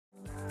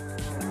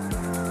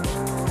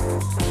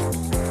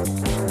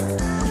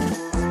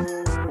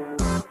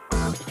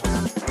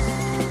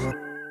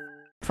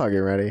fucking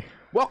ready.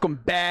 Welcome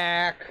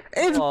back.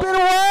 It's been a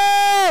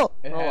while.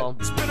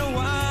 It's been a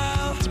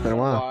while. It's been a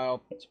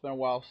while. It's been a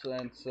while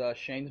since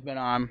Shayne's been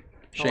on.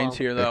 Shayne's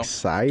here though.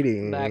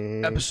 Exciting. Back.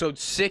 Episode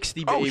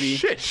 60, baby. Oh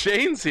shit,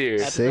 Shayne's here.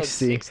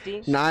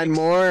 60. 9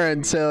 more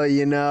until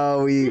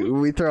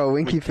we throw a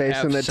winky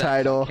face in the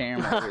title.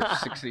 Camera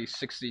 60,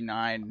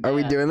 69. Are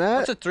we doing that?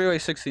 What's a three-way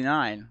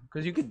 69?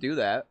 Because you could do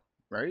that,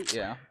 right?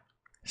 Yeah.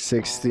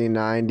 60,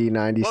 90,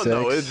 96.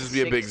 Well, no, it'd just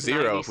be a big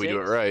 0 if we do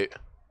it right.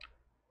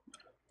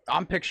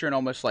 I'm picturing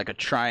almost like a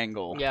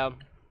triangle. Yeah.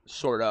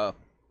 Sort of.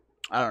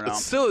 I don't know.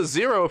 It's still a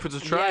 0 if it's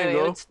a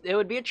triangle. Yeah, it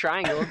would be a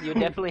triangle. You would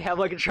definitely have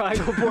like a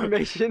triangle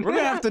formation. We're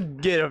gonna have to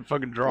get a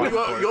fucking drawing. You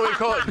want me to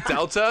call it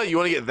delta? You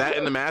want to get that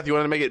in the math? You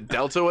want to make it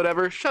delta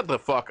whatever? Shut the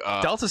fuck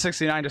up. Delta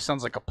 69 just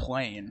sounds like a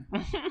plane.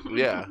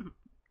 Yeah.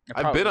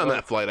 I've been on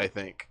that flight, I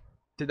think.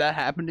 Did that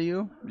happen to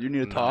you? You need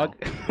to talk?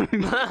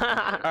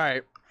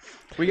 Alright.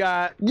 We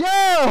got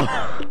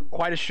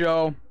quite a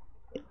show.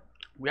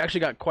 We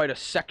actually got quite a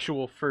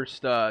sexual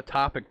first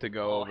topic to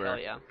go over. Hell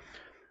yeah.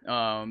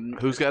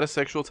 Who's got a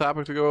sexual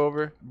topic to go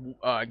over?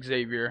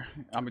 Xavier.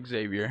 I'm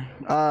Xavier.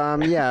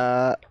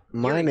 Yeah.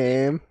 My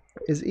name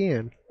is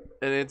Ian.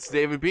 And it's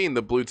David Bean,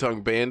 the blue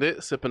tongue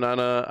bandit, sipping on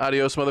a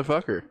adios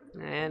motherfucker.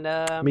 And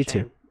Me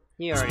Shayne. too.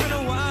 You already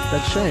know.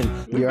 That's Shayne.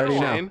 You already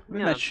know. Shayne?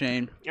 We met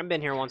Shayne. I've been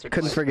here once or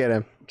Couldn't twice. forget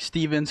him.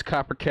 Stevens,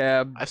 Copper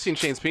Cab. I've seen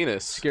Shayne's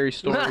penis. Scary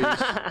stories.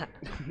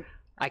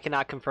 I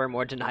cannot confirm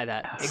or deny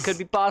that. It could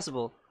be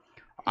possible.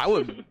 I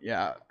would,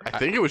 yeah. I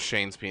think it was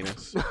Shayne's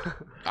penis.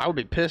 I would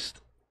be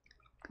pissed.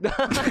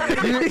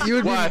 You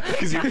would Why?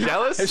 Because you're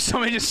jealous? If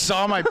somebody just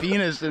saw my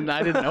penis and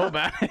I didn't know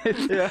about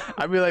it,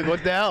 I'd be like,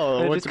 what the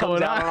hell? It What's just comes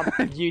going out on?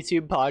 on a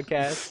YouTube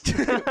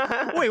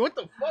podcast. Wait, what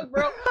the fuck,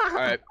 bro?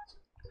 Alright.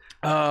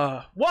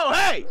 Whoa,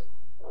 hey!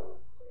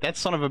 That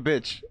son of a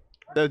bitch.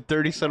 The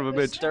dirty son of a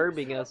bitch.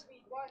 Disturbing us.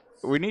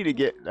 We need to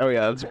get. Oh,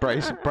 yeah, that's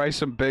Bryce.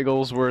 Bryson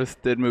Bigglesworth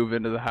did move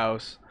into the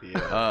house.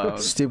 Yeah.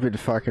 Stupid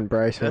fucking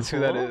Bryson. That's who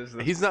that is.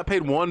 He's not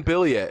paid one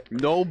bill yet.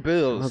 No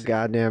bills. Oh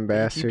goddamn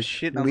bastard!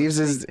 shitting He on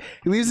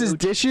leaves his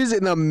dishes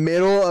in the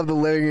middle of the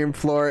living room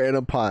floor in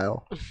a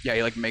pile. Yeah,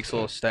 he like makes a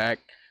little stack.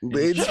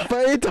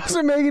 It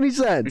doesn't make any He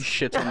sense.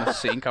 shits on the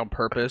sink on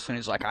purpose, and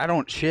he's like, I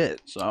don't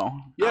shit, so.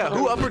 Yeah,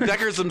 who upper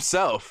deckers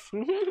himself?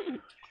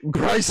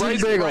 Bryson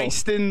Biggle.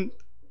 Bryson.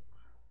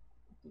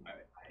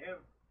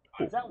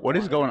 What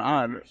is going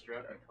on?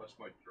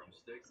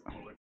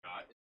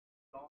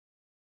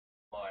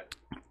 What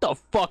the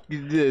fuck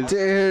is this?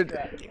 Dude,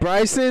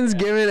 Bryson's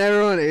giving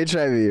everyone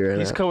HIV right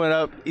He's now. coming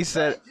up. He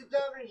said,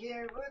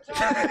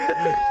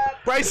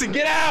 Bryson,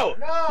 get out!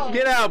 No.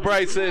 Get out,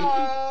 Bryson!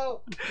 No.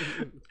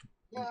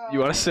 you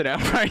want to sit down,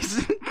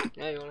 Bryson?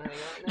 Yeah, you want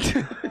to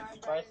hang out now?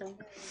 Bryson?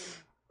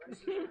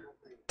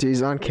 Dude,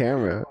 he's on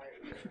camera.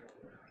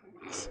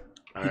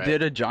 All He right.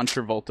 did a John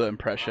Travolta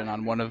impression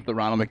on one of the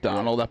Ronald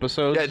McDonald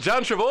episodes. Yeah,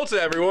 John Travolta,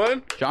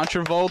 everyone! John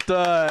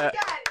Travolta.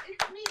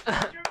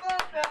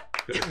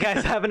 Guys,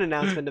 I have an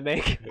announcement to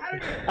make.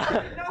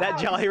 That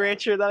Jolly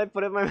Rancher that I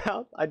put in my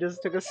mouth, I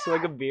just took a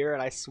swig of beer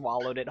and I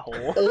swallowed it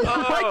whole. Oh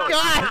my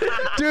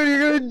god! Dude,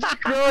 you're gonna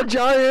grow a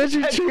Jolly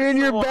Rancher tree in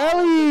your Jolly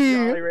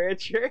belly!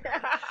 Rancher.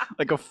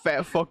 Like a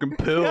fat fucking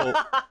pill.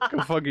 Like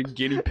a fucking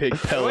guinea pig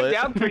It went pellet.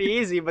 down pretty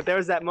easy, but there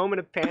was that moment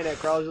of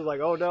panic where I was just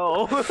like, oh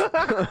no.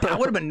 That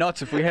would have been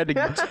nuts if we had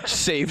to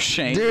save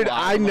Shayne. Dude, live.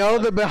 I know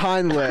the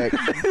behind lick.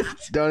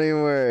 Don't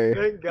even worry.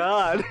 Thank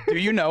God. Do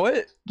you know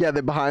it? Yeah,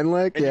 the behind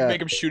lick? And you Yeah.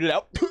 make him shoot it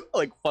out?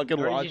 Like fucking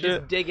Or launch you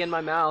just it? dig in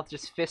my mouth,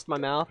 just fist my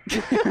mouth.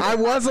 I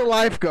was a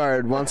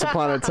lifeguard once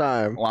upon a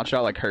time. Launch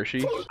out like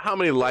Hershey? How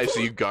many lives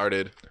have you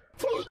guarded?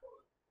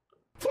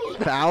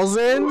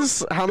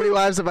 Thousands? How many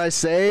lives have I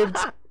saved?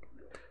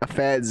 A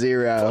fat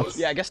 0.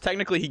 Yeah, I guess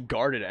technically he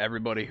guarded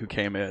everybody who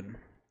came in.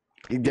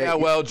 Yeah,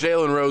 well,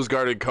 Jalen Rose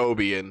guarded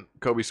Kobe, and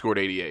Kobe scored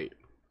 88.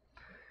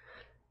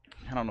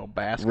 I don't know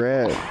basketball.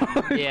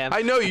 Red. Yeah.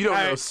 I know you don't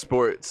know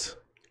sports.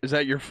 Is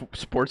that your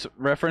sports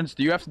reference?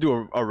 Do you have to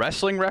do a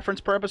wrestling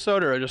reference per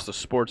episode or just a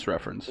sports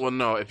reference? Well,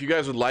 no, if you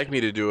guys would like me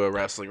to do a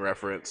wrestling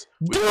reference,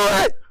 Do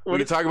it! we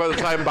can talk about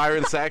the time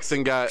Byron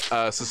Saxton got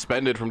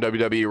suspended from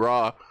WWE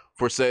Raw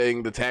for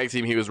saying the tag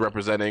team he was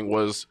representing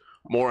was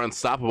more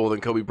unstoppable than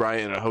Kobe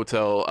Bryant in a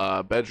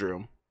hotel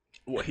bedroom.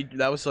 What,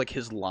 that was like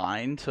his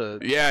line to...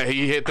 Yeah,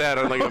 he hit that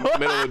on like the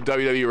middle of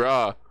WWE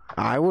Raw.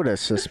 I would have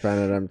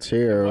suspended him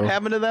too. What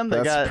happened to them? They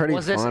That's got... pretty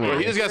Was this funny. Well,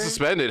 he just got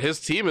suspended. His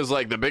team is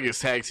like the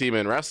biggest tag team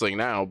in wrestling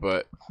now,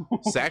 but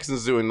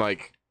Saxton's doing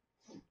like...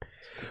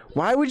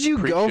 Why would you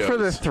go for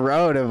the Pre-shows.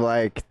 throat of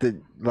like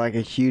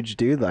a huge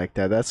dude like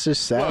that? That's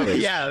just Well,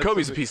 savage. yeah, that's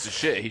Kobe's a piece of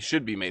shit. He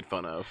should be made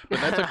fun of.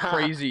 That's a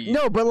crazy...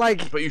 No, but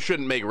like, But you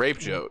shouldn't make rape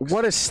jokes.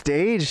 what a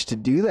stage to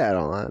do that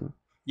on.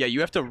 Yeah,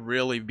 you have to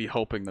really be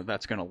hoping that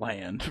that's going to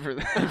land for you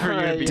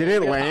to be Did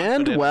it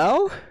land confident.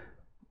 well?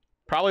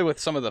 Probably with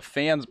some of the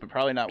fans, but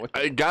probably not with...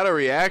 I got a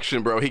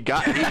reaction, bro. He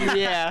got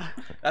he, Yeah.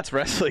 That's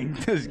wrestling,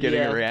 is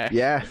getting Yeah. a reaction.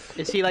 Yeah.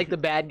 Is he like the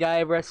bad guy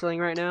of wrestling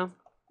right now?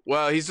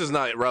 Well, he's just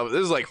not relevant.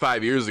 This is like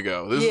 5 years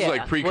ago. This is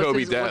like pre-Kobe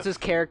What's death. his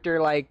character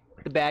like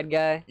The bad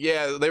guy.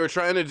 Yeah, they were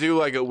trying to do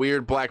like a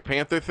weird Black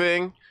Panther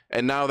thing,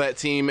 and now that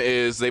team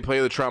is they play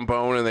the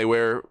trombone and they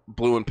wear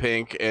blue and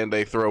pink and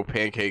they throw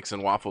pancakes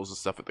and waffles and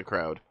stuff at the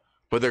crowd.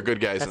 But they're good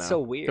guys now. That's so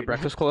weird. The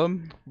Breakfast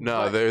Club?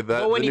 No, they're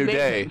the New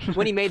Day.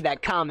 When he made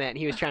that comment,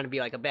 he was trying to be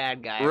like a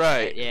bad guy.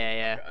 Right.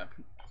 Yeah.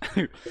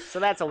 So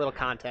that's a little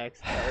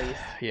context, at least.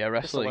 Yeah,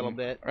 wrestling. Just a little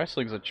bit.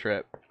 Wrestling's a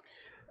trip.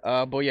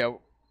 But yeah,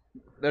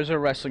 there's a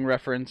wrestling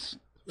reference.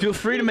 Feel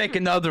free to make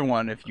another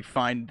one if you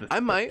find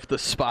the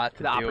spot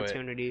to the do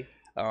opportunity.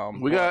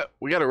 We got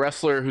a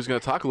wrestler who's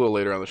going to talk a little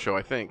later on the show,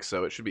 I think,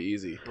 so it should be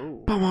easy.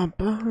 Ooh.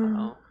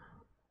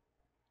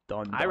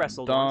 Dun, I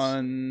wrestled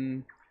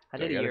once. I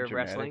did a year of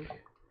wrestling.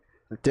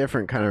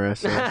 Different kind of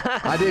wrestling.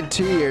 I did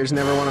 2 years,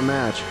 never won a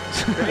match.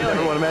 Really?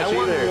 Never won a match either.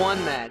 I won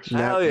one match. No,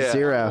 Hell yeah.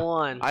 0.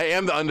 One. I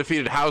am the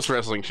undefeated house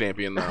wrestling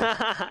champion, though.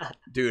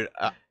 Dude,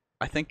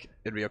 I think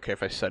it'd be okay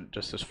if I said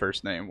just his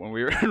first name. When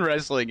we were in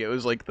wrestling, it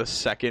was like the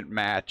second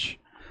match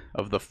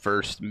of the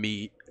first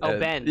meet. Oh,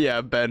 Ben.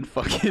 Yeah, Ben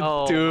fucking,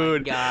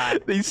 dude. My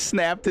God. They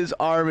snapped his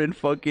arm in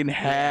fucking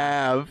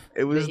half.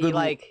 It was he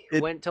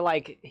went to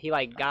like, he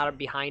like got up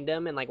behind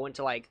him and like went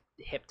to like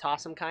hip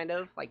toss him kind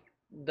of. Like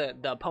the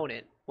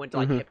opponent went to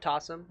like hip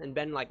toss him and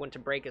Ben like went to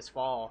break his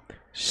fall. And, like,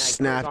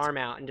 Snapped. put his arm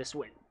out and just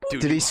went.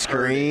 Dude, Did he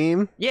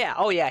scream? Yeah,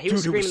 oh yeah, he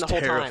was Dude, it screaming was the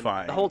whole terrifying.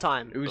 time. The whole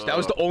time. It was that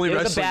was the only It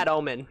was wrestling. a bad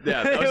omen.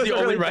 Yeah, that was the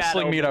only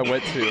wrestling meet I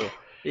went to.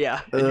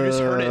 Yeah. And you just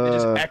heard it. It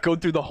just echoed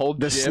through the whole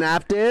gym. The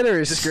snap did or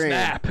his The scream?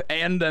 snap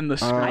and then the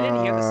scream. I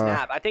didn't hear the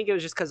snap. I think it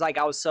was just because like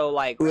I was so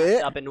like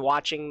wrapped up in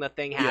watching the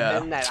thing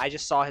happen that I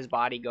just saw his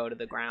body go to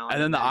the ground.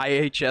 And then the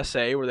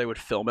IHSA where they would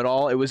film it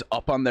all, it was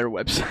up on their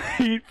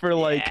website for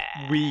like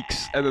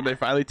weeks, and then they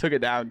finally took it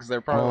down because they're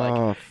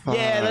probably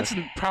yeah, that's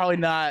probably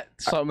not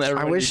something that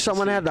I wish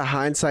someone had the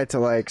hindsight to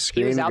like he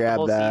screen was out the grab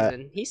whole that.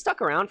 season. He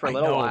stuck around for a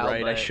little while.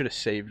 Right? I But should have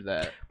saved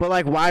that. But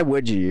like, why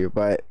would you?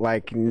 But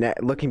like,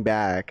 looking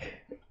back,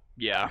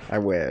 Yeah. I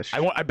wish.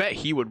 I bet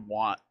he would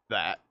want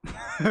that.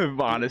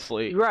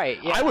 Honestly.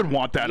 Right. Yeah. I would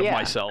want that of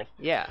myself.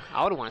 Yeah,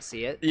 I would want to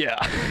see it. Yeah.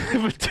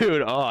 But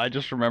dude, I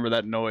just remember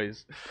that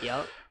noise.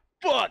 Yep.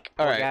 Fuck.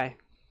 All right. Guy.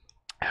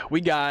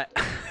 We got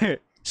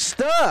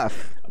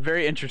Stuff. a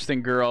very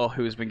interesting girl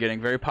who's been getting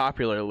very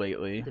popular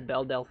lately. The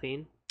Belle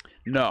Delphine.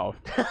 No.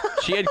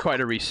 She had quite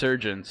a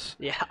resurgence.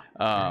 Yeah.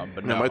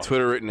 But no. My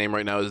Twitter written name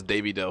right now is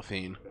Davy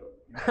Delphine.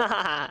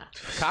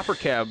 Copper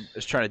Cab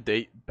is trying to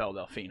date Belle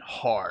Delphine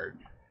hard.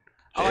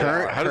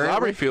 How does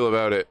Aubrey feel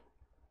about it?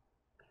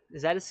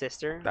 Is that his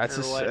sister? That's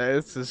or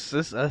a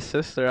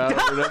sister.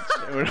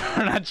 We're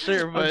not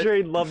sure, but I'm sure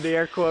he'd love the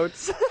air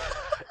quotes.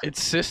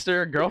 it's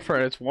sister,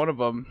 girlfriend. It's one of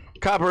them.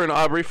 Copper and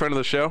Aubrey, friend of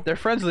the show. They're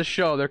friends of the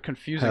show. They're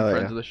confusing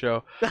friends of the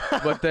show.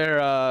 But they're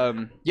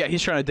yeah.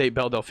 He's trying to date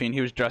Belle Delphine.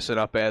 He was dressing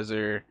up as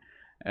her.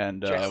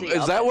 And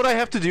is that what I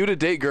have to do to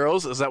date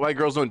girls? Is that why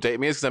girls don't date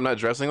me? Is because I'm not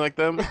dressing like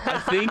them? I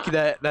think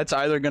that's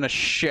either gonna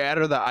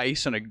shatter the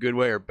ice in a good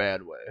way or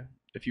bad way.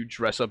 If you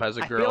dress up as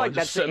a girl, I feel like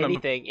that's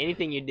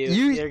anything you do. It's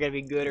either gonna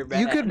be good or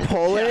bad. You could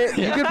pull it.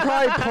 You could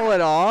probably pull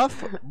it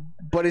off,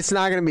 but it's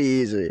not gonna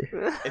be ezy.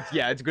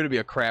 It's gonna be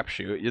a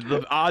crapshoot.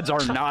 The odds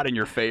are not in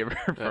your favor.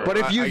 But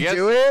if you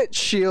do it,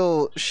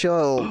 she'll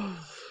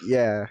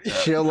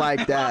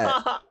like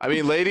that. I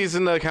mean, ladies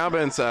in the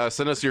comments,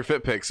 send us your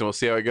fit pics and we'll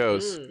see how it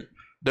goes.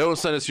 Don't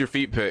send us your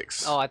feet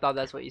pics. Oh, I thought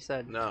that's what you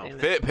said. No,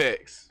 fit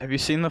pics. Have you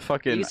seen the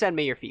fucking? You send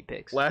me your feet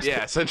pics.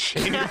 Send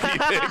Shayne your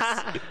feet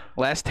pics.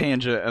 Last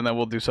tangent, and then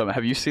we'll do something.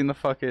 Have you seen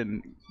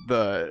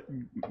the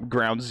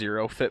Ground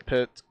Zero fit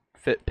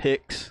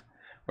pics,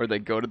 where they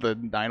go to the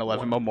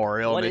 9/11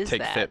 memorial and they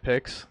take fit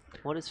pics?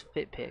 What is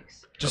fit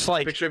pics? Just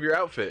like picture of your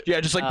outfit. Yeah,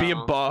 just like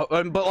being buff,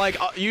 but like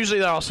usually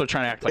they're also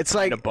trying to act like it's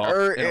like buff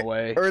in a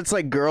way. Or it's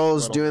like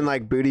girls doing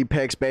like booty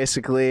pics,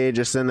 basically,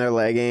 just in their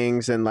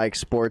leggings and like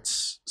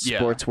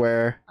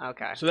sportswear.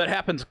 Okay. So that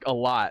happens a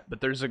lot, but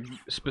there's a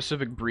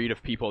specific breed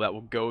of people that will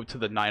go to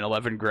the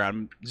 9/11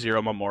 Ground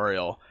Zero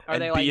memorial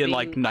and be in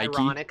like Nike.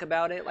 Ironic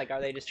about it? Like,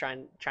 are they just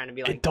trying to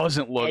be like? It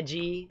doesn't look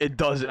edgy. It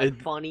doesn't.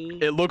 Like, funny.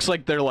 It looks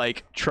like they're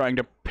like trying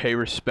to pay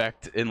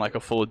respect in like a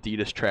full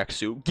Adidas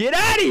tracksuit. Get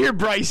out of here,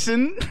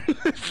 Bryson!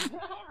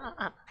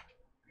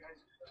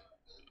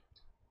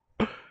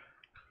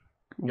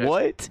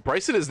 What?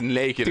 Bryson is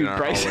naked. Dude,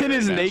 Bryson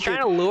is naked. He's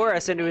trying to lure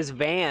us into his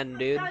van,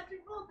 dude.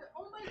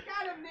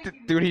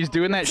 Dude, he's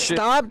doing that shit.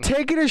 Stop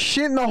taking a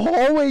shit in the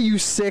hallway, you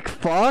sick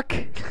fuck.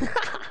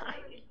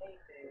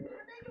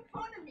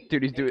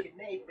 Dude, he's doing.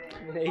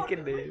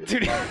 Naked, dude.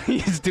 Dude,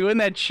 he's doing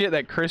that shit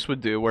that Chris would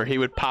do, where he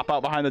would pop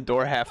out behind the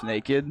door half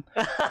naked.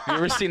 You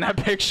ever seen that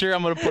picture?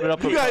 I'm gonna put it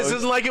up. You guys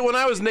didn't like it when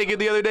I was naked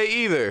the other day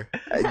either.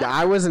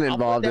 I wasn't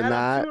involved in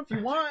that. If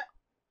you want,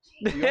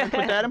 you want to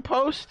put that in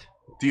post?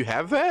 Do you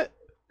have that?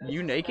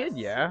 You naked?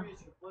 Yeah.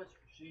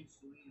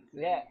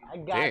 Yeah, I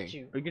got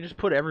you. We can just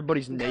put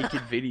everybody's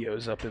naked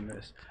videos up in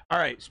this. All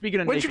right. Speaking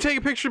of. When did you take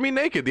a picture of me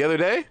naked the other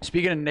day?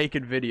 Speaking of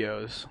naked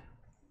videos,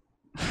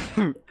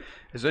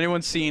 has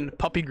anyone seen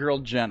Puppy Girl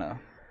Jenna?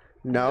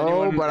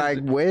 No, but I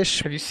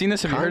wish. Have you seen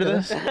this? Have you heard of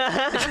this?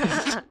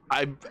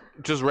 I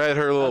just read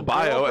her little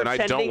bio, and I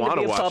don't want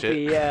to watch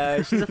it.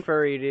 Yeah, she's a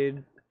furry,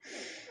 dude.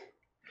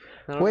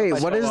 Wait,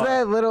 what is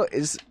that little?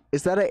 Is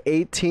that an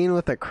 18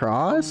 with a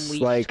cross?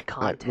 Unleashed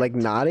Like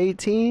not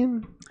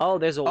 18? Oh,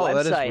 there's a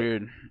website. That is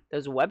weird.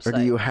 There's a website. Or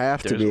do you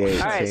have to be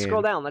 18? All right,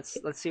 scroll down. Let's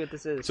see what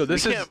this is. So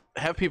this We is. can't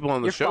have people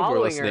on the You're show who are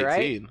less following than her,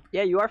 18. right?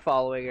 Yeah, you are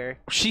following her.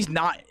 She's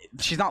not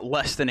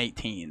less than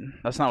 18.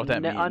 That's not what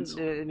that means.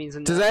 It means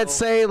Does that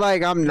say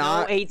like I'm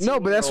not? 18 No,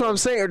 but that's what I'm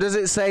saying. Or does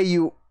it say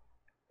you?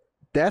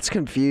 That's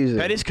confusing.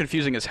 That is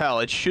confusing as hell.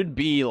 It should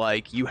be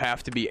like you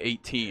have to be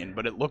 18,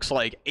 but it looks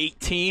like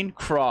 18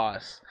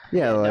 cross.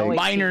 Yeah, like no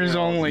Minors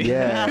only.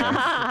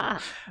 Yeah.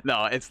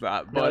 No, it's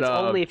not. No, But it's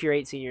only if you're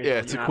 18 years old.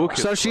 Yeah, it's a you're cool not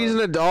kid. So she's an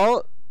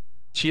adult.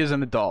 she is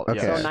an adult. Okay.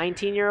 Yes. So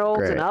 19-year-olds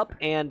Great. and up,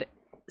 and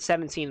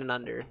 17 and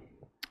under,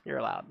 you're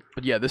allowed.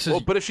 But yeah, this is.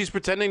 Well, but if she's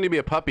pretending to be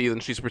a puppy, then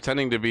she's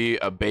pretending to be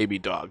a baby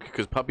dog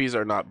because puppies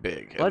are not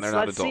big and they're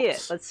not Let's adults. see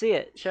it. Let's see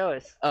it. Show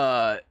us.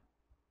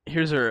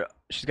 Here's her.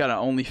 She's got an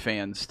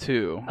OnlyFans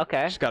too.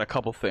 Okay. She's got a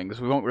couple things.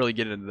 We won't really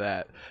get into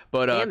that.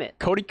 But Damn it.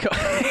 Cody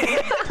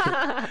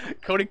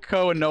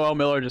Co and Noel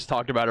Miller just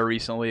talked about her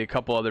recently. A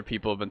couple other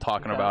people have been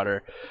talking about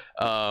her.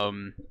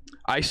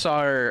 I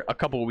saw her a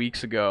couple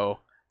weeks ago,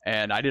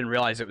 and I didn't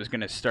realize it was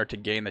going to start to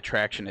gain the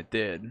traction it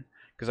did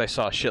because I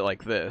saw shit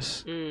like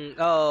this.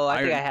 Oh,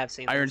 I think I have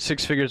seen I earn this.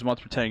 6 figures a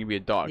month pretending to be a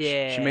dog.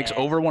 Yeah. She makes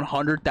over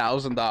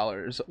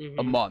 $100,000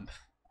 a month.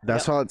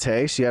 That's all it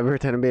takes. You ever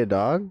pretend to be a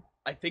dog?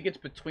 I think it's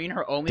between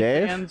her OnlyFans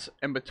Dave?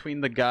 and between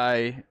the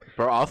guy.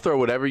 Bro, I'll throw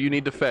whatever you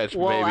need to fetch,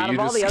 Well, out baby. You of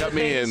all just the cut other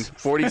me in things-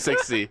 40,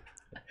 60.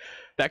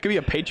 That could be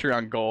a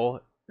Patreon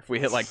goal. If we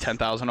hit like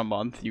 10,000 a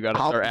month, you got to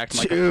start acting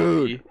like a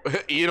Dude.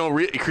 puppy. You know,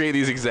 create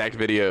these exact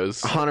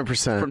videos.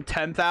 100%. From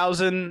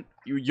 10,000,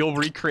 you'll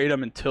recreate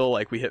them until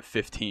like we hit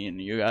 15.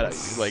 You gotta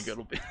like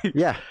it'll be.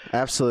 Yeah,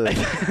 absolutely.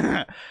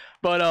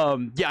 But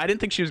yeah, I didn't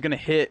think she was gonna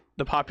hit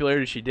the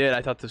popularity she did.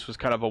 I thought this was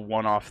kind of a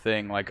one-off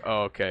thing. Like,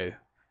 oh, okay,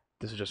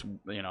 this is just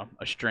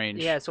a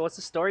strange. Yeah, so what's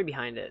the story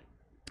behind it?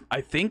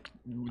 I think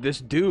this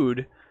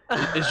dude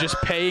is just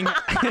paying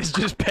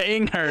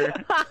her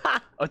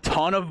a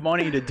ton of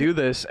money to do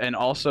this, and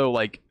also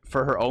like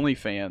for her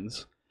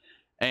OnlyFans,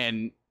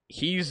 and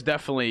he's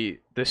definitely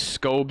this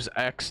Scobes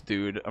X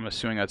dude. I'm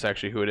assuming that's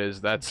actually who it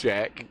is. That's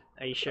Jack.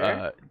 Are you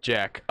sure?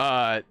 Jack.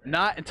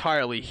 Not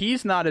entirely.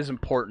 He's not as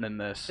important in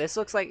this. This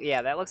looks like,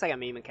 yeah, that looks like a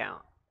meme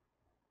account.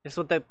 Just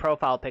with the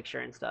profile picture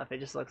and stuff. It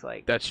just looks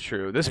like That's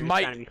true. This they're just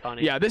might. trying to be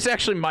funny. Yeah, this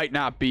actually might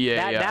not be a.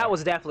 That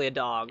was definitely a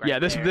dog. Right yeah,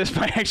 this there. this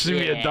might actually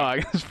be a Yeah.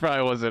 dog. This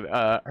probably wasn't.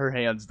 Her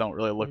hands don't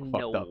really look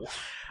fucked up.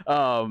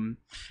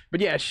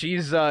 But yeah,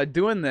 she's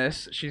doing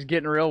this. She's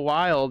getting real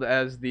wild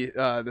as the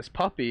this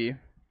puppy.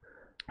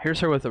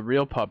 Here's her with a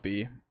real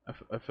puppy.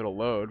 If it'll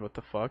load, what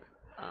the fuck?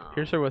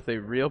 Here's her with a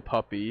real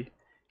puppy.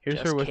 Here's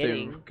Just her with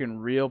kidding. a fucking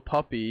real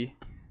puppy,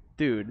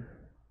 dude.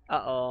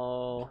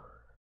 Uh-oh.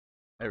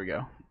 There we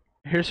go.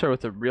 Here's her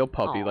with a real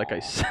puppy, like I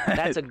Aw, said.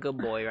 That's a good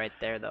boy right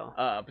there, though.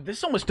 But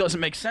this almost doesn't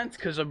make sense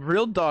because a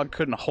real dog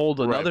couldn't hold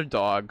another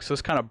dog, so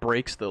this kind of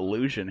breaks the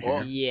illusion here.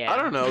 Well, Yeah. I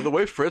don't know. The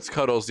way Fritz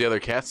cuddles the other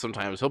cats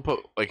sometimes, he'll put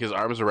like his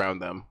arms around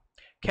them.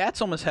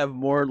 Cats almost have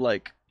more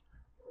like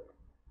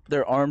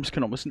their arms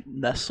can almost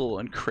nestle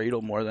and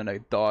cradle more than a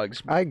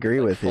dog's I agree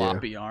with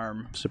floppy you.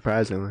 arm.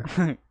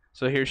 Surprisingly.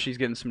 So here she's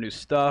getting some new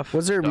stuff.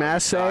 What's her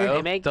mask say?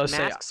 They make Does say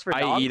masks for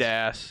I dogs? eat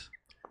ass.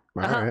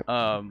 All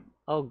right.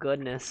 Oh,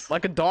 goodness.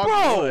 Like a dog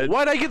Bro, would.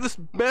 why'd I get this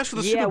mask for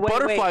the Yeah, stupid wait,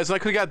 butterflies? And I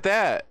could have got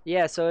that.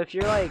 Yeah, so if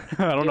you're like...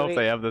 I don't know if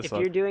they have this If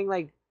one. you're doing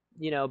like,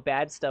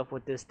 bad stuff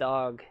with this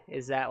dog,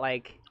 is that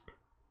like,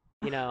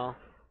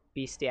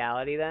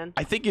 bestiality then?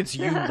 I think it's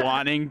you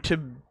wanting to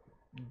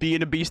be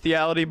in a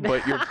bestiality,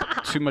 but you're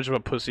too much of a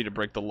pussy to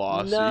break the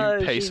law, so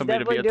you pay she's somebody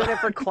to be definitely a doing dog.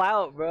 it for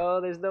clout,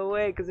 bro. There's no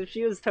way, because if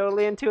she was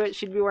totally into it,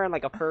 she'd be wearing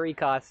like a furry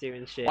costume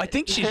and shit. I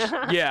think she's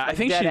yeah. I Like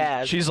think dead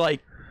ass. she's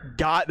like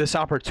got this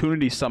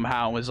opportunity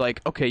somehow and was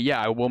like, okay,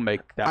 yeah, I will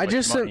make that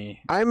much money.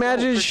 I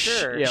imagine for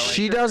sure. Yeah,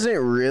 she doesn't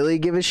really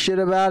give a shit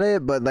about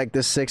it, but like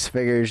the 6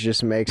 figures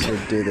just makes her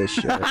do this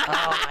shit. Oh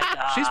my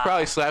god. She's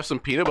probably slapped some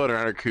peanut butter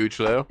on her cooch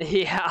though.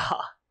 Yeah.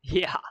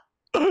 Yeah.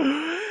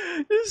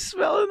 Just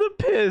smelling the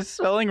piss,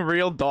 smelling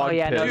real dog Oh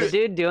yeah, piss. no, the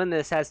dude doing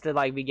this has to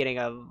like be getting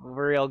a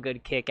real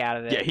good kick out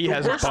of it. Yeah, he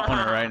has a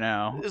boner right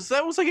now.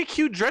 That was like a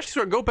cute dress she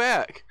wore. Go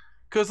back.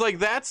 Because, like,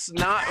 that's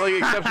not, like,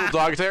 exceptional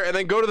dog hair. And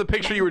then go to the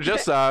picture you were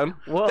just on.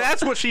 Well-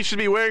 That's what she should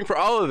be wearing for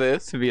all of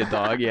this. To be a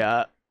dog,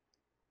 yeah.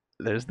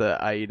 There's the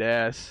I eat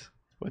ass.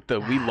 With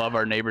the we love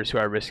our neighbors who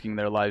are risking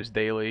their lives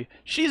daily.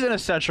 She's an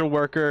essential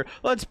worker.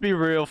 Let's be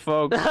real,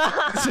 folks.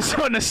 This is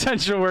what an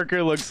essential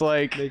worker looks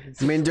like. I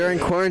mean, during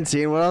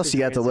quarantine, what else you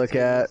got to look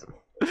at?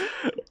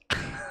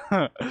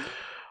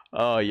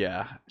 Oh,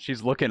 yeah.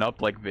 She's looking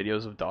up, like,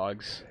 videos of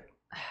dogs.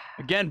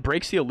 Again,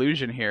 breaks the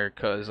illusion here,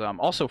 because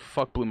also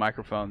fuck blue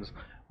microphones.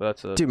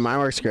 That's a Dude, mine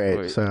works great,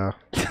 Wait. so.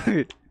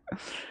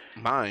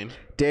 Mine.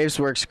 Dave's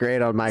works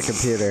great on my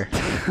computer.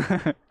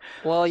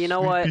 Well, you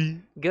know what?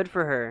 Good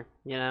for her,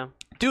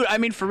 Dude, I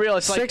mean, for real,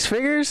 it's like 6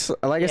 figures.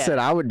 Like I said,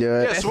 I would do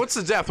it. Yeah. So what's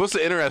the depth? What's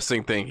the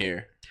interesting thing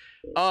here?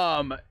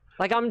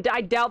 Like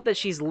I doubt that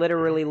she's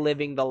literally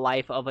living the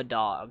life of a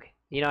dog.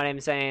 You know what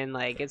I'm saying?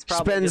 Like it's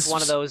probably just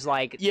one of those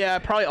like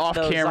probably off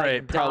camera,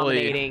 like, probably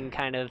dominating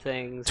kind of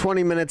things.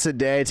 20 minutes a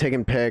day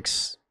taking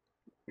pics.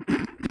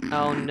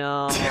 Oh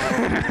no!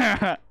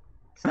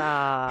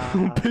 Stop.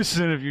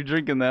 Pissing if you're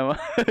drinking that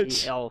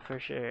much. Oh, for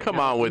sure. Come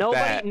on with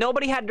that.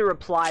 Nobody had to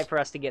reply for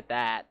us to get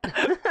that.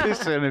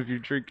 Pissing if you're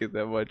drinking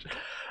that much.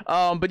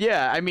 But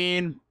yeah, I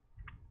mean,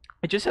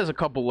 it just has a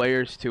couple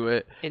layers to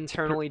it.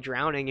 Internally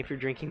drowning if you're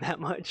drinking that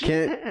much.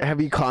 Have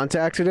you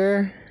contacted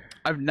her?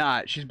 I've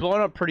not. She's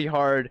blowing up pretty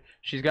hard.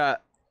 She's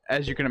got,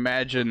 as you can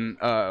imagine,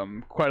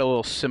 quite a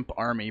little simp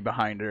army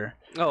behind her.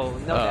 Oh,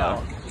 no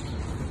doubt.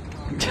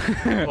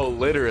 Oh,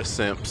 litter of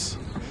simps.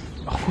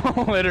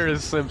 Litter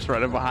of simps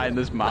running behind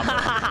this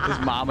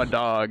mama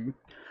dog.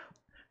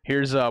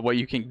 Here's what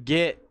you can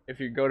get if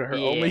you go to her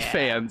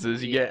OnlyFans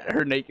is you get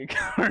her naked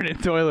covered in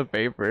toilet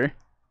paper.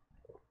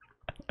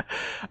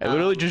 I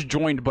literally just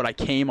joined, but I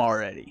came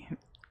already.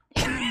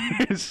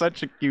 It's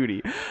such a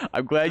cutie.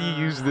 I'm glad you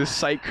used this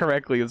site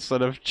correctly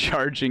instead of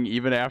charging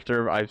even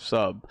after I've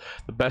subbed.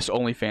 The best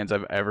OnlyFans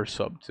I've ever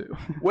subbed to.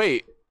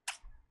 Wait.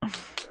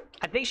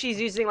 I think she's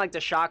using like the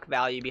shock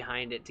value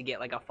behind it to get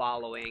like a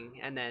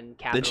following, and then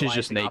capitalizing she's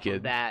just off naked.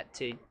 of that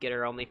to get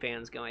her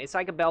OnlyFans going. It's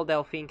like a Belle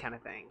Delphine kind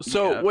of thing.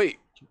 So wait,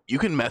 you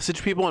can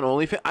message people on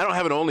OnlyFans? I don't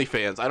have an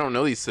OnlyFans. I don't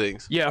know these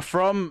things. Yeah,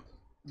 from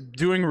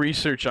doing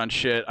research on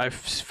shit, I've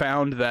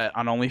found that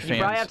on OnlyFans.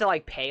 You probably have to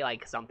like pay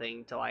like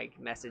something to like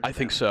message. I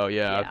think so.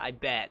 Yeah. I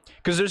bet.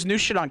 Because there's new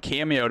shit on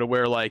Cameo to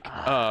where like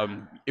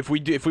if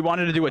we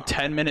wanted to do a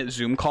 10-minute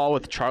Zoom call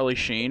with Charlie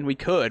Shayne, we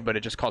could, but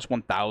it just costs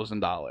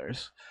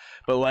 $1,000.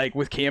 But like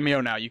with Cameo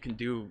now, you can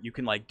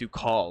like do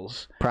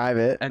calls,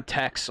 private and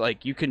text.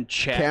 Like you can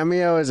chat.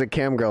 Cameo is a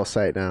cam girl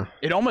site now.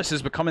 It almost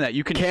is becoming that.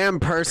 You can cam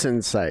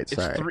person site.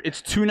 Sorry,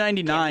 it's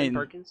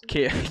 $2.99.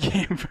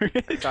 Cam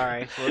Perkins.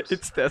 Sorry,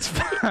 whoops. That's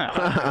fine.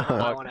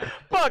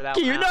 Fuck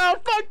you, out. no,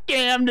 fuck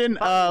Camden.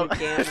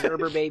 Fuck you, Cam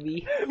Gerber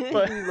baby.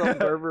 Love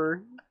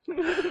Gerber.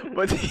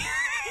 But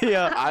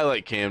yeah, I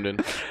like Camden.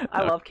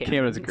 I love Camden.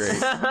 Camden's great.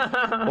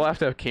 We'll have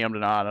to have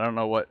Camden on. I don't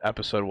know what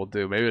episode we'll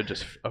do. Maybe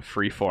just a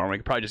free form. We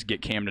could probably just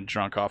get Camden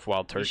drunk off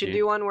Wild Turkey. You should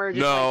do one where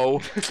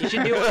just you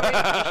should do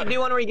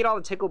one where you get all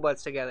the tickle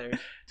butts together.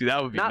 Dude,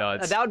 that would be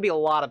nuts. That would be a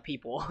lot of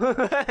people.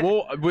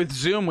 Well, with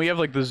Zoom, we have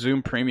like the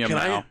Zoom Premium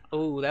now.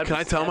 Can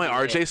I tell my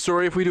RJ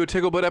story if we do a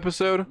tickle butt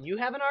episode? You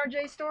have an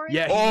RJ story?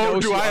 Yeah. Oh,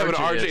 do I have an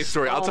RJ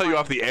story? I'll tell you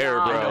off the air,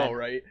 bro. I know,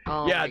 right?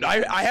 Oh yeah,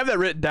 I have that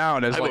written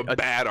down as like a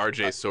bad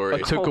RJ story. A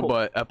tickle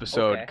butt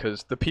episode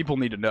because the people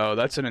need to know.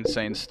 That's an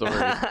insane story.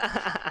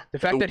 The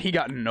fact that he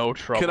got in no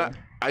trouble. Can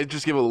I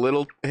just give a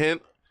little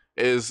hint?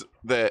 Is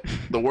that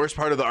the worst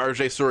part of the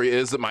RJ story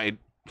is that my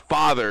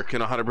father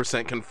can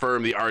 100%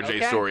 confirm the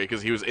RJ story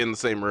because he was in the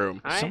same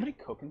room. Right. Somebody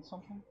cooking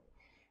something?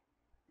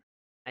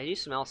 I do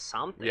smell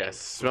something. Yes,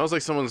 smells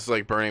like someone's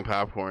like burning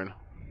popcorn.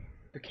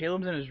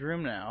 Caleb's in his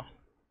room now.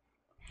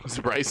 Is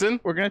it Bryson?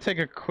 We're gonna take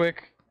a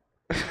quick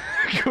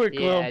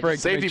little break.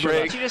 Safety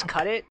break. Did you just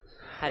cut it?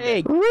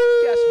 Hey, guess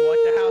what?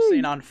 The house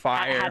ain't on I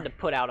fire. had to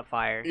put out a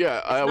fire.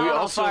 Yeah, we Not on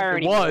also fire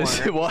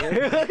It was.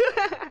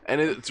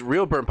 and it's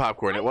real burnt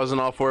popcorn. It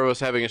wasn't all 4 of us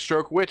having a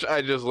stroke, which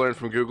I just learned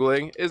from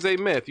Googling is a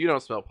myth. You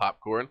don't smell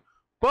popcorn.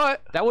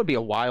 But that would be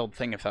a wild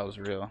thing if that was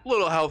real.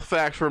 Little health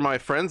fact for my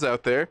friends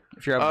out there.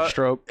 If you're having a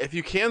stroke. If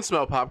you can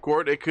smell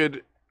popcorn,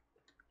 the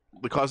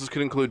causes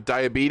could include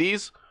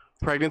diabetes,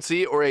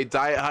 pregnancy, or a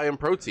diet high in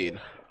protein.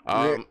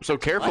 So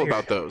careful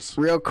about those.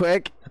 Real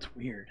quick. That's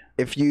weird.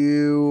 If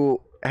you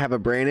have a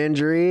brain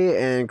injury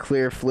and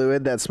clear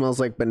fluid that smells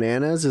like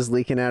bananas is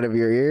leaking out of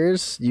your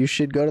ears, you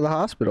should go to the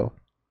hospital.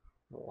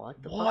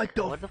 What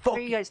the fuck are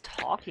you guys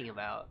talking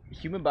about?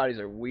 Human bodies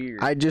are weird.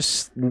 I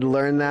just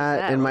learned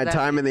that in my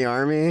time in the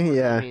army.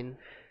 Yeah. I mean,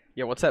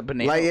 yeah, what's that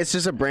banana? Like, it's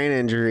just a brain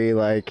injury.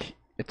 Like,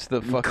 it's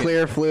the fucking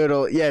clear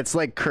fluid. Yeah, it's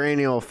like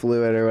cranial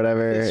fluid or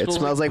whatever. It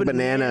smells like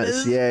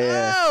bananas.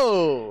 Yeah.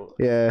 Oh!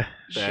 Yeah.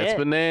 That's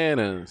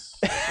bananas.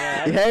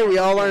 Hey, we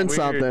all learned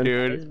something.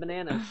 Dude. It's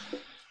bananas.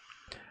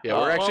 Yeah,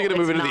 we're actually going to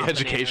move into the not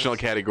educational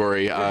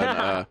category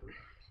on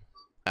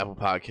Apple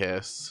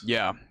Podcasts.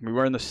 Yeah, we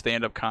were in the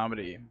stand-up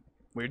comedy.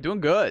 We were doing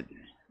good.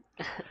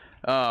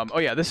 Oh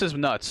yeah, this is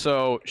nuts.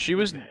 So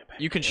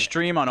you can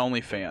stream on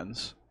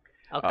OnlyFans.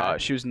 Okay.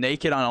 She was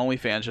naked on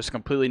OnlyFans, just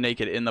completely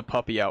naked in the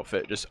puppy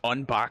outfit, just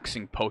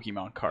unboxing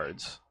Pokemon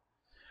cards.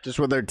 Just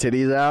with their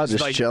titties out,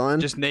 just like, chilling?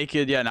 Just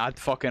naked, yeah, not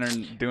fucking or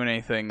doing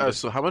anything.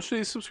 So how much do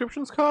these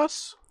subscriptions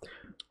cost?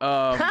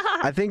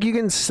 I think you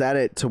can set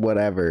it to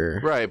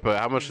whatever. Right, but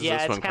how much does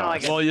this one cost?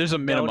 Like well, there's a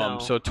minimum,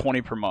 so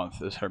 20 per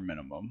month is her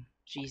minimum.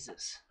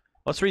 Jesus.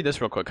 Let's read this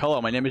real quick. Hello,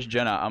 my name is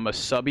Jenna. I'm a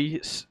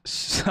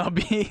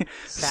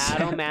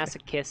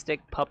sadomasochistic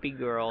puppy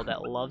girl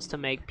that loves to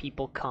make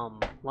people come.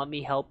 Let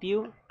me help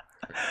you.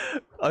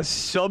 A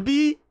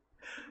subby?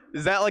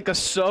 Is that like a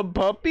sub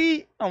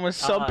puppy? I'm a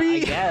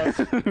subby? I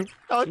guess.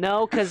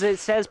 No, because it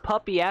says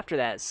puppy after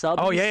that.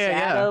 Oh,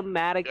 yeah. I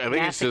think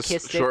it's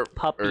just short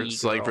puppy or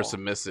slang for girl.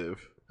 submissive.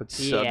 It's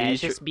Yeah, subby.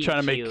 it's just being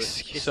trying to cute. make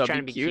Just subby trying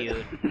to be cute.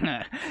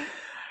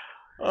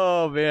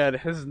 Oh man,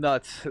 this is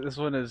nuts. This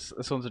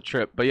one's a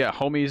trip. But yeah,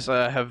 homies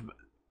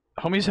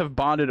have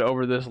bonded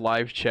over this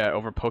live chat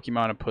over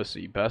Pokemon and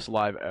pussy. Best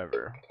live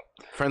ever.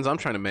 Friends I'm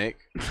trying to make.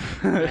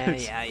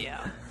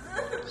 Yeah.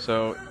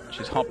 So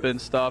she's humping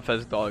stuff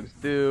as dogs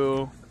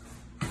do.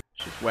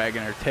 She's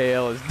wagging her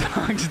tail as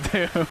dogs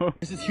do.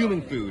 This is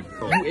human food.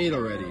 You ate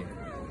already.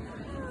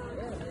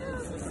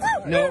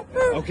 No.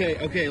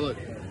 Okay, look.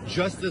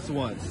 Just this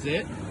one.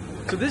 Sit.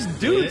 So this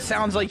dude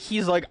sounds like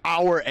he's like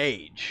our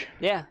age.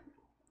 Yeah.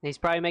 He's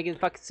probably making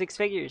fucking 6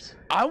 figures.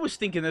 I was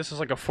thinking this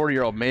was like a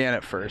 40-year-old man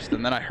at first,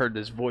 and then I heard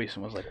this voice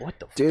and was like, "What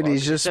the Dude, fuck?"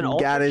 he's just an got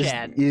ultra his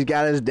Chad. he's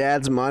got his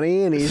dad's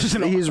money, and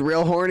he's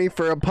real horny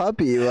for a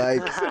puppy.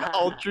 Like, an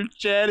ultra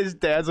Chad. His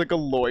dad's like a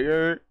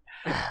lawyer,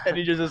 and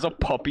he just has a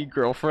puppy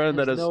girlfriend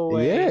that is. no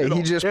way. yeah,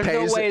 he just There's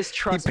pays. no way his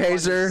trust he pays fund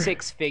is her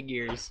 6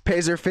 figures.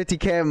 pays her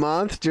 $50K a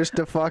month just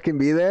to fucking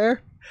be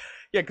there.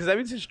 Yeah, because that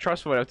means his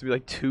trust would have to be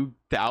like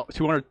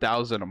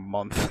 $200,000 a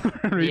month.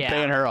 Yeah.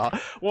 Paying her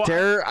off. Well,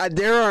 There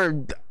are,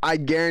 I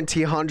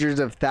guarantee,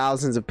 hundreds of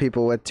thousands of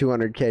people with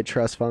 200K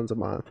trust funds a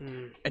month.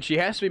 and she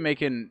has to be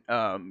making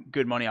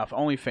good money off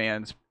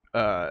OnlyFans.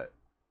 I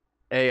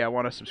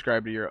want to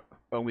subscribe to your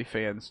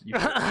OnlyFans. You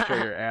can show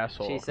your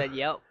asshole. She said,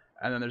 "Yep."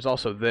 And then there's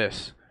also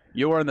this.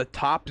 You are in the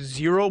top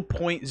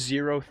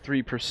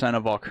 0.03%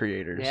 of all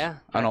creators Yeah.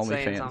 on that's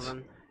saying OnlyFans.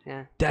 something.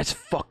 Yeah. That's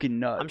fucking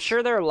nuts. I'm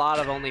sure there are a lot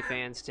of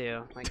OnlyFans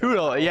too. Like, Dude,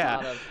 a lot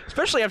yeah. of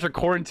Especially after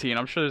quarantine.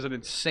 I'm sure there's an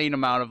insane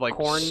amount of like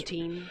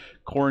quarantine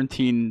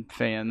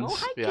fans. Oh,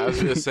 hi, Yeah, I was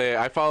gonna say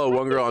I follow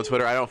one girl on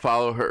Twitter. I don't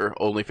follow her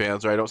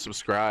OnlyFans or I don't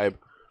subscribe,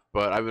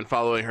 but I've been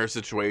following her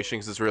situation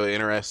because it's really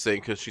interesting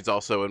because she's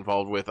also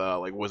involved with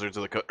like Wizards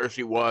of the Coast, or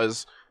she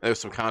was. There was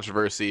some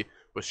controversy,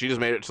 but she just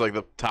made it to like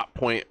the top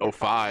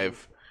 0.05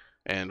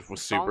 and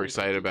was super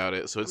excited about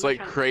it. So it's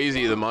like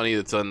crazy the money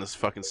that's on this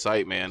fucking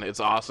site, man. It's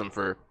awesome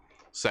for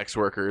sex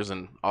workers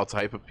and all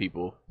type of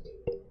people.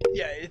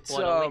 Yeah, it's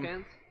What,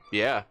 OnlyFans?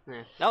 Yeah.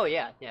 Yeah. Oh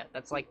yeah.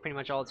 That's like pretty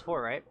much all it's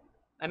for, right?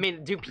 I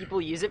mean, do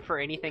people use it for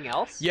anything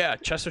else? yeah.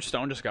 Chester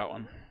Stone just got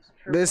one.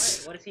 For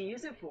This- what does he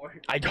use it for?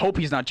 I hope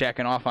he's not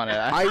jacking off on it.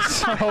 I'm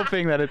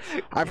hoping that it's.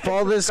 I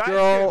follow this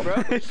girl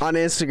on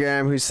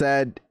Instagram who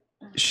said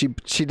she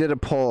did a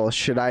poll.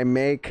 Should I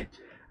make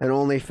an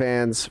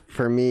OnlyFans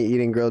for me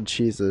eating grilled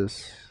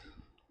cheeses?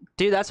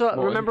 Dude, that's what.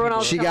 Well, Remember when I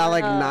was? She got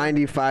telling, like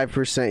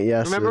 95%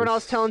 yes. Remember when I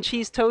was telling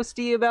Cheese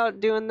Toasty about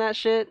doing that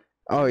shit?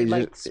 Oh, you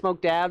Like just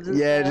smoke dabs and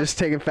yeah, stuff? just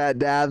taking fat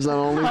dabs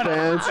on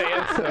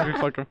OnlyFans. That'd be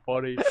fucking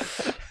funny.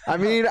 I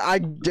mean,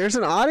 there's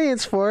an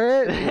audience for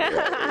it.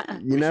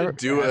 You never.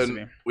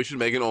 We should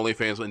make an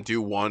OnlyFans and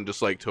do one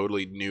just like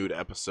totally nude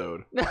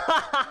episode.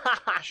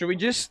 Should we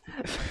just?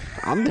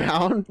 I'm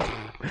down.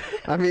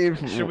 I mean,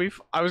 Should we?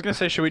 I was gonna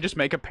say, should we just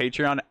make a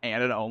Patreon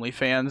and an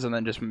OnlyFans and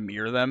then just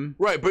mirror them?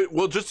 Right, but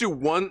we'll just do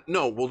one.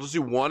 No, we'll just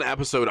do one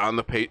episode on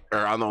the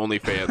on the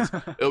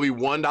OnlyFans. It'll be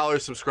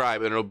 $1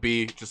 subscribe, and it'll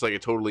be just like a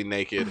totally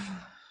naked.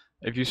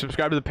 If you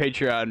subscribe to the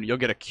Patreon, you'll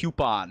get a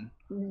coupon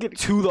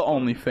to the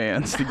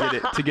OnlyFans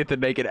to get the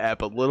naked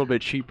app a little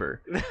bit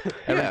cheaper.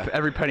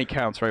 Every penny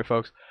counts, right,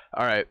 folks?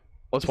 All right,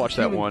 let's watch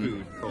that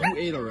one. Food. You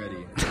ate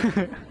already.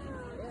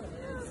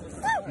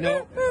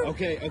 No.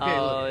 Okay.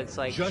 Oh, Look. it's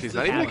like Just She's this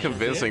not even a one.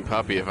 convincing Sit.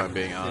 puppy, if I'm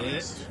being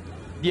honest.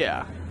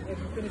 Yeah.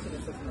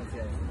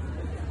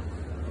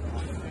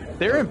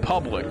 They're in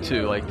public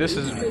too. Like this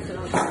is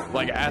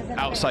like at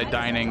outside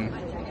dining.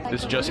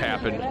 This just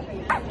happened.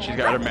 She's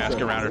got her mask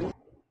around her.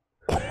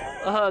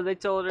 Oh, they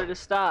told her to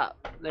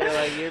stop. They're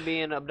like, "You're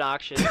being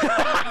obnoxious.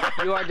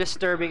 You are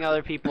disturbing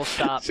other people.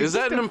 Stop." Is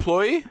that an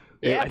employee?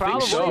 Yeah, I think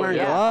probably. so. Wearing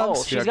Yeah. gloves.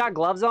 Oh, she's got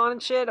gloves on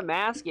and shit. A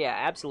mask. Yeah,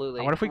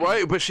 absolutely. I wonder if we can,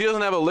 Right, but she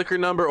doesn't have a liquor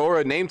number or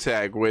a name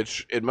tag,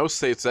 which in most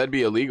states that'd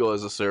be illegal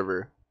as a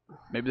server.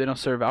 maybe they don't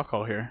serve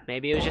alcohol here.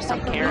 Maybe it was just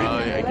some Karen. Oh,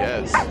 yeah, I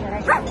guess.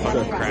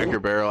 Fucking Cracker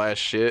Barrel ass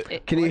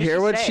shit. can you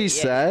hear what she I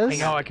says?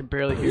 know I can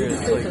barely hear it.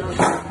 It's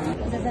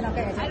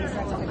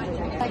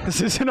like, this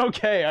isn't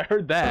okay. I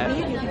heard that.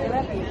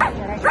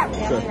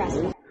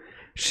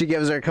 She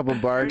gives her a couple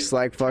barks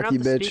like Turn "fuck up you,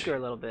 the bitch." speaker a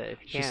little bit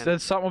if you She can.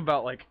 said something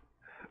about like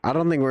I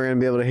don't think we're gonna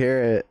be able to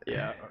hear it.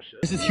 yeah. Oh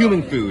shit. This is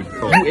human food.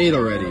 You ate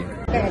already.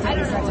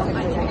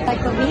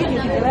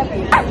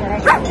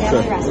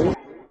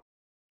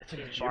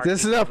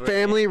 This is a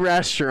family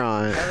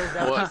restaurant. Is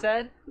that what you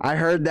said? I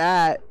heard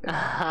that.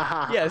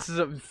 Yeah, this is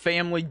a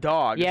family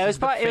dog. Yeah, it This was is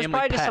the probably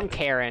family just pet. some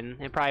Karen.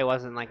 It probably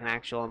wasn't like an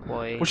actual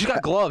employee. Well, she's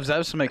got gloves. That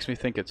just makes me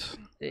think it's.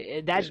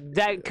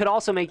 That could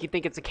also make you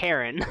think it's a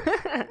Karen.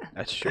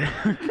 That's true.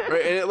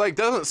 Right, and it like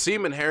doesn't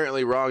seem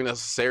inherently wrong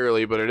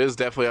necessarily, but it is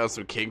definitely on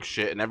some kink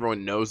shit, and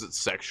everyone knows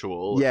it's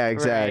sexual. Yeah,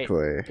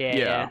 exactly.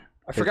 Yeah.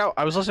 I forgot.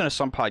 I was listening to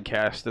some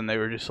podcast and they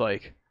were just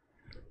like,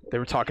 they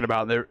were talking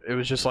about there. It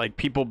was just like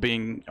people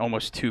being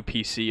almost too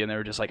PC, and they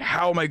were just like,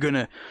 how am I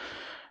gonna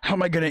how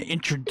am I gonna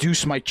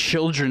introduce my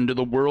children to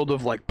the world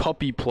of like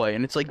puppy play?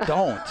 And it's like,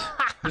 don't.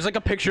 There's like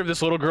a picture of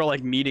this little girl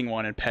like meeting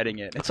one and petting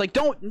it. It's like,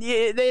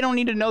 they don't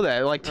need to know that.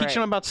 Like, teach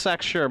them about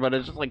sex, sure, but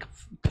it's just like,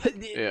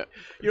 you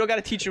don't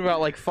gotta teach them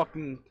about like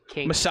fucking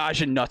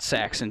massaging nut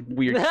sacks and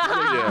weird shit.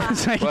 Yeah.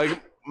 It's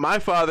like my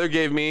father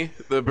gave me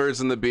The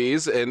Birds and the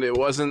Bees, and it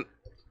wasn't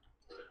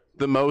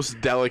the most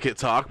delicate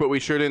talk, but we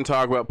sure didn't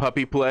talk about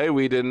puppy play.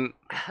 We didn't.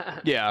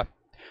 Yeah.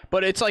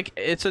 But it's like,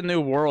 it's a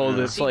new world.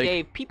 It's See, like,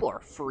 Dave, people are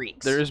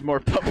freaks. there's more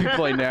puppy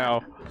play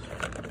now.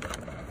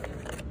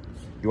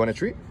 You want a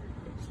treat?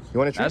 You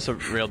want a treat? That's a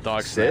real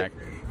dog Sit. snack.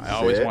 I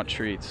always Sit. want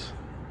treats.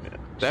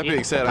 That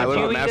being said, I Would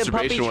learned you what eat a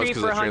puppy masturbation was treat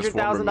because for of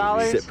Transformer $100,000?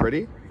 movies. Sit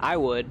pretty. I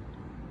would.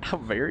 How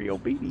very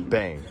obedient.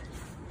 Bang.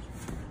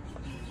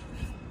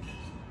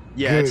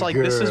 Yeah, Good it's like,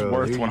 this is girl.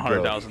 worth Here you go.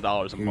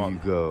 $100,000 a Here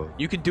month. you go.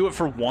 You could do it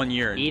for 1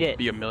 year and Eat it.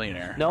 be a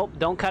millionaire. Nope,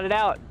 don't cut it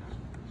out.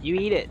 You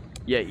eat it.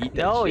 Yeah, eat that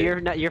No, shit. you're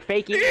not. You're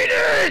faking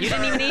it. You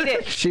didn't even eat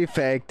it. She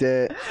faked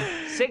it.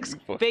 Six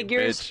Fucking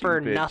figures bitch,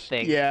 for you bitch.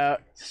 nothing. Yeah,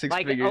 6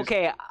 Like, figures.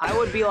 okay, I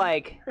would be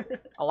like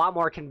a lot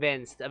more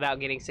convinced about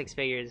getting 6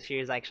 figures if she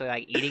was actually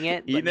like eating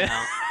it. But Eating it?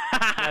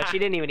 no, she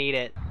didn't even eat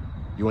it.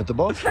 You want the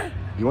ball?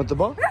 You want the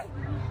ball?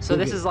 So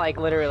this is like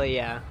literally,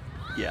 yeah.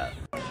 Yeah.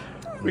 You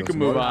We want can some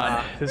move water?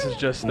 on. This is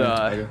just,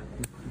 Okay.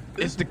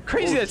 it's the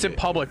crazy that's in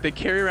public. They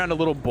carry around a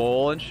little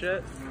bowl and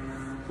shit.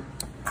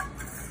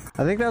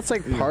 I think that's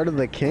like part of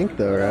the kink,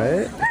 though,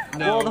 right?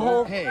 Well, the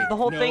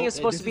whole thing is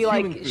supposed to be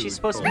like she's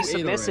supposed to be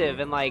submissive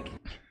and like,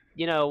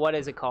 you know, what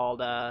is it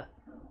called?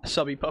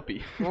 Subby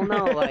puppy. Well,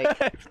 no,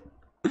 like,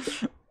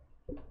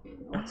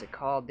 what's it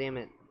called? Damn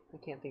it. I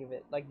can't think of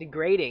it. Like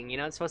degrading, you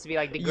know? It's supposed to be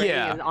like degrading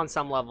Yeah. on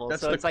some level.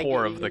 That's so the it's like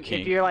core of the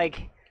kink. if you're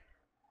like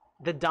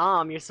the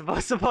dom, you're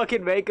supposed to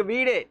fucking make him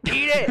eat it.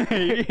 Eat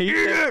it. Eat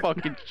that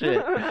fucking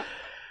shit.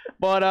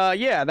 But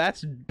yeah,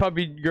 that's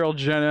puppy girl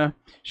Jenna.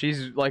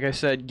 She's, like I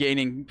said,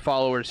 gaining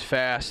followers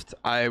fast.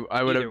 I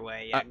would Either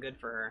way, yeah, good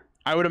for her.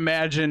 I would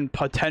imagine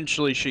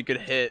potentially she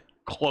could hit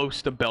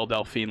close to Belle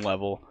Delphine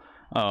level,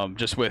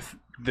 just with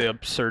the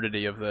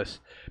absurdity of this.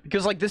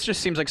 Because like this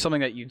just seems like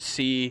something that you'd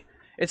see.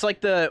 It's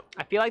like the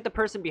I feel like the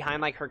person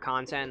behind like her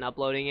content and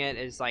uploading it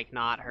is like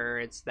not her,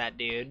 it's that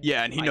dude.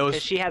 yeah, and he Like, knows.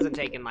 'cause she hasn't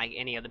taken like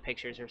any of the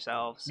pictures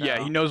herself. So.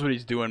 Yeah, he knows what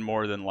he's doing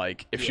more than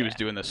like if she was Yeah.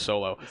 doing this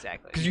solo.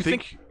 Exactly. Because you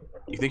think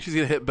You think she's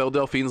gonna hit Belle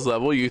Delphine's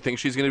level? You think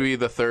she's gonna be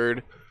the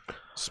third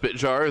spit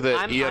jar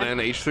that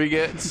ENNH3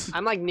 gets?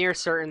 I'm like near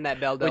certain that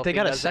Belle Delphine Wait, they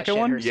got a does that second shit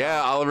one? herself.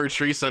 Yeah, Oliver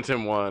Tree sent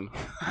him one.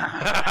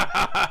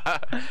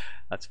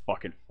 that's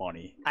fucking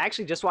funny. I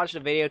actually just watched a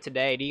video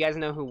today. Do you guys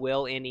know who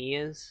Will NE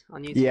is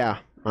on YouTube? Yeah.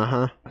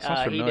 Uh-huh. That sounds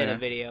He did familiar. a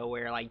video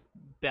where like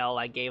Belle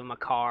like gave him a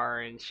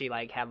car and she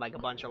like had like a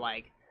bunch of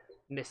like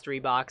mystery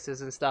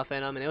boxes and stuff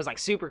in them, and it was like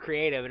super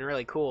creative and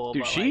really cool.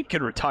 Dude, but, she like,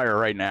 could retire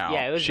right now.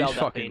 yeah, it was She's Belle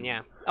Delphine. fucking.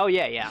 Yeah. Oh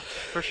yeah,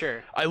 for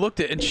sure. I looked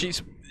at and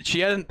she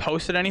hadn't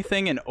posted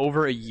anything in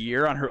over a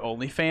year on her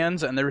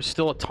OnlyFans, and there was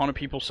still a ton of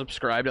people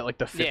subscribed at like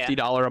the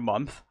 $50 a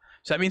month.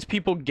 So that means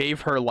people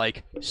gave her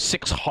like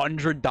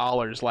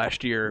 $600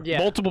 last year. Yeah.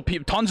 Multiple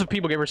people, tons of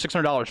people gave her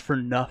 $600 for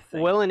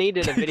nothing. Will and E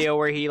did a video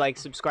where he like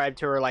subscribed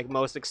to her like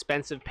most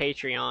expensive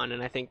Patreon,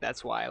 and I think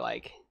that's why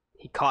like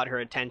he caught her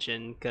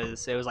attention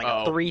because it was like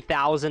a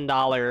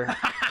 $3,000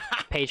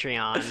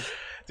 Patreon.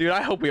 Dude,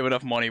 I hope we have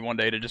enough money one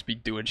day to just be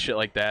doing shit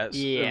like that.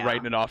 Yeah.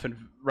 Writing it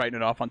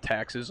off on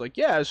taxes. Like,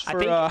 yeah, it's for.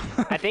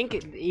 I think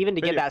even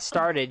to get that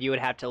started, you would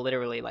have to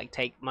literally like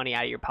take money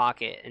out of your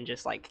pocket and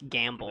just like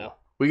gamble.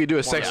 We could do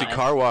a sexy Yeah.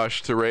 car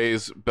wash to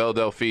raise Belle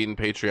Delphine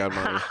Patreon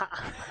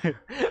money.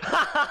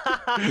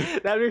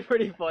 That'd be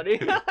pretty funny.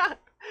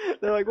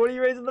 They're like, "What are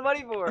you raising the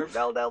money for?"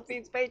 Belle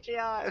Delphine's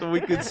Patreon. So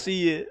we could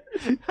see it.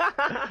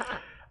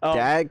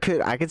 I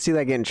could see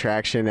that getting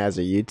traction as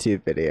a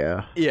YouTube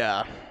video.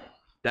 Yeah.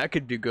 That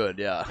could do good,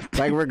 yeah.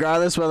 Like,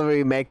 regardless whether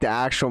we make the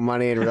actual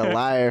money in real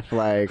life,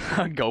 like,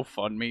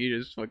 GoFundMe,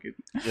 just fucking.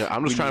 Yeah,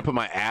 I'm just trying to put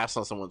my ass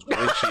on someone's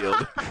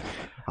windshield.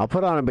 I'll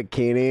put on a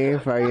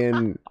bikini,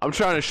 fucking. I'm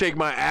trying to shake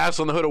my ass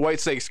on the hood of White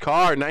Snake's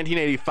car,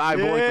 1985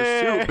 Boy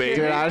Pursuit, baby.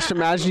 Dude, I just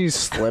imagine you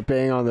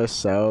slipping on the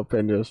soap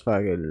and just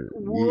fucking.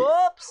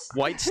 Whoops.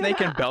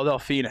 Whitesnake and Belle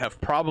Delphine have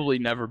probably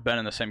never been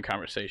in the same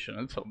conversation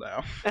until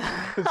now.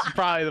 It's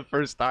probably the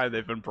first time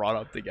they've been brought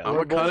up together. I'm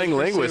a cunning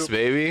linguist,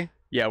 baby.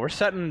 Yeah, we're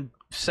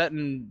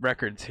setting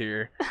records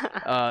here.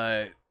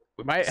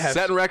 We might have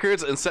Setting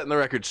records and setting the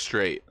record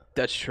straight.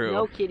 That's true.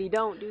 No, kitty,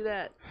 don't do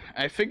that.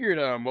 I figured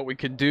what we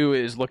could do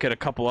is look at a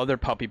couple other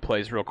puppy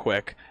plays real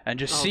quick and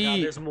just God,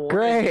 see there's more.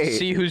 Great.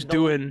 see who's The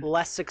doing.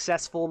 less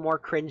successful, more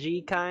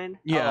cringy kind.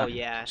 Yeah. Oh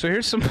yeah. So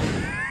here's some.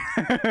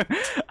 I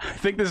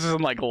think this is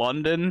in like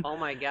London. Oh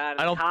my God.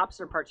 I don't- Cops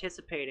are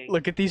participating.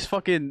 Look at these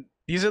fucking.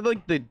 These are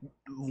like the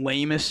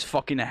lamest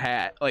fucking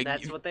hat. Like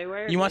That's what they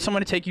wear. you want dude?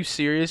 someone to take you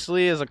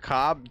seriously as a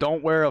cop?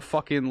 Don't wear a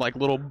fucking like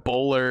little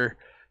bowler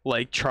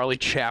like Charlie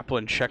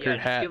Chaplin checkered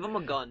Yeah, hat. give them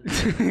a gun.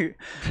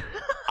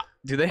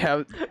 Do they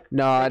have?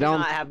 No, I do don't.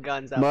 not have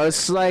guns out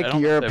Most I like don't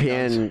think they have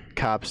European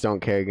cops don't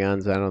carry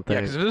guns. I don't Yeah,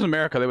 think. because if it was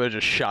America, they would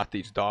have just shot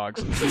these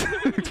dogs.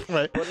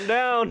 there. Put 'em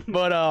down.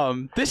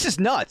 But this is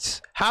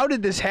nuts. How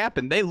did this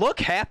happen? They look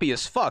happy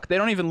as fuck. They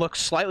don't even look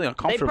slightly They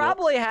uncomfortable.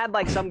 probably had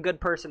like some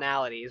good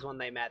personalities when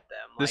they met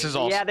them. This Like, is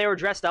also- yeah, they were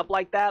dressed up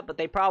like that, but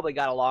they probably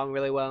got along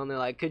really well. And they're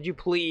like, "Could you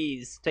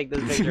please take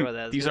this picture with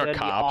us? These are That'd be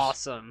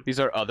cops. awesome." These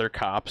are other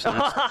cops. And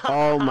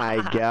Oh my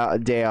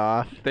god, day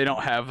off. they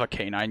don't have a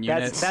canine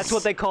unit. That's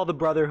what they call the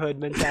brotherhood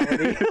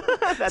mentality.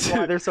 That's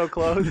why they're so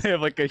close. They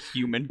have like a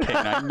human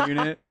canine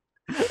unit,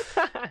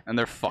 and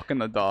they're fucking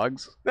the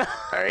dogs.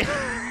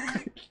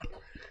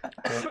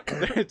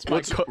 It's my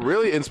What's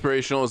really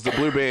inspirational is the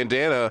blue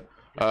bandana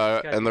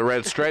and the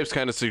red stripes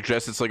kind of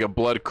suggest it's like a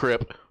blood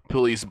crip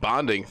police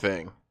bonding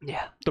thing.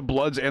 Yeah, the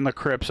Bloods and the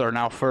Crips are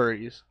now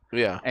furries,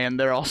 Yeah. and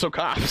they're also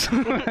cops.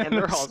 and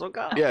they're also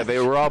cops. Yeah, they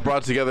were all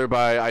brought together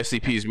by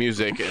ICP's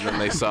music, and then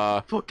they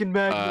saw fucking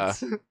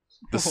magnets.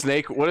 the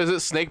snake. What is it?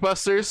 Snake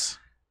Busters?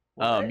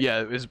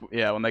 Yeah, it was,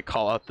 when they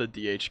call out the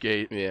DH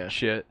gate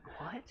shit.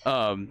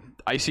 What?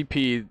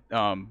 ICP,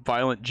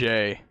 Violent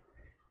J,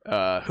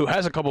 who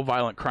has a couple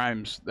violent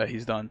crimes that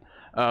he's done.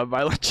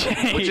 Violent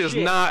J, Which is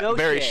Shit, not no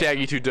very shit.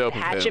 Shaggy Too Dope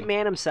of Hatchet him.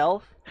 Man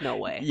himself? No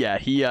way. yeah,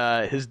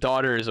 his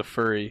daughter is a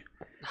furry,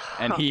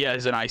 and he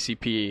has an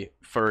ICP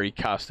furry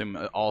costume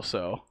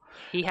also.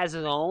 He has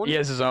his own. He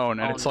has his own,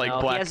 and Oh, it's like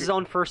no. black. He has his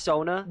own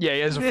fursona. Yeah, he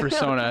has a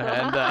persona,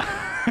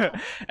 and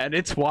and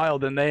it's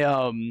wild. And they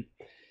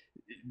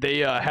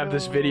have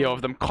this video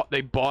of them.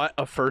 They bought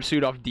a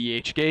fursuit off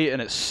DHgate,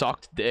 and it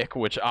sucked dick.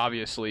 Which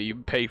obviously, you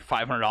pay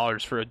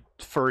 $500 for a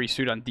furry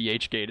suit on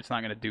DHgate. It's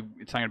not gonna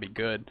be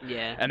good.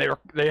 Yeah. And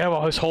they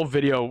have this whole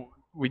video.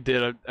 We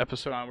did an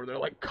episode on where they're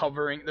like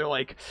covering. They're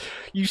like,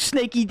 "You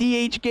snaky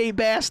DHgate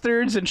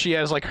bastards!" And she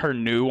has like her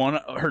new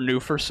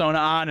fursona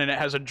on, and it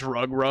has a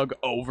drug rug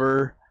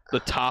over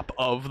the top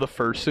of the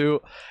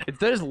fursuit.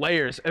 There's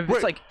layers. It's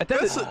Wait, like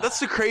that's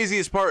the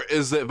craziest part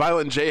is that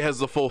Violent J has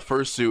the full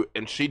fursuit,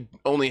 and she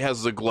only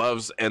has the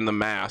gloves and the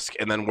mask,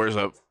 and then wears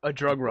a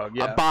drug rug.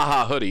 Yeah, a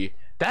Baja hoodie.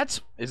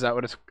 Is that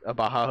what it's a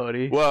Baja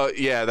hoodie? Well,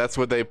 yeah, that's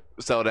what they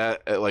sell it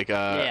at like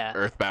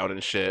Earthbound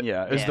and shit.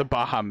 Yeah, it was the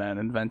Baja men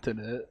invented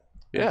it.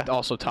 Yeah.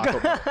 Also Taco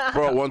Bell.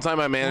 Bro, one time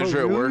my manager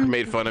at work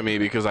made fun of me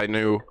because I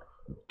knew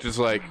just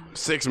like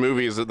 6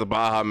 movies that the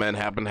Baja Men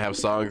happen to have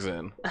songs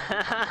in.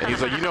 And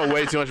he's like, "You know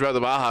way too much about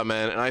the Baja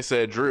Men." And I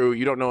said, "Drew,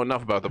 you don't know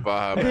enough about the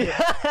Baja Men."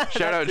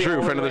 Shout out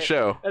Drew, friend of the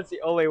show. That's the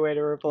only way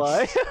to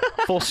reply.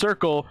 Full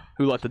circle.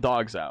 Who let the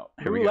dogs out?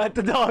 Here we Who go. let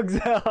the dogs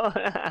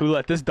out? Who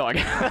let this dog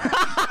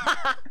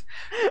out?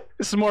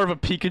 This is more of a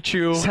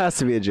Pikachu. This has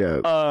to be a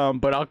joke.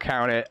 But I'll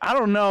count it. I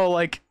don't know,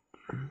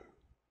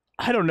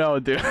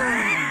 dude.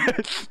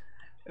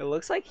 It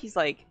looks like he's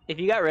like, if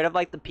you got rid of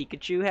like the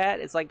Pikachu hat,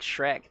 it's like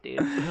Shrek, dude.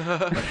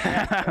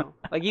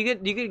 Like you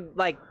could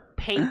like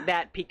paint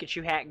that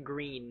Pikachu hat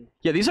green.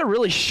 Yeah, these are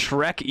really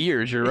Shrek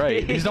ears. You're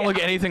right. These don't look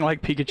anything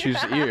like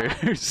Pikachu's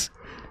ears.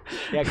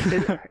 Yeah,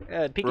 because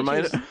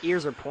Pikachu's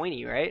ears are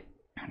pointy, right?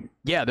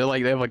 Yeah, they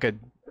have like a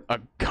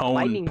cone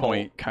Lightning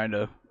point kind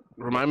of.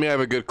 Remind me, I have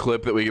a good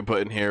clip that we can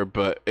put in here,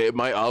 but it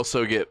might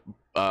also get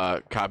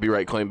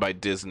copyright claimed by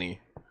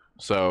Disney.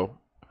 So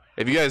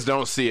if you guys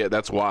don't see it,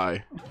 that's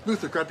why.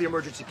 Luther, grab the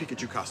emergency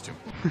Pikachu costume.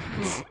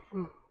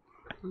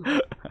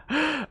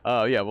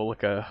 Yeah, we'll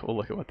look at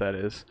what that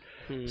is.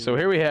 So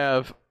here we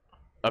have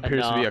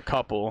appears to be a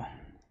couple.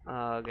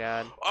 Oh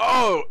god.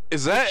 Oh,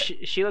 is that?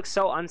 She looks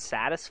so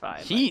unsatisfied.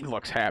 He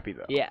looks happy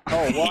though. Yeah.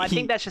 Oh well, I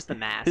think that's just the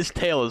mask. His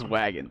tail is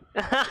wagging.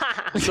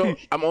 So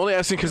I'm only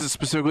asking because it's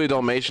specifically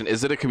Dalmatian.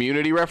 Is it a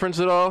Community reference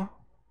at all?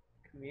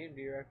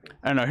 Community reference.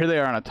 I don't know. Here they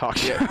are on a talk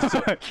show.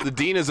 The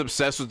Dean is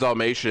obsessed with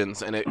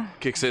Dalmatians, and it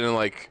kicks in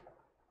like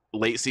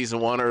late season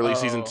 1, early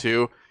season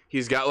 2.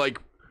 He's got like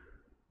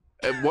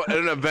at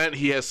an event,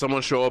 he has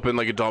someone show up in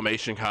like a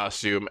Dalmatian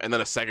costume, and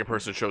then a second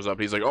person shows up.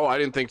 He's like, "Oh, I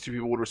didn't think 2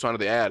 people would respond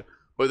to the ad."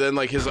 But then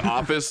like his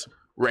office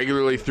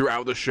regularly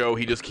throughout the show,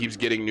 he just keeps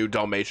getting new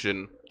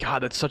Dalmatian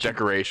God, that's such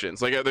decorations.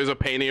 Like there's a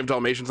painting of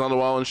Dalmatians on the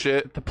wall and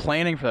shit. the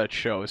planning for that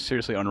show is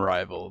seriously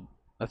unrivaled.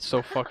 That's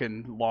so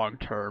fucking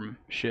long-term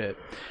shit.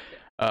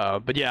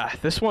 But yeah,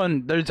 this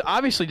one, there's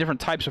obviously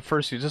different types of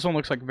fursuits. This one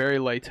looks like very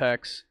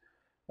latex.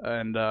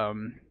 And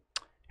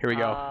here we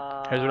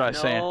go. Here's what I was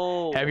saying.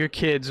 Have your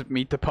kids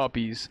meet the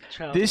puppies.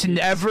 This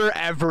never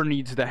ever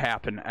needs to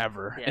happen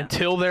ever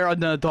until they're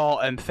an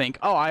adult and think,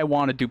 "Oh, I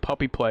want to do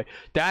puppy play."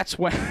 That's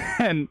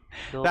when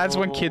that's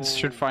when kids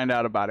should find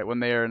out about it, when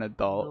they are an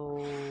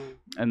adult.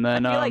 And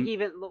then I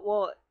feel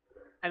like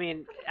I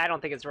mean, I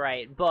don't think it's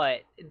right,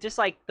 but just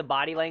like the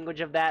body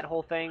language of that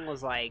whole thing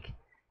was like,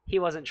 he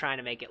wasn't trying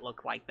to make it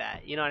look like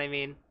that. You know what I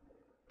mean?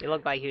 It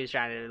looked like he was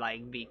trying to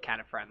like be kind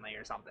of friendly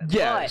or something.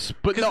 Yes,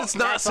 but Because it's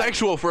not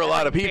sexual for a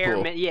lot of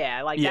people.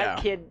 That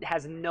kid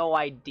has no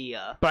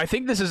idea. But I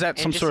think this is at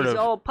some And sort sees, of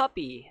oh,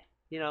 puppy,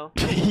 you know?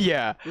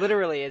 yeah.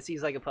 Literally, it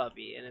sees like a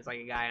puppy, and it's like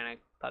a guy in a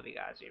puppy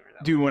costume or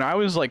something. Dude, when I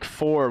was like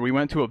 4, we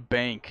went to a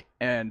bank,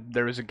 and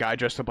there was a guy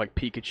dressed up like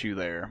Pikachu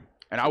there,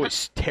 and I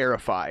was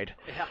terrified.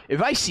 Yeah.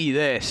 If I see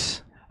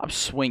this, I'm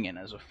swinging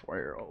as a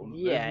 4-year-old.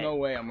 Yeah. There's no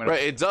way I'm gonna.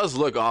 Right, it does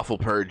look awful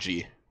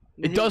purgy.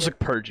 It does look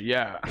purgy,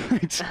 yeah.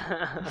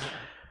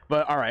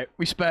 But all right,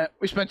 we spent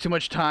too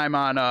much time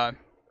on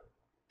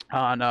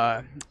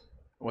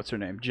what's her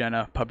name,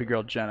 Jenna, puppy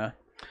girl Jenna.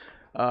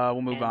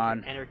 We'll move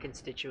on. And her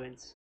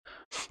constituents.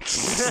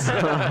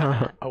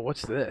 Oh,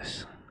 what's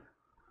this?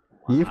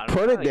 You've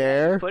put it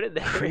there. Put it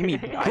there. Creamy.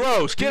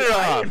 Gross, get it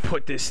I off. didn't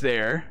put this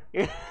there.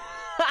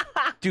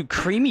 Dude,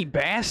 creamy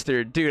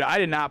bastard. Dude, I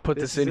did not put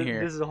this in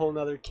here. This is a whole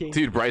nother king.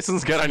 Dude,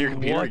 Bryson's got on your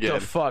computer What again. the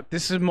fuck?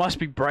 This must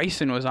be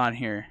Bryson was on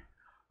here.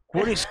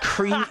 What is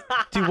cream?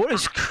 Dude, what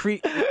is cream?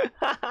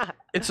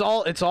 It's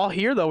all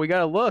here though. We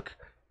gotta look.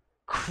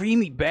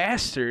 Creamy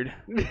bastard.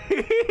 Dude,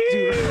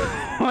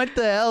 what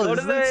the hell Go is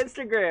to the this?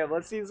 Instagram.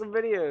 Let's see some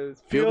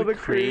videos. Feel the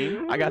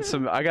cream.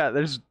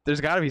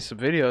 There's gotta be some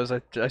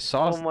videos. I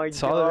saw. Oh my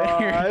saw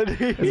them in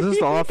here. Is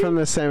this all from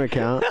the same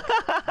account?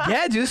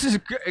 Yeah, dude, this is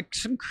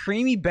some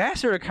creamy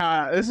bastard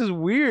account. This is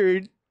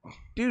weird,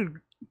 dude.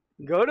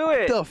 Go to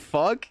it. What the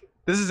fuck?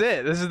 This is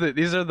it.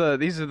 These are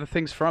the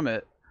things from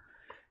it.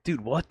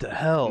 Dude, what the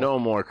hell? No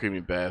more creamy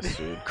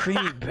bastard.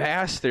 Creamy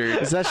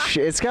bastard. Is that?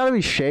 It's got to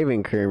be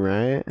shaving cream,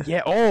 right?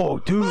 Yeah. Oh,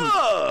 dude.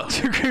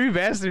 Dude, creamy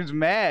bastard's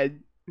mad.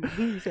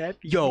 He's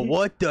happy. Yo,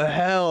 what the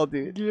hell,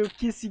 dude? Little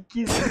kissy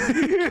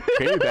kissy.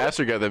 Creamy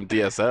bastard got them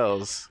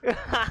DSLs.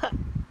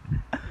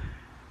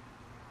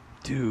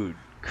 Dude,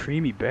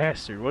 creamy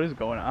bastard. What is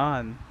going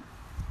on?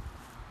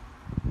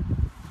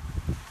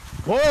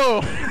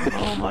 Whoa!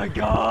 Oh my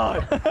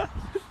god.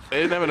 They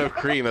didn't have enough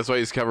cream, that's why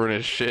he's covering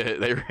his shit.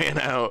 They ran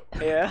out.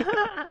 Yeah.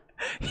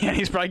 Yeah,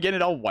 he's probably getting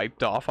it all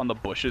wiped off on the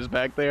bushes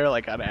back there,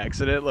 like on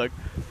accident. Look,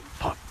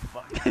 fuck.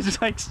 It's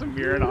just like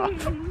smearing off.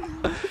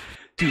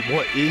 Dude,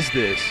 what is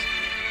this?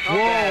 Whoa!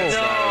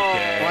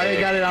 Okay. Why they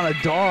got it on a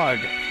dog?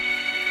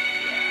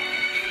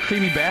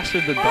 Creamy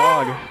bastard, the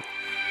dog.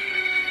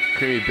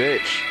 Creamy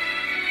bitch.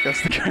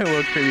 That's the kind of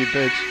little creamy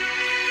bitch.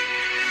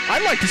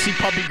 I'd like to see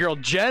puppy girl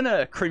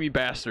Jenna creamy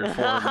bastard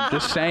form.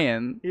 Just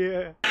saying.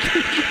 Yeah.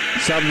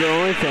 Sub to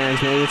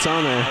OnlyFans, maybe it's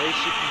on there. At least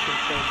she can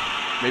consent.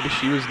 Maybe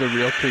she was the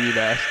real creamy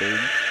bastard.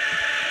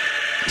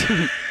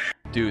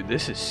 Dude,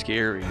 this is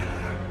scary.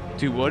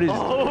 Dude, what is?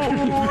 Oh,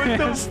 what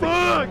the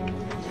fuck?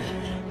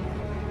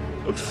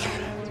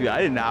 Dude,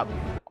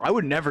 I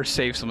would never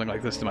save something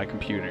like this to my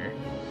computer.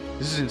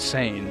 This is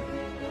insane.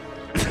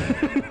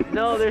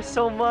 No, there's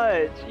so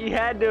much. You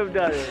had to have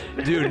done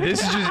it. Dude,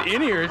 this is just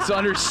in here. It's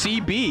under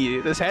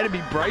CB. This had to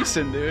be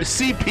Bryson, dude.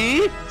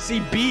 CP?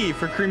 CB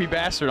for creamy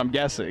bastard, I'm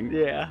guessing.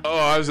 Yeah. Oh,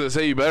 I was gonna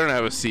say you better not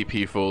have a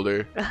CP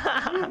folder.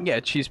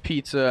 Yeah, cheese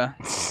pizza.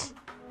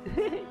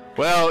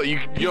 Well, you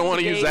don't want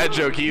to use that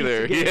joke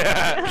either.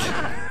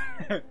 Yeah.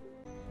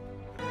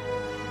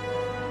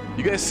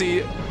 You guys see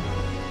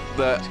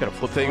the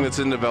thing that's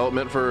in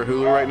development for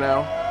Hulu right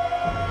now?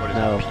 What is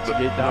No. that?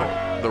 Pizzagate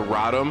doc? The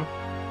Rodham?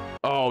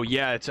 Oh,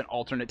 yeah, it's an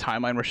alternate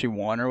timeline where she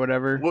won or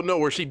whatever. Well, no,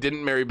 where she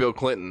didn't marry Bill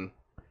Clinton.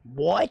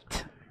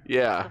 What?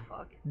 Yeah.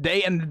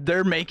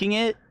 They're making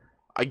it?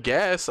 I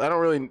guess. I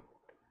don't really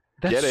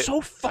That's get it. so I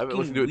haven't fucking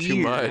listened to it too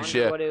weird. much. I wonder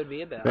Yeah. what it would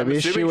be about. Maybe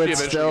assuming she she would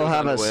eventually still goes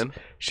have on a. to win.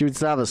 She would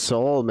still have a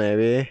soul,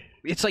 maybe.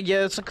 It's like,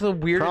 yeah, it's like the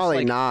weirdest. Probably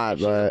like, not,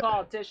 She's a but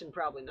politician,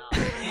 probably not.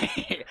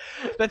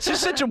 That's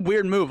just such a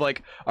weird move.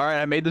 Like, all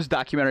right, I made this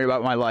documentary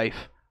about my life.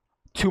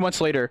 2 months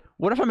later,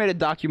 what if I made a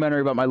documentary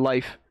about my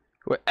life?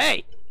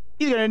 Hey,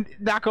 he's gonna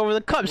knock over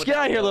the Cubs. Get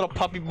out of here, little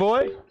puppy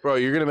boy. Bro,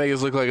 you're gonna make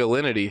us look like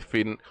Alinity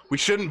feeding. We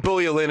shouldn't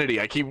bully Alinity.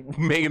 I keep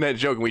making that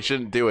joke, and we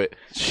shouldn't do it.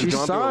 she She's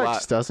gone through a lot.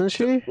 sucks, doesn't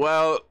she?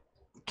 Well,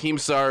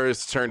 Keemstar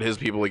has turned his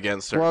people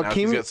against her. Well, now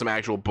she's got some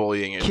actual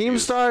bullying issues.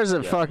 Keemstar is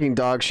a fucking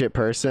dog shit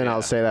person. Yeah.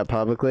 I'll say that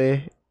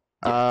publicly.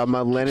 Keemstar's a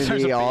Alinity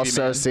baby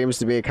also man. seems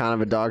to be kind of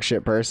a dog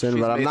shit person,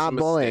 She's but I'm made not some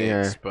bullying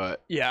mistakes, her.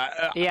 But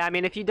Yeah, Yeah, I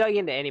mean, if you dug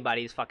into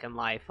anybody's fucking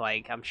life,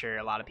 like, I'm sure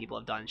a lot of people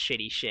have done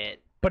shitty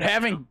shit. but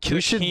having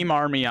the should- Keem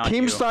army on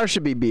you. Keemstar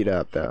should be beat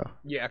up though.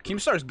 Yeah,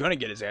 Keemstar's gonna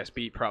get his ass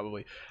beat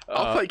probably.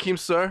 I'll fight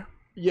Keemstar.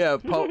 Yeah,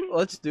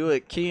 let's do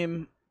it.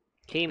 Keem.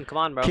 Keem, come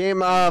on, bro. Keem,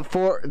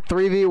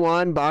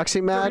 3v1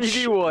 boxing match.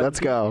 3v1.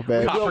 Let's go,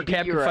 babe. Will Copper beat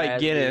Cap can your fight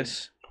ass,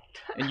 Guinness,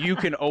 and you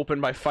can open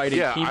by fighting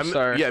Yeah,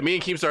 Keemstar. yeah, me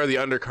and Keemstar are the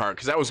undercard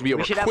because that was gonna be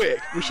over quick.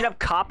 We should have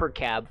Copper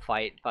Cab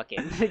fight fucking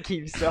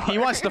Keemstar. He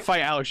wants to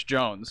fight Alex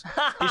Jones.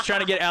 He's trying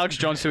to get Alex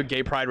Jones to a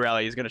gay pride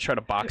rally. He's gonna try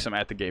to box him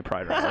at the gay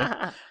pride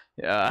rally.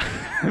 Yeah,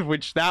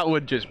 which that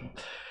would just,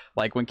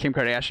 like when Kim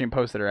Kardashian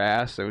posted her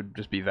ass, it would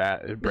just be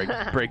that. It'd break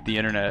the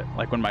internet.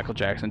 Like when Michael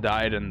Jackson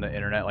died and the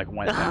internet like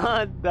went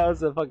down. That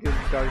was a fucking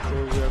Dark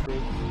Souls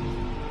reference.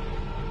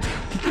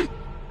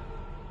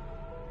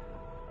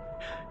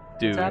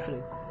 Dude, What's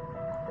happening?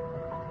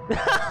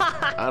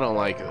 I don't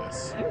like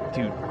this.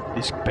 dude,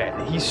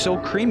 he's so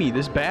creamy.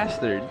 This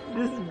bastard.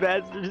 This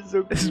bastard is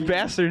so This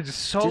bastard is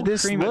so Dude,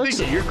 this creamy. I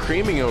think you're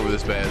creaming over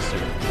this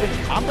bastard.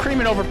 I'm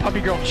creaming over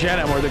puppy girl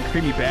Jenna more than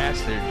creamy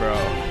bastard, bro.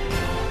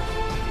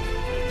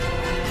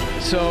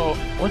 So,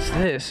 what's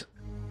this?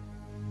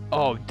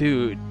 Oh,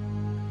 dude.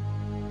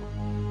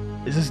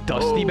 Is this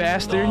Dusty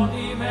Bastard?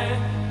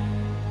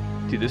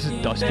 Dude, this is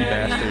Dusty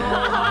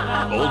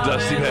Bastard. Old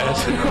Dusty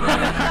Bastard.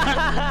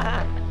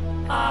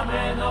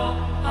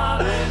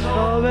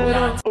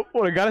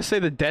 What I gotta say,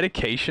 the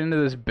dedication to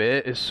this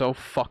bit is so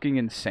fucking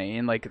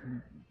insane. Like,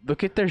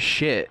 look at their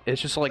shit.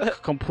 It's just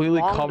like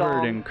completely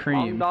covered in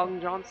cream. Long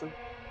Dong Johnson.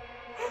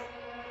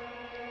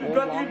 You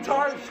got the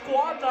entire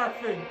squad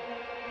laughing.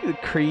 The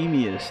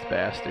creamiest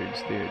bastards,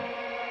 dude.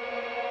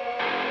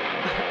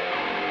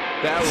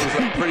 That was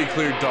a pretty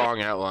clear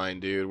dong outline,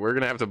 dude. We're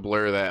gonna have to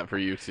blur that for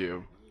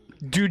YouTube.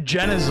 Dude,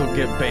 Jenna's will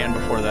get banned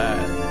before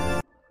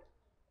that.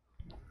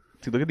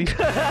 Dude, look at these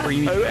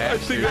creamy I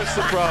bastards. think that's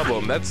the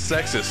problem. That's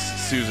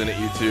sexist, Susan at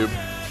YouTube.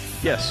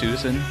 Yeah,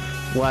 Susan.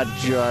 What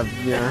job?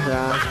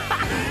 Yeah.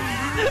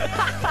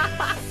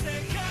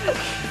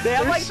 They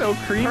have They're like so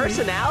creamy.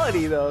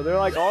 personality though. They're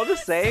like all the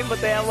same,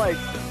 but they have like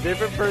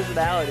different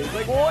personalities.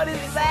 Like, what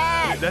is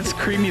that? That's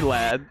Creamy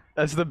Lad.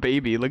 That's the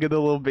baby. Look at the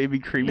little baby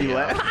Creamy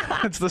Lad.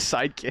 That's the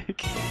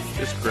sidekick.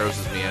 This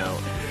grosses me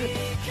out.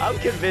 I'm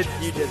convinced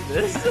you did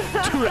this.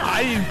 Dude,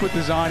 I didn't put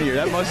this on here.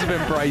 That must have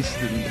been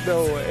Bryson.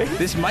 No way.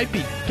 This might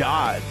be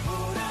God.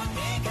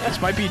 This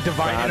might be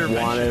divine God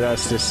intervention. wanted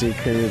us to see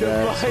Creamy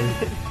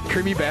Bastard.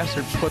 Creamy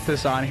Bastard put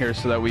this on here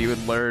so that we would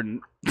learn.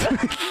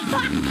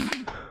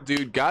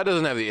 Dude, God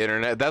doesn't have the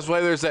internet. That's why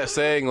there's that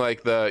saying,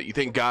 like, you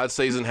think God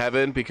stays in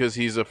heaven because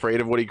he's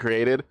afraid of what he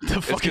created? The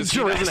It's fucking 'cause he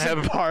doesn't Jurassic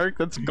have. Park.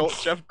 That's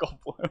Jeff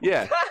Goldblum.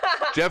 Yeah.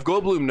 Jeff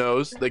Goldblum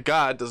knows that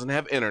God doesn't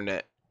have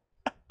internet.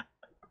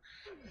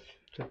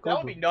 That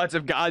would be nuts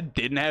if God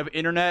didn't have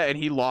internet and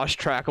he lost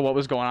track of what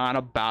was going on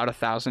about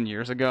 1,000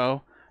 years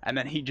ago. And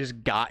then he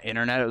just got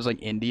internet. It was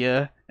like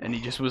India. And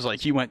he just was like,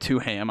 he went too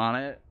ham on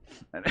it.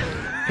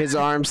 His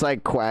arms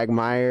like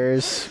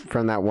Quagmire's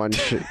from that one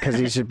because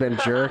he's just been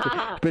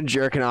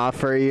jerking off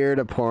for a year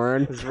to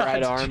porn. His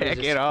right arm is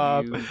Jacking just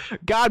off. huge.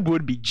 God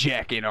would be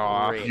jacking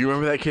off. Great. You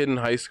remember that kid in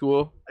high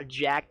school? A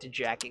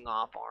jacking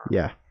off arm.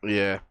 Yeah.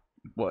 Yeah.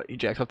 What? He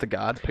jacks off to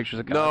God? Pictures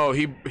of God? No,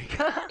 he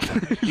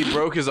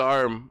broke his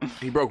arm.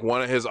 He broke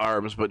one of his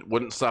arms, but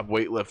wouldn't stop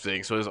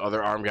weightlifting, so his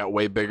other arm got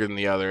way bigger than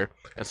the other,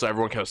 and so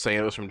everyone kept saying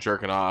it was from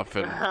jerking off,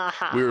 and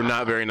we were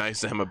not very nice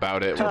to him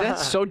about it. Dude,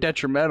 that's so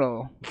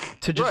detrimental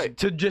to just Right.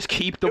 to just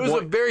keep the It was a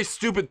one. very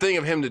stupid thing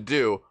of him to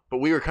do, but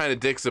we were kind of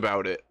dicks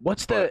about it.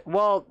 What's the?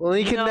 Well, Well,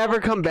 he can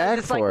never come back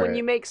it's like for when it.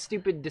 you make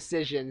stupid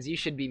decisions, you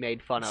should be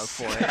made fun of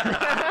for it.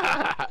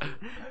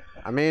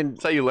 I mean,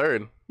 That's how you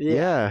learn.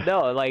 yeah.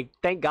 No, like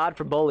thank God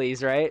for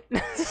bullies, right?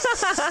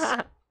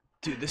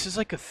 Dude, this is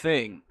like a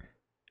thing.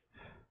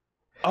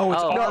 Oh,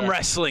 it's Oh, arm yeah.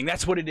 wrestling.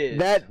 That's what it is.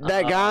 That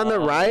guy on the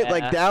Oh, right, yeah.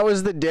 like that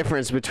was the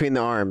difference between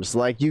the arms.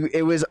 Like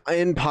it was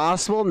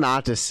impossible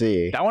not to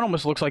see. That one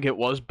almost looks like it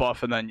was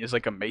buff and then is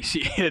like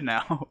emaciated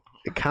now.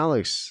 It kind of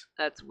looks.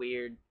 That's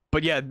weird.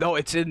 But yeah, no,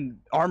 it's in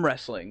arm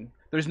wrestling.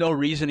 There's no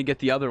reason to get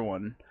the other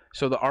one.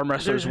 So the arm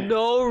wrestlers. There's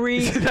no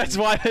reason. That's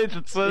why it's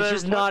It's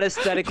just not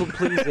aesthetically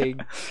pleasing.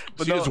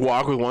 But you just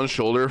walk with one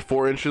shoulder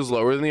 4 inches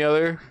lower than the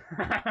other.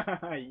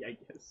 I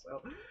guess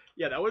so.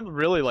 Yeah, that would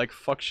really like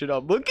fuck shit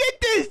up. Look at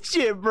this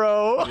shit,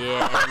 bro.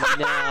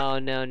 Yeah,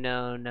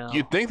 no.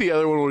 You'd think the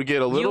other one would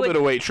get a little would- bit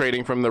of weight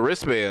training from the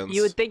wristbands.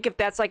 You would think if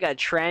that's like a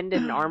trend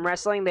in arm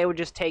wrestling, they would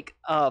just take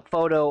a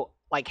photo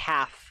like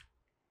half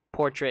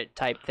portrait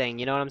type thing.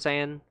 You know what I'm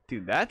saying?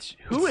 Dude,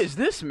 who is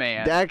this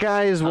man? That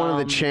guy is one of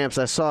the Um, champs.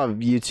 I saw a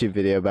YouTube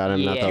video about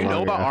him not yeah. that you long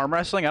know ago. about arm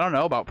wrestling? I don't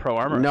know about pro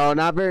arm wrestling. No,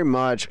 not very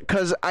much.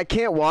 Cause I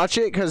can't watch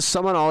it because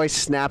someone always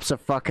snaps a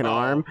fucking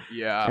arm,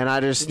 Yeah. and I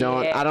just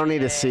don't. I don't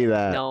need to see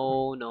that.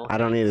 No. I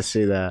don't need to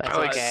see that. That's I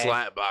like okay.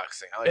 slap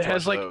boxing. I like It to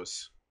has, watch like-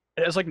 those.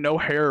 It has like no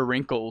hair or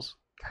wrinkles.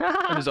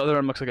 And his other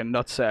arm looks like a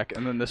nutsack,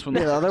 and then this one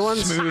Yeah, looks the other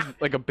one's- smooth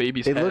like a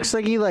baby's It head. looks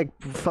like he like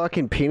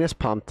fucking penis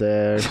pumped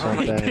it or Oh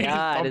my something.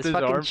 God, Bumped his his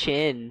fucking arm.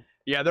 chin.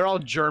 Yeah, they're all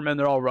German.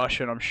 They're all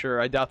Russian. I'm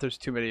sure. I doubt there's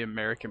too many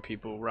American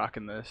people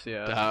rocking this.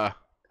 Yeah.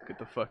 Get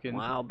the fucking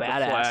Wow, the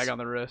badass. flag on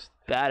the wrist.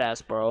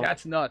 Badass, bro.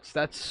 That's nuts.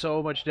 That's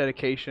so much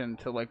dedication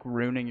to like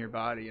ruining your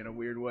body in a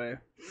weird way.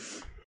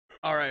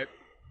 All right.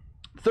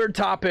 Third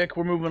topic.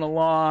 We're moving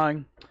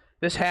along.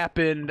 This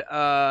happened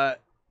about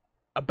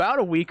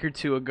a week or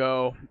two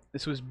ago.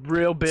 This was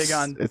real big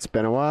on. It's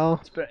been a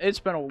while. It's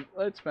been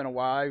a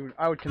while.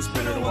 I would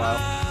consider it a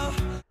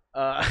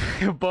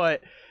while.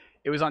 But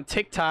it was on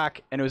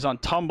TikTok and it was on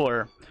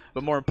Tumblr.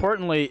 But more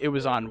importantly, it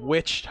was on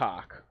Witch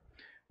Talk.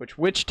 Which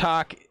Witch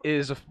Talk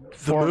is a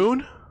The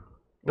moon?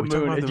 The Are we talking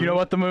moon. about Do the you know moon?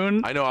 about the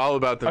moon? I know all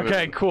about the moon.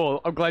 Okay,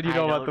 cool. I'm glad you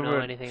know I about don't the know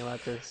moon. anything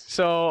about this.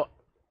 So,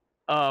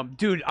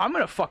 dude, I'm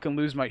gonna fucking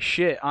lose my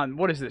shit on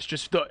what is this?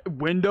 Just the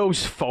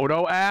Windows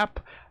Photo app?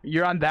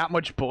 You're on that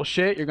much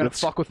bullshit? You're gonna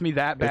fuck with me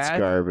that It's bad?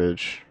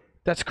 garbage.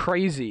 That's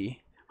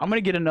crazy. I'm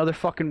gonna get another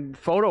fucking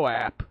photo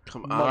app.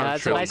 Come Yeah, on,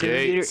 that's a Trill nice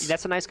computer. Gates.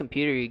 That's a nice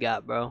computer you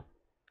got, bro.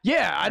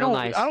 Yeah, I Real don't.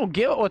 nice. I don't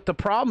get what the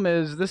problem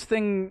is. This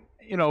thing,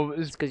 you know,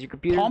 is Because your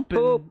computer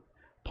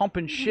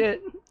pumping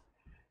shit.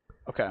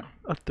 Okay.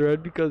 a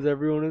thread because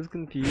everyone is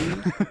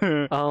confused.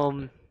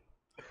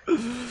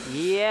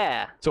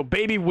 Yeah. So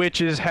baby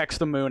witches hex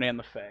the moon and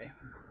the fae.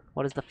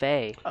 What is the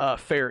Fae?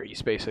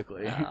 Fairies,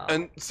 basically.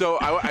 And so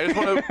I just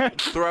want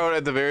to throw out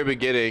at the very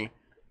beginning,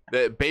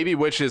 that baby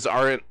witches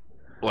aren't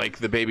like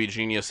the baby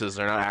geniuses.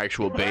 They're not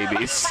actual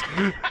babies.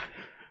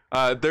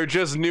 They're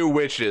just new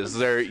witches.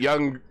 They're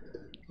young,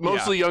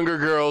 mostly younger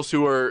girls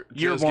who are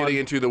just getting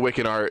into the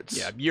Wiccan arts.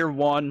 Yeah, year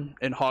 1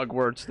 in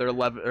Hogwarts. They're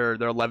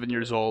 11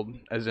 years old,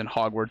 as in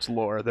Hogwarts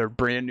lore. They're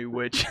brand new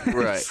witches.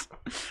 Right.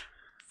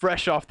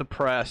 Fresh off the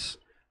press.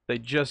 They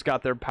just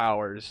got their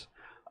powers.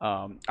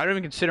 I don't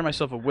even consider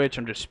myself a witch.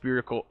 I'm just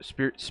spherical.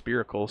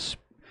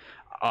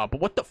 But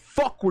what the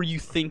fuck were you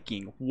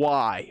thinking?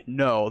 Why?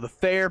 No, the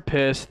Fae are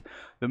pissed.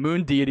 The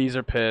moon deities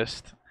are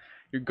pissed.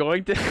 You're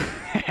going to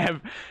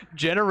have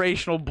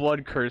generational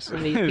blood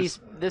curses.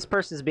 This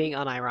person's being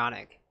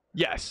unironic.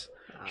 Yes.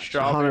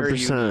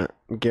 100%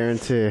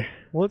 guarantee.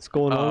 What's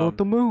going on with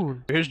the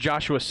moon? Here's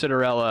Joshua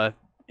Citarella.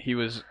 He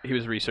was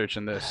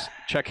researching this.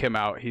 Check him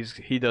out.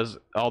 He does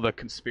all the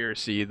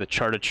conspiracy, the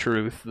chart of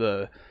truth,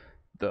 the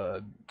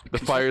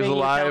fire's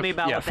alive.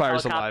 Yeah,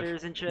 fire's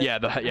alive. And shit?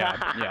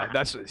 Yeah.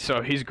 That's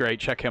so he's great.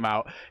 Check him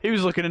out. He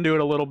was looking into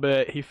it a little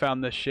bit. He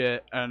found this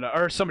shit,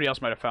 or somebody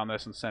else might have found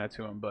this and sent it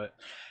to him. But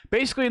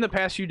basically, in the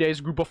past few days,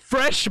 a group of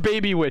fresh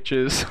baby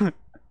witches.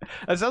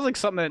 That sounds like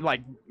something that,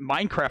 like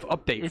Minecraft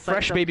update. It's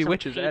fresh like baby some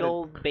witches.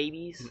 Fetal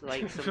babies,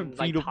 like some like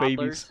fetal toddlers.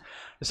 babies.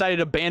 Decided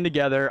to band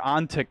together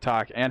on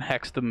TikTok and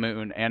hex the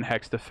moon and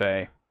hex the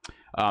Fae.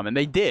 And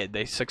they did.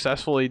 They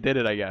successfully did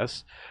it, I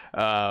guess.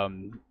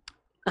 And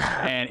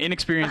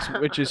inexperienced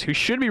witches who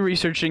should be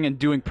researching and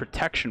doing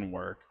protection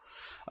work.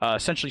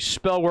 Essentially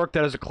spell work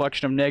that is a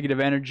collection of negative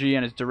energy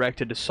and is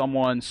directed to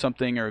someone,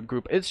 something, or a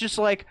group. It's just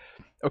like,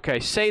 okay,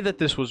 say that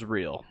this was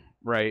real,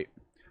 right?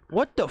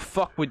 What the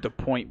fuck would the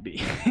point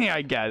be?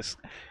 I guess.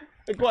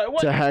 Like,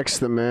 what? To hex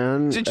the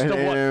moon, an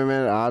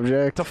inanimate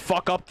object. To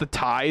fuck up the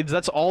tides.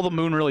 That's all the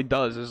moon really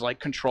does, is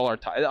like control our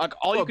tides.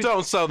 Like,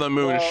 Don't sell the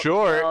moon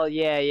short. Oh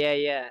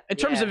yeah. In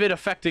terms of it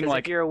affecting,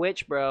 like, if you're a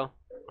witch, bro.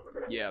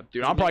 Yeah,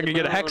 dude, I'm probably gonna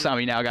get a hex on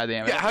me now,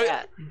 goddammit.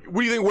 Yeah,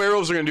 what do you think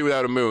werewolves are gonna do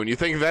without a moon? You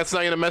think that's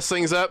not gonna mess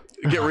things up?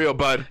 Get real,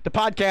 bud. The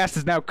podcast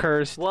is now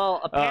cursed. Well,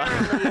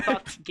 apparently,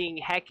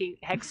 fucking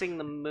hexing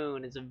the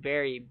moon is a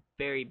very,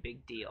 very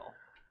big deal.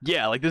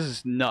 Yeah, like this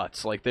is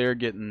nuts. Like they're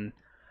getting,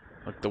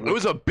 like it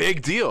was a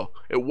big deal.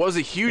 It was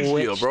a huge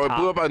deal, bro. It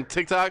blew up on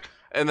TikTok,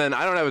 and then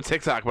I don't have a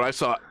TikTok, but I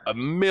saw a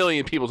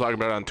million people talking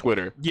about it on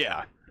Twitter.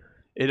 Yeah,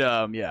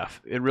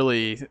 it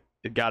really.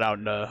 It got out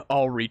into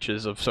all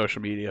reaches of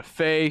social media.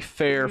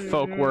 Fair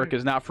folk work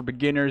is not for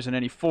beginners in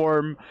any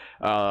form.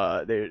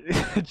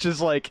 It's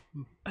just like,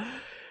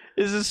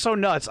 this is so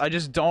nuts. I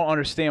just don't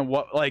understand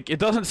what, like, it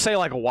doesn't say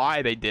like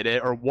why they did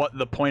it or what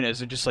the point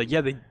is. It's just like,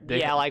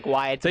 like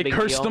why it's a big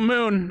cursed deal. the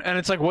moon, and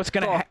it's like, what's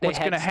gonna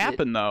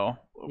happen though?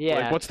 Yeah,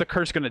 like, what's the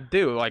curse gonna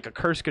do? Like, a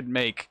curse could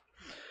make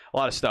a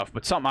lot of stuff,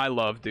 but something I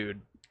love,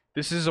 dude.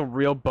 This is a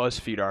real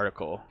BuzzFeed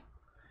article,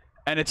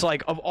 and it's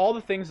like, of all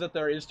the things that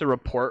there is to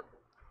report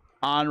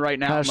on right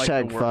now in, like,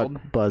 the world.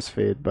 Fuck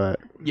BuzzFeed, but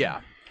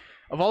yeah,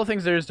 of all the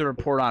things there is to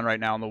report on right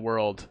now in the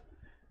world,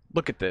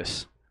 look at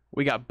this.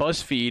 We got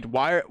BuzzFeed.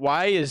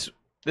 Why is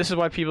this is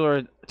why people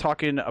are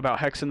talking about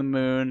hexing the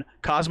moon?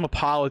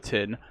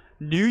 Cosmopolitan,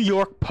 New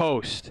York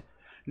Post,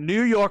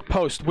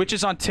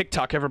 witches on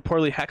TikTok have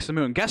reportedly hexed the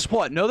moon. Guess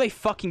what? No, they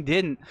fucking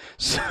didn't.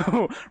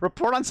 So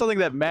report on something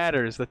that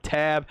matters. The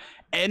tab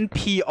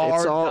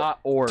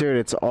npr.org. Dude,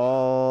 it's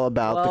all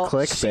about the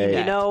clickbait.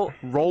 You know,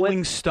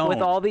 Rolling Stone.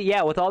 With all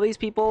these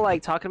people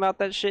like talking about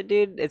that shit,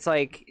 dude. It's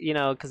like, you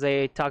know, because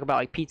they talk about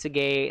like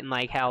Pizzagate and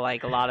like how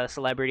like a lot of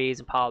celebrities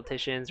and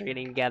politicians are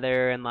getting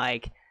together and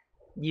like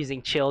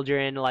using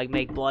children to like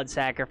make blood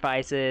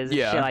sacrifices and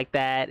shit like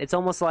that. It's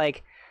almost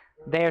like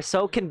they're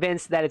so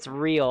convinced that it's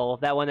real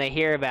that when they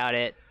hear about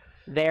it,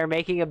 they're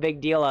making a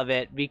big deal of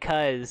it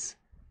because.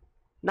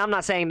 Now, I'm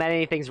not saying that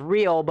anything's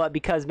real, but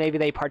because maybe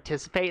they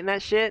participate in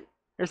that shit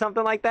or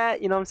something like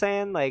that. You know what I'm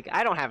saying? Like,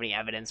 I don't have any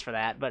evidence for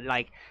that, but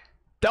like,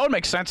 that would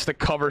make sense to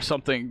cover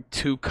something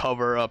to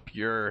cover up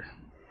your.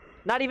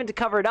 Not even to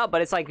cover it up,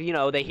 but it's like, you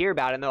know, they hear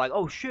about it and they're like,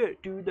 oh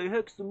shit, dude, they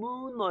hexed the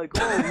moon. Like,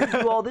 oh, we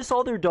do all this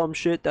other dumb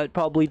shit that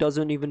probably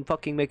doesn't even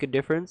fucking make a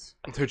difference.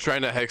 They're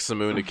trying to hex the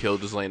moon to kill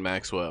Ghislaine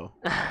Maxwell.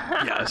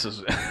 Yeah, this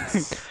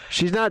is.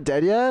 She's not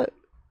dead yet?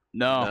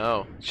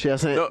 No. She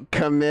hasn't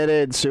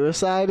committed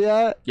suicide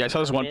yet? Yeah, I saw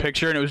this one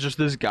picture, and it was just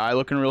this guy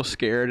looking real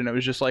scared, and it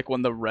was just like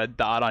when the red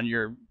dot on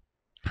your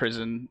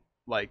prison,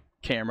 like,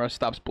 camera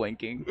stops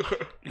blinking.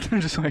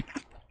 I'm just like...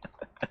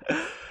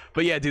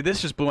 But yeah, dude,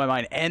 this just blew my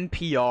mind.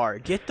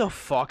 NPR. Get the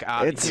fuck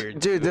out of here.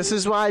 Dude, this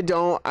is why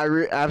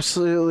I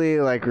absolutely,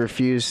 like,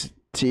 refuse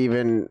to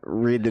even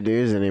read the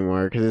news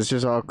anymore, because it's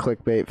just all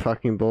clickbait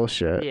fucking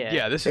bullshit.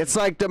 Yeah, it's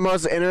like the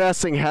most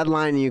interesting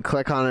headline, you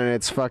click on it, and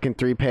it's fucking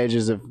 3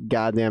 pages of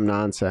goddamn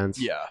nonsense.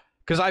 Yeah,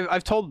 because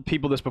I've told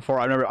people this before.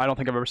 I don't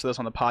think I've ever said this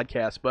on the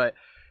podcast, but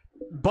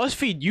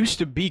BuzzFeed used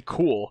to be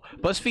cool.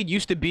 BuzzFeed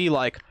used to be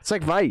like, it's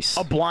like Vice.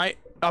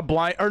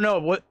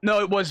 No,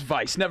 it was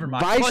Vice. Never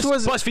mind.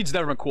 BuzzFeed's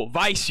never been cool.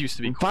 Vice used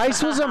to be cool.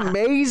 Vice was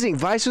amazing.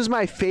 Vice was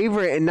my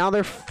favorite, and now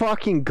they're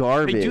fucking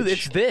garbage. Hey, dude,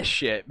 it's this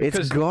shit.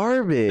 It's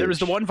garbage. There was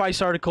the one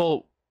Vice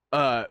article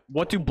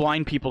what do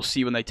blind people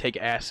see when they take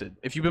acid?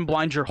 If you've been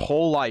blind your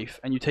whole life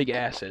and you take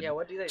acid, Yeah,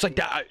 what do they it's like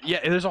that. Yeah,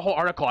 there's a whole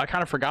article. I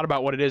kind of forgot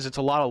about what it is. It's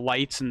a lot of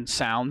lights and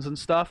sounds and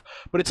stuff.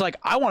 But it's like,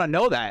 I want to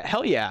know that.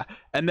 Hell yeah.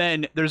 And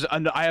then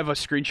I have a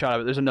screenshot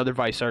of it. There's another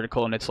Vice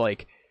article, and it's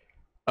like,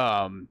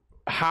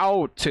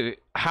 how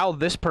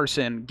this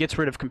person gets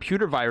rid of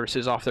computer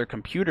viruses off their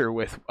computer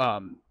with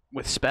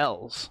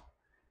spells.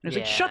 And it's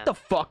like, shut the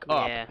fuck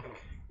up. Yeah.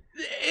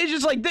 It's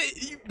just like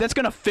that's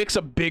gonna fix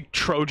a big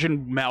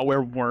Trojan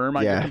malware worm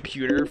on your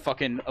computer.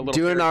 Fucking a little.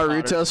 Do a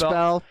Naruto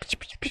spell.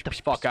 Get the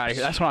fuck out of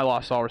here. That's when I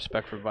lost all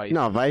respect for Vice.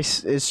 No,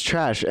 Vice is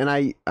trash, and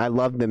I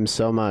love them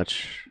so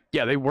much.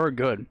 Yeah, they were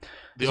good.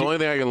 The only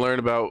thing I can learn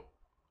about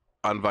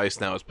on Vice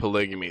now is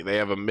polygamy. They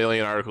have a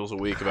million articles a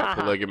week about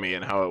polygamy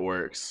and how it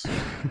works.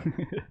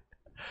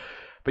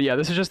 But yeah,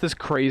 this is just this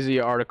crazy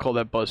article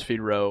that BuzzFeed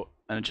wrote,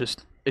 and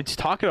it's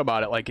talking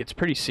about it like it's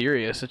pretty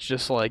serious. It's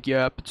just like,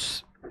 yep,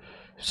 it's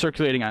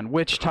circulating on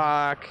Witch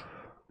Talk.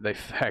 They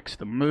hex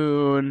the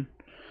moon.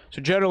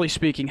 So generally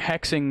speaking,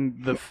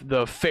 hexing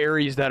the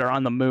fairies that are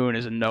on the moon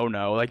is a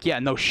no-no. Like, yeah,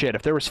 no shit.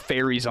 If there was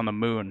fairies on the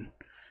moon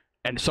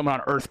and someone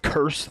on Earth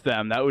cursed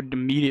them, that would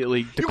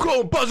immediately... You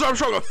call Buzz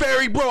Armstrong a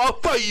fairy, bro? I'll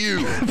fight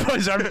you!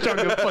 Buzz Armstrong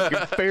a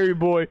fucking fairy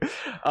boy.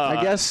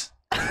 I guess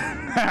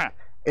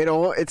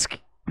it's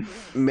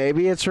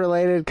maybe it's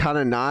related, kind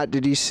of not.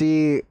 Did you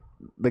see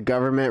the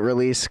government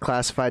release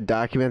classified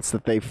documents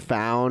that they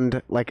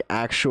found like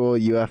actual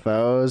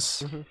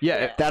UFOs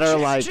that are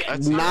like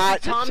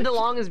not Tom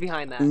DeLonge is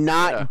behind that.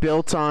 Not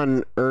built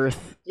on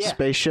Earth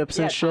spaceships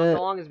and shit.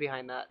 Tom DeLonge is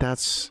behind that.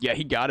 That's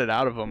he got it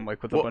out of them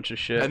like with a bunch of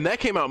shit. And that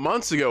came out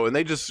months ago, and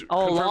they just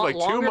confirmed like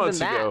 2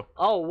 months ago.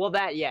 Oh well,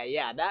 that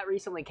that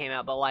recently came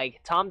out. But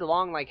like Tom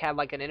DeLonge like had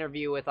like an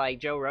interview with like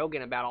Joe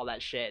Rogan about all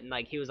that shit, and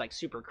like he was like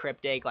super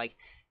cryptic, like.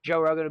 Joe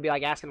Rogan would be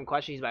like asking him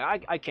questions. He's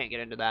like, I can't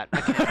get into that.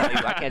 I can't tell you.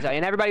 I can't tell you.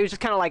 And everybody was just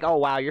kind of like, oh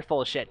wow, you're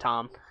full of shit,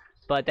 Tom.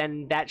 But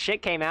then that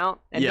shit came out,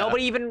 and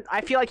nobody even.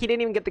 I feel like he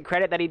didn't even get the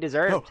credit that he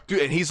deserved. No,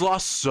 dude, and he's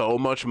lost so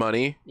much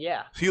money.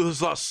 Yeah.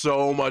 He's lost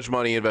so much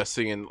money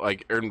investigating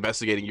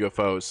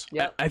UFOs.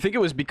 Yeah. I think it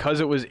was because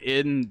it was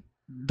in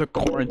the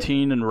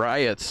quarantine and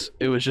riots.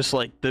 It was just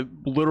like the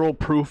literal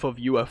proof of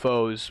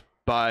UFOs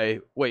by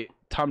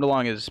Tom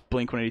DeLonge is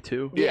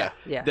Blink-182. Yeah.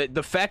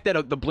 The fact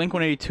that the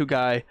Blink-182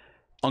 guy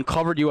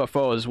uncovered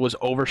UFOs was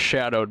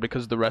overshadowed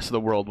because the rest of the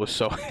world was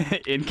so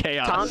in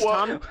chaos.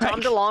 Tom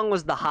DeLonge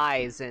was the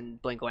highs in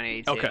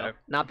Blink-182. Okay.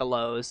 Not the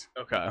lows.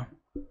 Okay.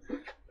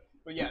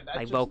 But yeah, that's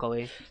like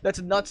vocally.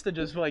 That's nuts to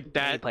just like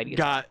that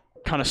got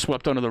kind of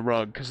swept under the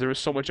rug because there was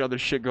so much other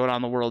shit going on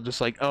in the world.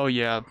 Just like, oh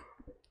yeah,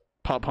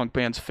 pop punk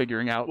bands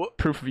figuring out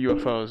proof of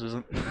UFOs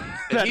isn't.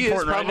 He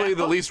is probably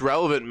the least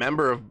relevant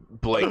member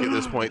of Blink at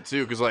this point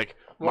too, because like.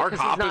 Mark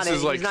Hoppus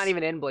is like... He's not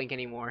even in Blink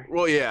anymore.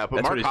 Well, yeah,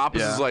 but Mark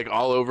Hoppus is like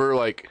all over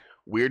like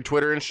weird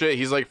Twitter and shit.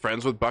 He's like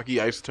friends with Bucky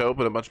Isotope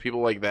and a bunch of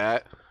people like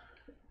that.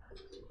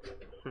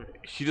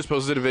 He just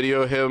posted a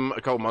video of him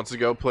a couple months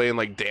ago playing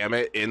like Damn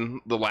It in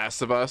The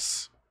Last of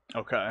Us.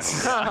 Okay.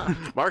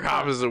 Mark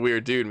Hoppus is a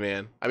weird dude,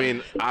 man. I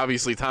mean,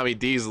 obviously Tommy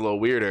D's a little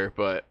weirder,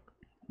 but...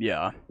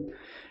 Yeah.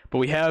 But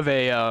we have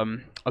a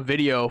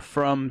video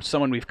from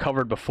someone we've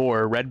covered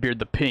before, Redbeard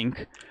the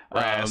Pink.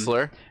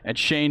 Wrestler. And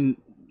Shayne...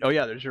 Oh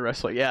yeah, there's your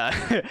wrestler. Yeah,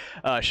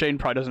 Shayne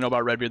probably doesn't know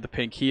about Redbeard the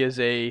Pink. He is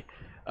a.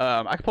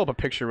 I can pull up a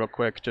picture real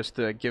quick just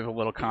to give a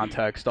little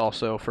context,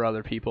 also for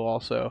other people.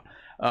 Also,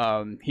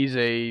 he's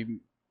a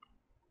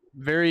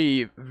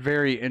very,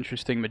 very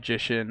interesting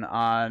magician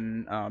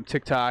on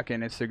TikTok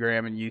and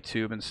Instagram and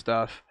YouTube and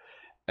stuff.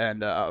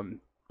 And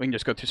we can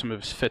just go through some of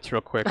his fits real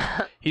quick.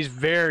 He's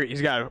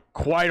got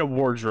quite a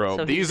wardrobe.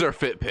 So these are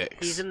fit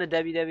pics. He's in the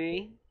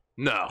WWE.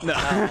 No.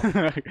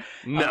 No.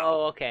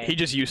 Oh, okay. He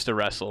just used to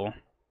wrestle.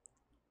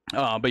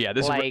 But yeah,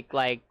 this is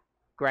like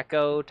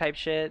Greco type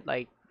shit,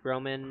 like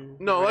Roman.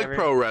 No, like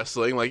pro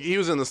wrestling. Like he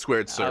was in the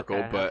squared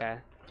circle,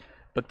 but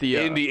the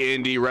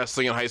indie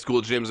wrestling in high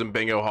school gyms and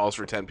bingo halls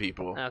for 10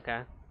 people.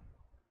 Okay.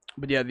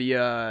 But yeah,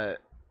 I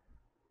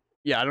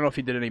don't know if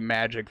he did any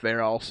magic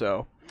there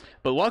also,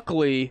 but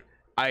luckily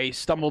I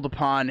stumbled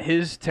upon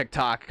his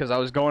TikTok because I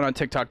was going on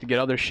TikTok to get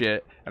other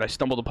shit, and I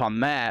stumbled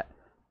upon that.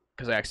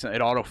 Because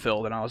it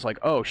autofilled, and I was like,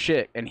 oh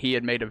shit. And he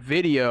had made a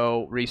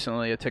video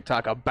recently, a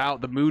TikTok,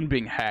 about the moon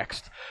being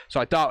hexed. So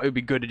I thought it would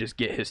be good to just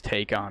get his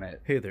take on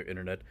it. Hey there,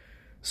 Internet.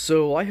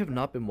 So I have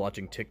not been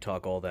watching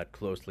TikTok all that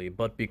closely,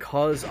 but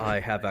because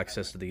I have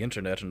access to the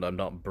Internet and I'm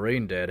not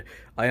brain dead,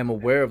 I am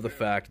aware of the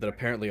fact that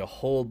apparently a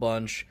whole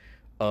bunch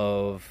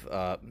of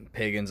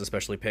pagans,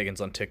 especially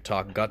pagans on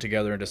TikTok, got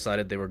together and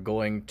decided they were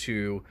going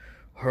to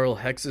hurl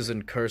hexes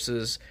and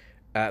curses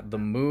at the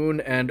moon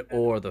and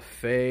or the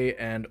fae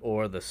and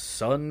or the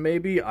sun,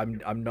 maybe?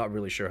 I'm not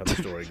really sure how the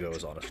story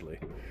goes, honestly.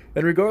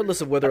 And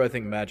regardless of whether I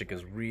think magic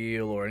is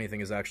real or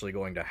anything is actually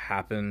going to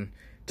happen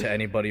to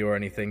anybody or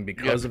anything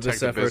because of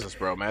this effort, business,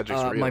 bro.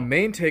 Magic's real. My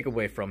main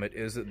takeaway from it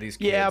is that these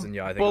kids, and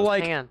I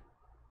think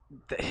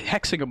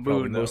hexing a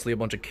moon, mostly a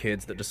bunch of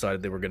kids that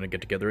decided they were going to get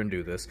together and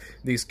do this.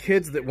 These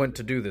kids that went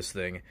to do this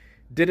thing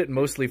did it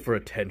mostly for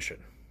attention.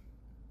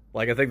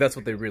 Like, I think that's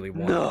what they really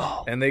want.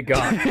 No. And they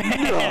got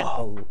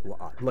a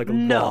lot, like a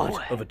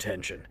lot of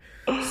attention.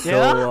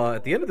 So,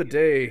 at the end of the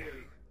day,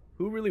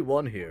 who really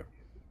won here?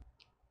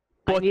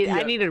 I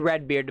needed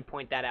Redbeard to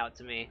point that out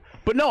to me.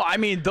 But no, I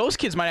mean, those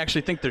kids might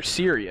actually think they're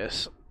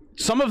serious.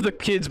 Some of the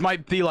kids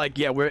might be like,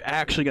 yeah, we're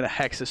actually going to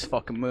hex this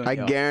fucking moon. I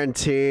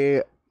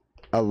guarantee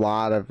a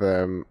lot of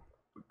them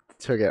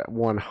took it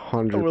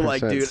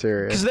 100%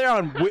 serious. Because they're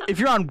on, if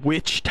you're on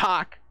Witch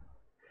Talk,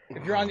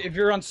 if you're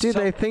on dude,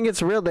 they think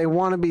it's real. They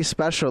want to be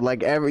special.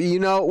 Like you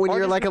know, when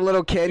you're like a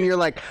little kid and you're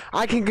like,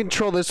 I can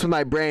control this with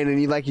my brain,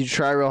 and you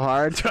try real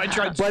hard. I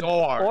tried so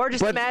hard. Or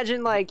just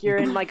imagine like you're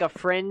in like a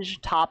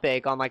fringe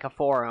topic on like a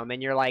forum,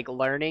 and you're like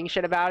learning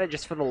shit about it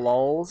just for the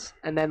lulz,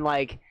 and then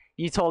like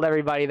you told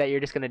everybody that you're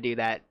just gonna do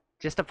that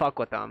just to fuck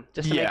with them,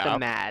 just to make them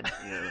mad.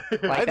 Yeah.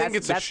 Like, I think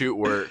it's a shoot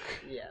work.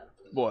 Yeah.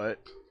 What?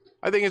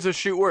 I think it's a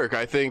shoot work.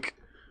 I think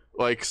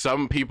like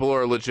some people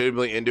are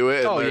legitimately into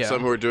it, and there's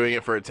some who are doing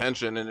it for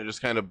attention, and it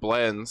just kind of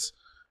blends,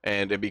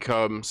 and it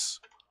becomes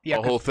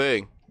a whole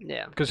thing.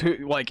 Yeah. Because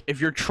like if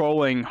you're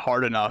trolling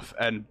hard enough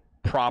and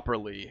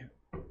properly,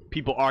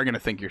 people are gonna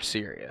think you're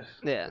serious.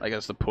 Yeah. Like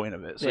that's the point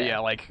of it. So yeah,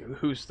 like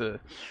who's to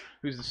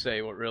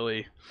say what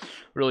really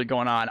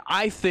going on?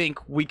 I think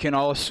we can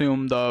all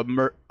assume the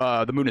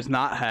moon is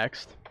not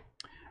hexed.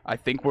 I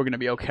think we're gonna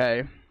be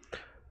okay.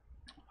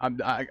 I'm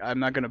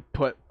not gonna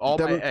put all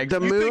my eggs.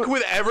 You think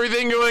with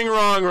everything going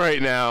wrong right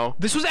now?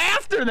 This was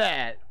after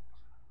that.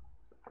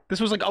 This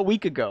was like a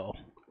week ago.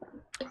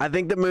 I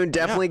think the moon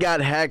definitely got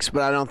hexed,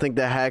 but I don't think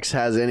the hex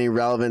has any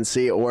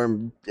relevancy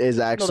or is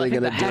actually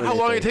going to do anything. How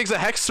long it takes a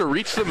hex to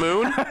reach the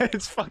moon?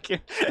 It's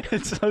fucking.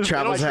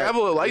 Travel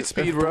at light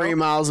speed, bro. 3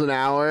 miles an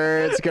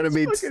hour. It's going to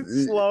be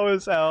slow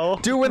as hell.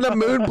 Dude, when the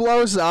moon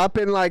blows up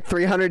in like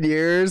 300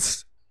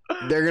 years,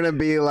 they're going to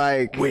be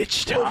like...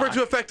 Witch Talk. Well, for it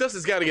to affect us,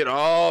 it's got to get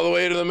all the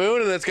way to the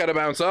moon, and it's got to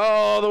bounce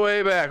all the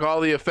way back. All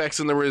the effects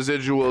and the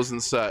residuals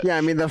and such. Yeah,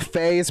 I mean, the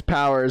phase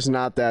power is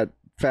not that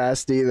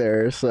fast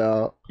either,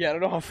 so yeah, I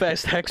don't know how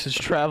fast hexes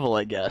travel.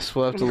 I guess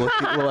we'll have to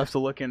look. We'll have to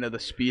look into the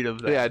speed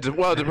of that. Yeah,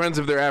 well, it depends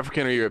if they're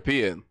African or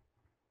European.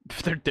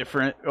 If they're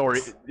different or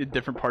in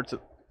different parts of.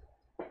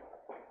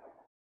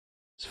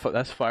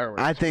 That's fireworks.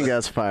 I think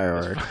that's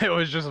fireworks. It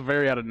was just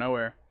very out of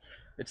nowhere.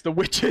 It's the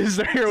witches.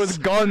 They're here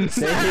with guns.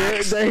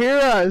 They hear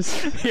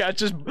us. Yeah,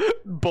 just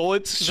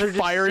bullets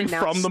firing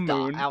from the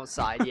moon.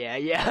 Outside, yeah.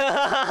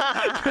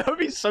 That would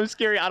be so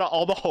scary. Out of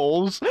all the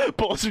holes,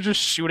 bullets are just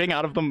shooting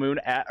out of the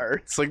moon at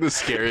Earth. It's like the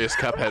scariest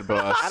Cuphead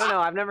boss. I don't know.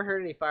 I've never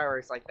heard any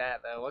fireworks like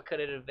that, though. What could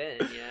it have been,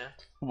 yeah?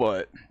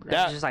 What?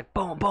 That's just like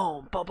boom,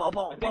 boom, boom, boom,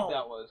 boom, I think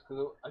that was,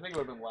 because I think it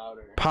would have been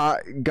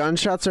louder.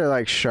 Gunshots are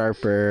like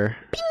sharper.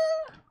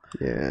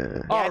 Yeah.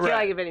 Yeah, I feel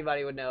like if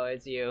anybody would know,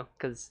 it's you,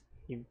 because...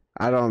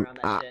 I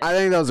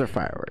think those are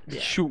fireworks. Yeah.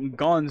 Shooting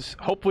guns.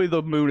 Hopefully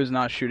the moon is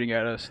not shooting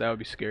at us. That would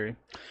be scary.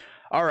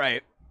 All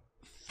right.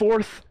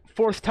 Fourth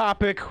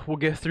topic. We'll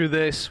get through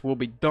this. We'll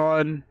be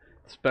done.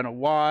 It's been a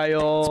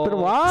while.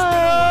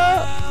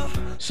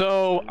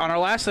 So on our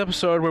last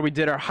episode where we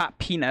did our hot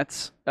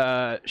peanuts,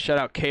 shout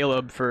out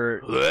Caleb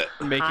for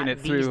making it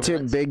through.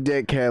 Big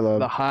dick Caleb.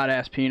 The hot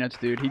ass peanuts,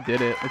 dude. He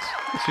did it.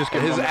 Let's just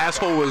get his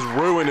asshole was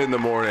ruined in the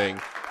morning.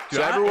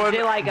 So everyone,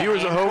 is it like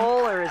viewers a at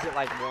home, or is it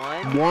like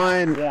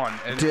one? One.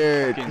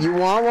 Dude, you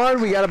want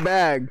one? We got a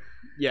bag.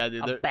 Yeah,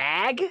 dude. A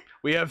bag?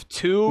 We have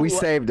two. We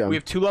saved them. We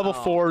have 2 level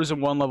 4s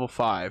and 1 level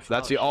 5.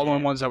 That's the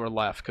only ones that were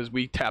left because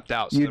we tapped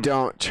out. So you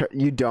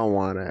don't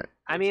want it.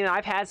 I mean,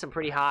 I've had some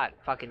pretty hot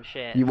fucking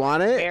shit. You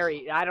want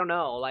it? I don't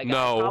know. Like,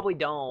 no. I probably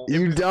don't.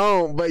 You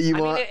don't, but you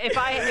want. Mean, if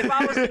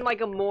I was in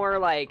like a more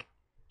like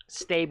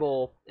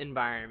stable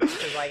environment,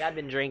 because like I've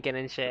been drinking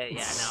and shit. Yeah,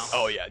 no.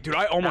 Oh yeah, dude,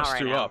 I almost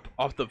threw now. up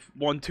off the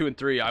 1, 2, and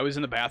 3. I was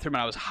in the bathroom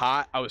and I was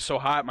hot. I was so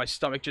hot, my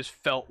stomach just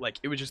felt like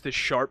it was just this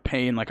sharp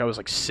pain, like I was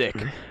like sick,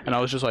 and I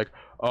was just like,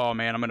 oh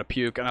man, I'm gonna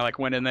puke. And I like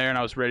went in there and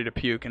I was ready to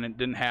puke, and it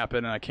didn't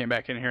happen. And I came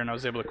back in here and I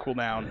was able to cool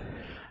down.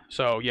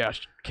 So yeah,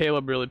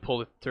 Caleb really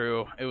pulled it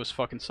through. It was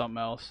fucking something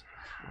else.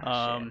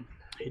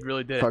 He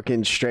really did.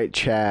 Fucking straight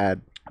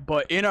Chad.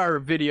 But in our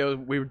video,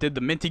 we did the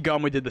minty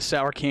gum, we did the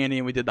sour candy,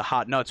 and we did the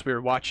hot nuts. We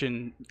were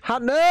watching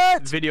hot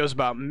nuts videos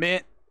about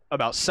mint,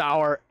 about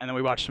sour, and then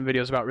we watched some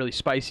videos about really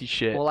spicy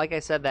shit. Well, like I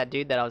said, that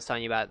dude that I was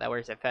telling you about that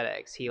works at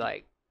FedEx, he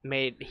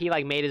made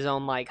his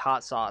own like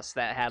hot sauce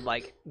that had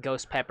like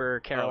ghost pepper,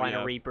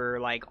 Carolina Reaper,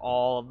 like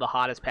all of the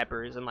hottest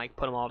peppers, and like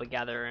put them all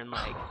together, and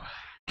like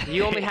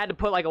you only had to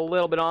put like a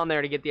little bit on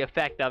there to get the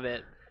effect of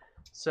it.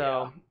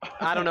 So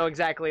I don't know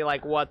exactly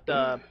like what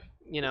the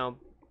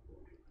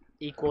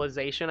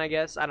equalization, I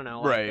guess. I don't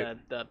know. Like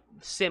right. The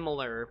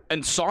similar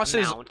and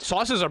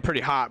sauces are pretty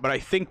hot, but I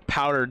think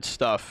powdered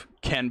stuff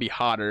can be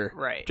hotter.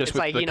 Right. Just it's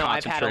with like, the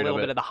I've had a little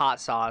of bit of the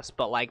hot sauce,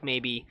 but like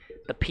maybe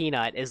the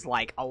peanut is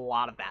like a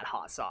lot of that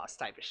hot sauce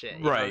type of shit.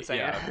 You know what I'm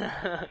saying?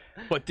 Yeah.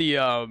 But the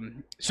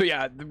so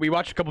yeah, we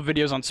watched a couple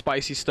videos on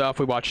spicy stuff.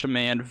 We watched a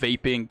man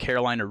vaping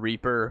Carolina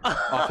Reaper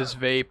off his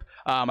vape.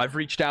 I've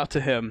reached out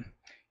to him.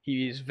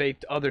 He's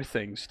vaped other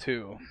things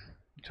too.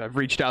 So I've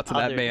reached out to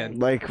that man.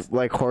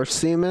 Like horse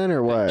semen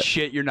or what?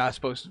 Shit you're not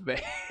supposed to bathe.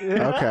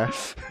 Okay.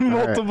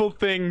 Multiple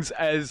things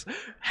as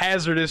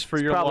hazardous for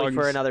your Probably lungs.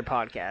 for another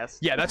podcast.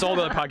 Yeah, that's all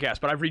the other podcasts,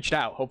 but I've reached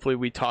out. Hopefully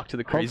we talk to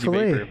the crazy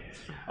vapor.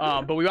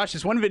 But we watched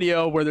this one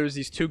video where there's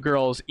these two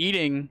girls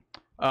eating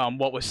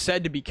what was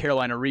said to be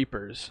Carolina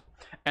Reapers.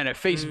 And at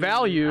face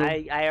value...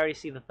 I already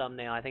see the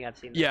thumbnail. I think I've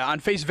seen this. Yeah, on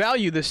face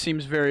value, this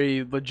seems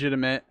very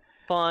legitimate.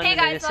 Fun. Hey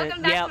guys, innocent.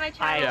 welcome back to my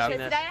channel. Yeah.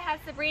 Today I have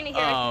Sabrina here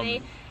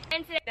today.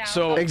 And today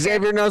So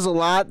Xavier knows a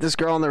lot. This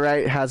girl on the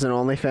right has an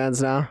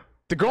OnlyFans now.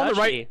 The girl on the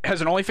right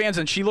has an OnlyFans,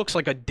 and she looks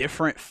like a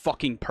different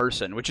fucking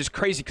person, which is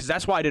crazy, because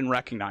that's why I didn't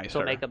recognize her. That's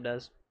what makeup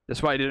does.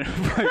 That's why I didn't.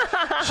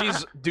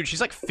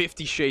 She's like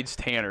 50 shades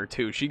tanner,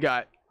 too. She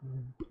got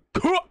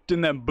cooked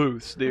in them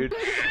booths, dude.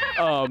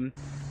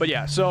 But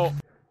yeah, so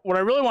what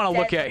I really want to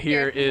look at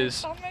here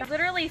is...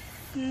 literally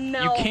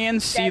smell you can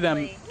see them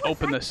deadly.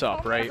 open this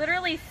up, right?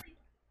 Literally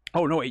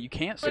Oh, no, wait, you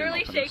can't see them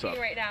literally open this shaking up.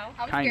 right now.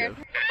 I'm Kind scared. of.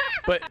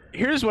 But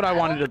here's what I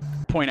wanted to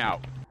point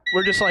out.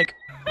 We're just like...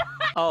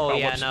 Oh,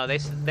 yeah, whoops. no,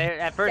 they're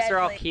at first they're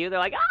all Deadly. cute. They're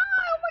like, oh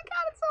my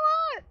god, it's so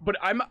hot.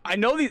 But I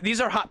know these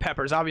are hot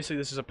peppers. Obviously,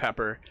 this is a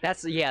pepper.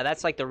 That's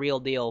like the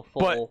real deal.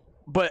 Full.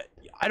 But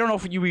I don't know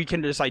if we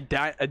can just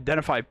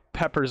identify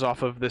peppers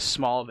off of this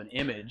small of an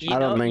image. I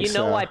don't think you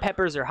know so. why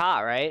peppers are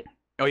hot, right?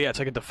 Oh yeah, it's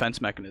like a defense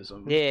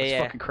mechanism. Yeah, it's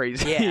yeah. fucking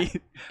crazy. Yeah.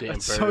 Damn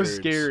That's so birds.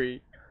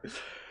 scary.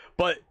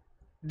 But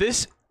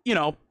this, you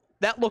know,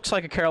 that looks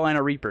like a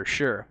Carolina Reaper,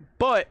 sure.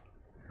 But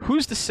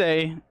who's to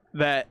say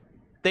that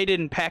they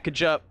didn't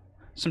package up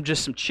some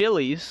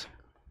chilies,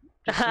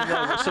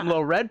 just some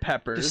little red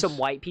peppers, Just some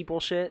white people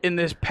shit. in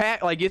this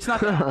pack? Like, it's not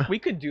that we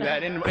could do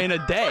that in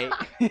a day.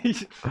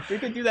 We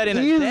could do that in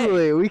a day.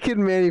 Easily, we could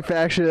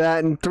manufacture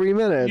that in 3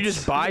 minutes. You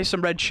just buy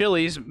some red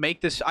chilies, make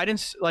this. I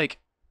didn't like.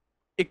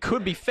 It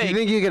could be Do fake. you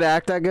think you could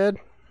act that good?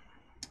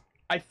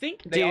 I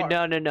think they Dude,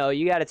 are. no.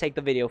 You got to take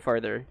the video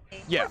further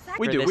Yeah,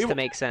 we for do. this to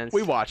make sense.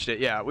 We watched it.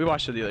 Yeah, we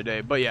watched it the other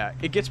day. But yeah,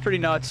 it gets pretty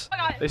nuts. Oh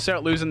my God. They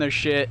start losing their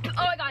shit. Oh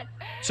my god.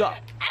 So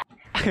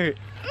they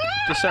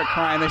start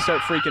crying. They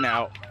start freaking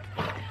out.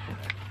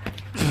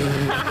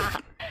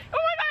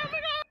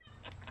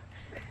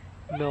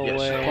 No Yeah, she's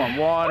way. pouring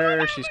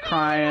water. She's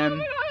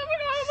crying.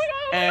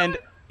 And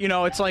you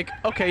know, it's like,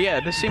 okay, yeah,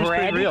 this seems Bread?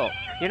 pretty real.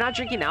 You're not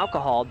drinking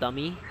alcohol,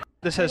 dummy.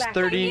 This has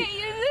 30.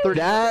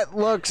 That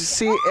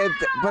looks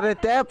but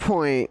at that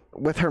point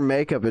with her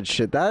makeup and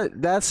shit,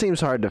 that seems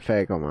hard to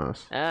fake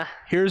almost.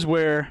 Here's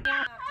where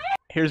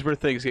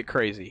things get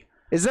crazy.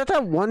 Is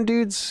that one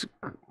dude's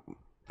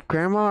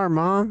grandma or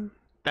mom?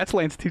 That's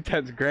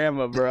Lance210's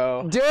grandma,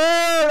 bro. Dude,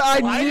 I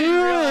I didn't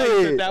knew realize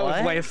it. that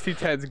was What?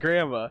 Lance210's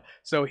grandma.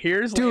 So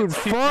here's Dude, Lance210.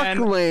 fuck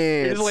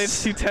Lance. Here's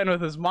Lance210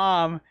 with his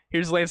mom.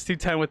 Here's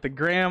Lance210 with the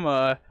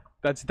grandma.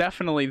 That's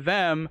definitely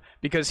them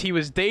because he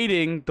was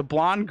dating the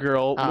blonde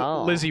girl,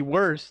 Oh. Lizzie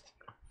Wurst,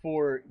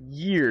 for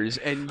years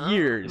and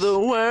years. The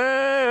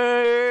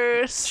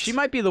worst. She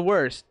might be the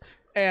worst.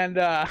 And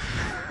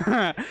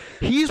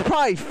He's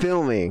probably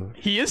filming.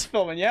 he is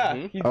filming, yeah.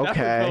 He's definitely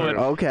Okay, filming.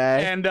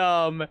 okay.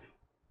 And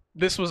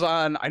this was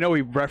on, I know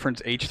we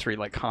reference H3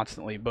 like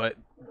constantly, but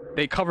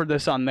they covered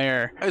this on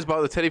there. I just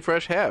bought the Teddy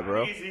Fresh hat,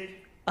 bro.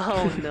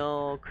 Oh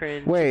no,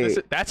 cringe. Wait,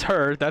 That's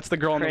her. That's the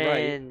girl on the right.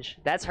 Cringe.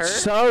 That's her.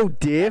 so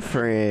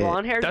different.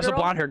 Blonde haired That's girl. a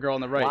blonde hair girl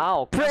on the right.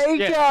 Wow.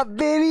 Breakup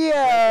video.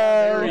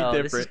 No,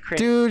 this is different. cringe.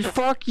 Dude,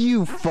 fuck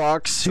you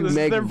fucks who This is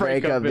make their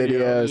breakup breakup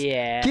video. videos.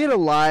 Yeah. Get a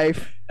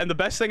life. And the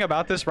best thing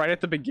about this, right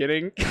at the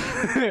beginning,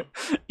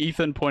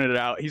 Ethan pointed it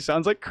out. He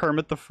sounds like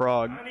Kermit the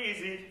Frog. Not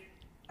easy.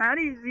 Not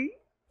easy.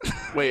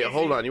 Wait,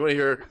 hold on. You want to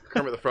hear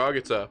Kermit the Frog?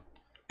 It's a.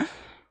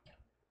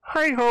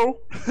 Hi ho,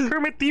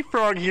 Kermit the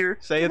Frog here.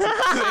 Say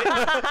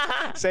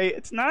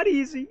it's not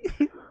easy.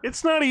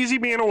 It's not easy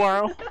being a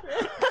while.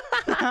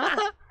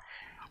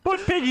 But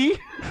Piggy.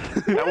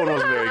 That one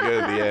wasn't very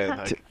good at the end.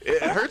 Like,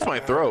 it hurts my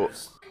throat.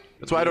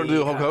 That's why I don't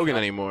do Hulk Hogan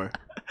anymore.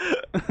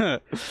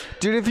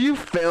 Dude, if you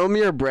film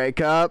your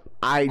breakup,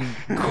 I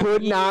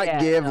could not Yeah,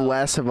 give no.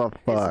 less of a It's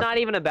fuck. not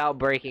even about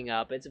breaking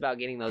up. It's about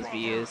getting those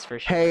views for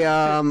sure. Hey,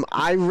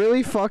 I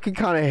really fucking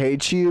kind of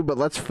hate you, but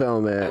let's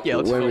film it Yeah,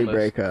 let's when we film this.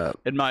 break up.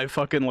 In my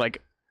fucking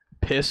like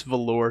piss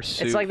velour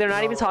suit. It's like they're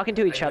not even talking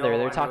to each I other. know-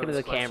 They're I know talking to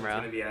the this question's camera.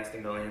 gonna be asked a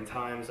million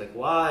times, like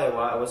why?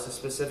 What's the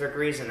specific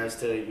reason as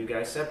to you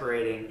guys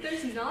separating?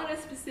 There's not a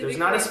specific There's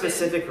not a reason.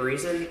 specific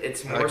reason.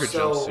 It's I more like her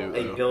so jumpsuit,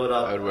 a though.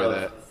 build-up I'd wear of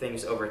that.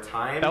 things over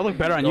time. That'll look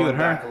better on you Going than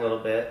her. back a little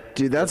bit.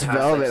 Dude, that's The past,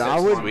 velvet. like, I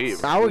 6 would, months.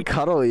 Sweet. I would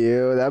cuddle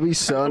you. That'd be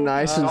so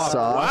nice and soft.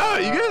 Wow,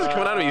 you guys are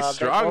coming out of me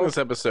strong both- this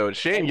episode.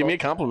 Shane, give me a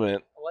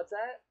compliment. What's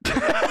that? You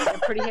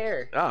have pretty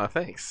hair. Ah,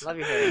 thanks. Love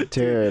your hair.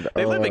 Dude,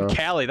 They live in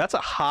Cali. That's a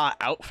hot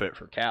outfit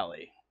for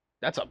Cali.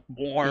 That's a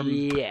warm.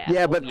 Yeah.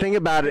 Yeah, but think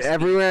about it.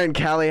 Everywhere in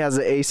Cali has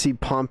an AC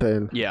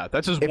pumping. Yeah,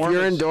 that's as If warm.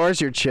 you're as,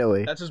 indoors, you're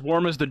chilly. That's as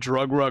warm as the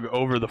drug rug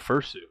over the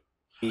fursuit.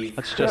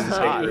 That's just as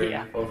hot. Bickering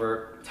Yeah.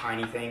 over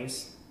tiny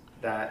things.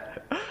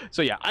 that.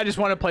 So yeah, I just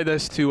want to play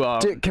this to.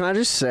 Dude, can I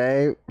just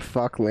say,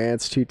 fuck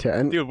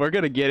Lance210? Dude, we're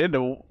gonna get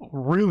into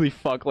really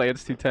fuck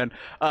Lance210.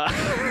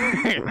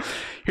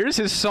 Here's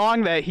his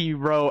song that he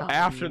wrote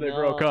after they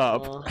broke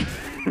up.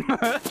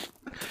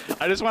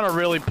 I just want to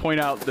really point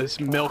out this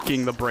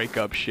milking the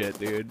breakup shit,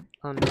 dude.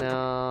 Oh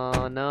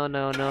no, no,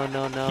 no, no,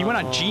 no, no. He went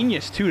on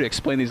Genius too to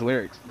explain these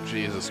lyrics.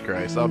 Jesus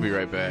Christ, I'll be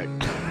right back.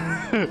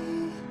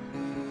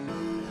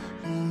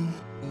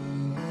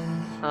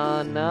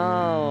 Oh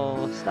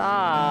no,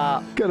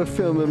 stop. Gotta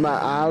film in my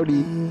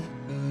Audi.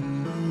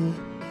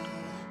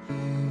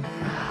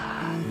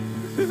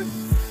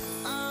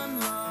 I'm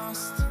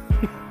lost,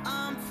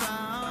 I'm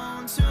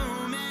found.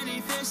 Too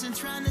many fish and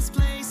trying this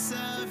place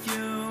of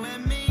you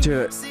and me.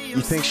 Dude,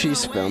 you think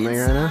she's filming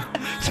right now?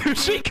 Dude,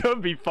 she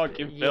could be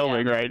fucking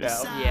filming right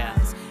now. Yeah.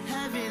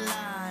 Heavy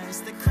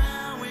lies the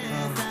crown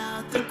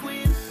without the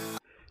queen.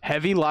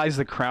 Heavy lies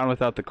the crown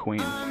without the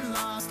queen. I'm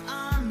lost,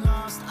 I'm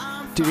lost,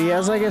 I'm Dude, he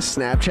has like a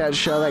Snapchat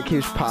show that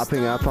keeps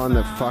popping up on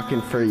the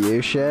fucking For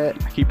You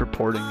shit. I keep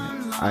reporting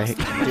it.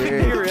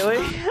 Dude. You really?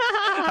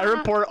 I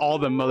report all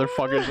the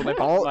motherfuckers when they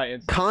pop on my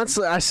Instagram.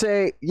 Constantly, I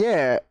say,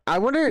 yeah. I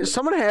wonder,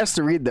 someone has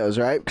to read those,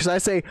 right? Because I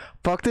say,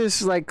 fuck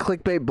this like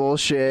clickbait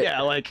bullshit.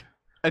 Yeah, like,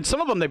 and some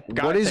of them they.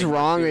 What is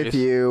wrong with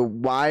you?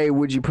 Why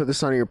would you put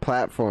this on your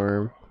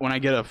platform? When I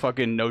get a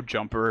fucking no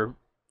jumper,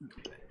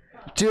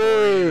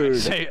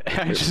 dude,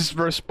 I just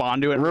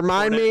respond to it.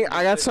 Remind me,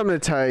 I got something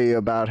to tell you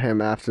about him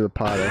after the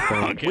pod. I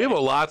think. Okay. We have a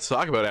lot to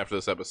talk about after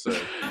this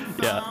episode.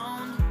 Yeah.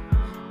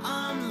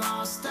 I'm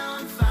lost,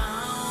 I'm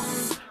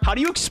found. How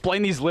do you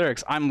explain these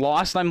lyrics? I'm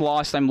lost, I'm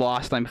lost, I'm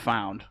lost, I'm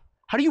found.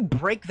 How do you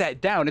break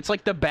that down? It's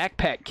like the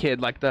backpack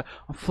kid, like the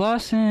I'm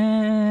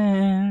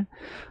flossing,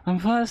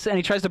 and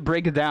he tries to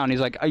break it down. He's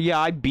like, yeah,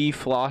 I be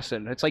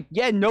flossing. It's like,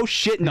 yeah, no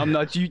shit,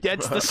 numbnuts.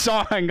 That's the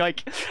song.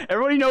 Like,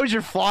 everybody knows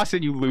you're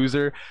flossing, you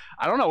loser.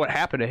 I don't know what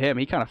happened to him.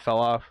 He kind of fell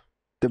off.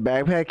 The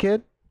backpack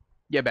kid?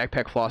 Yeah,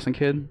 backpack flossing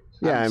kid.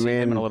 Yeah, I haven't seen him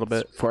mean, in a little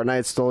bit.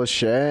 Fortnite stole his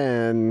shit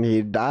and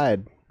he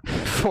died.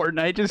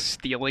 Fortnite just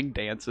stealing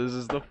dances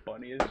is the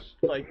funniest,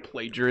 like,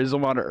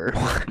 plagiarism on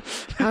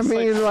earth. I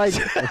mean, like,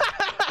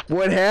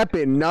 what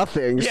happened?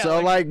 Nothing. Yeah,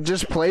 so, like,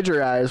 just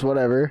plagiarize,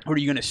 whatever. What, are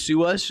you gonna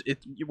sue us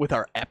with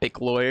our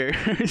epic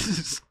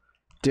lawyers?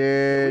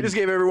 Dude. We just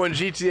gave everyone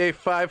GTA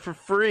 5 for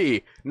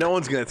free. No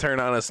one's gonna turn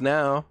on us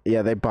now.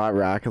 Yeah, they bought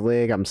Rocket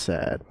League. I'm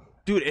sad.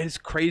 Dude, it's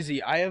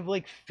crazy. I have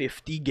like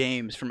 50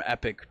 games from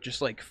Epic,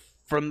 just like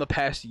from the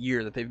past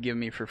year that they've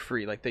given me for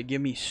free. Like they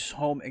give me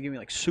they give me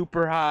like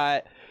Super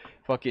Hot,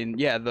 fucking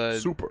the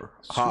Super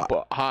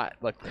hot.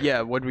 Like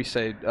yeah, what did we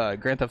say?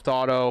 Grand Theft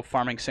Auto,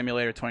 Farming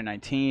Simulator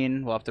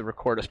 2019. We'll have to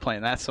record us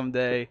playing that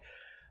someday.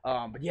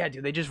 But yeah,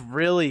 dude, they just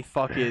really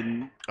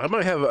fucking. I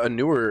might have a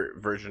newer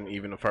version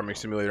even of Farming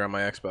Simulator on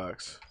my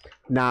Xbox.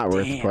 Not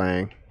worth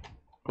playing.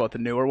 About the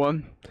newer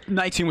one?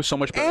 19 was so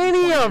much better.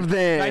 Any of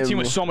them. 19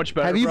 was so much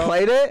better. Have you bro.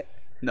 played it?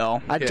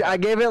 No. I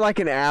gave it like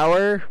an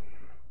hour.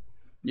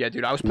 Yeah,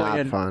 dude, I was Not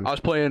playing. fun. I was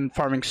playing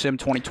Farming Sim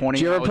 2020.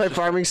 Did you ever play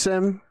Farming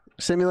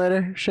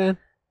Simulator, Shayne?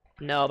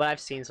 No, but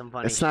I've seen some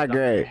funny It's shit not on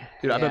great.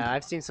 there. Dude,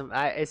 I've seen some.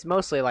 It's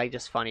mostly like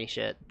just funny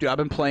shit. Dude, I've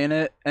been playing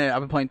it, and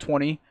I've been playing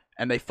 20,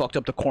 and they fucked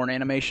up the corn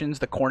animations.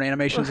 The corn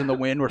animations in the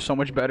wind were so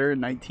much better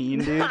in 19,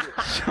 dude.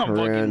 So fucking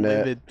Ruined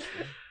it.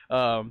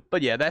 livid.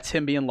 But yeah, that's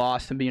him being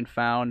lost and being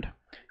found.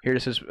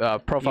 Here's his profile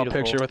Beautiful.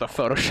 picture with a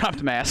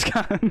photoshopped mask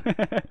on.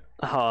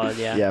 Oh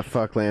yeah. Yeah,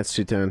 fuck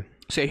Lance210.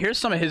 So here's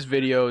some of his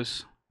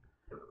videos.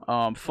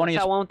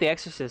 Funniest That one with the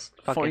Exorcist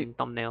fucking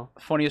thumbnail.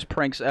 Funniest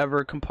pranks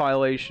ever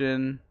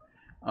compilation.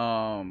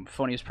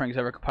 Funniest pranks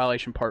ever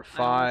compilation part Let's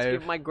 5.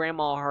 give my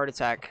grandma a heart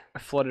attack. I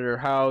flooded her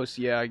house.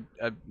 Yeah,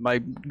 my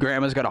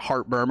grandma's got a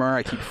heart murmur.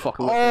 I keep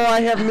fucking with Oh,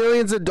 I have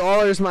millions of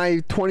dollars. My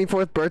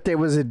 24th birthday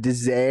was a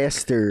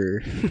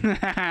disaster.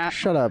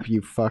 Shut up,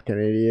 you fucking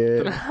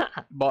idiot.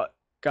 But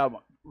got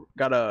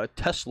a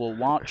Tesla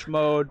launch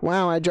mode.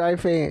 Wow, I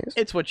drive fast.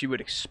 It's what you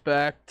would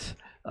expect.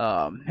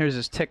 Here's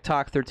his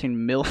TikTok,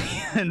 13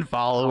 million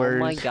followers. Oh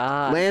my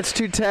god.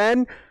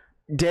 Lance210,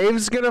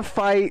 Dave's gonna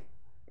fight.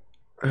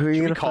 Who are you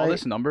Should we gonna call fight?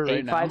 this number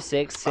right now?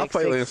 856 I'll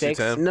fight Lance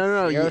 666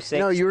 No, you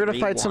 0631. were gonna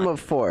fight some of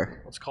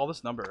 4. Let's call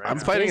this number right I'm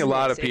now. fighting a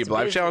lot of business, it's people.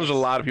 I've challenged a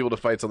business. lot of people to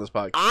fights on this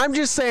podcast. I'm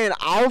just saying,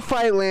 I'll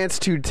fight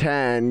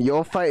Lance210.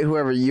 You'll fight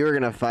whoever you're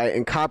gonna fight,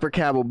 and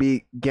Coppercab will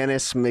beat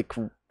Guinness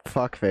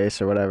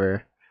McFuckface or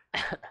whatever.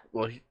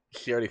 Well,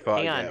 he already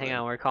fought. Hang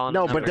on, we're calling.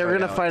 No, the but number. they're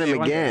gonna fight him Yeah,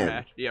 one again.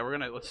 match. Yeah, we're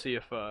gonna let's see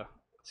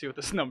what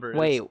this number is.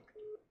 Wait,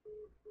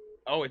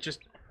 Oh, it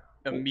just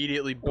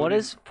immediately booted. what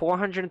is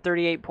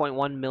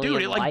 438.1 million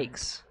Dude, it, like-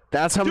 likes?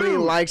 That's how many Dude!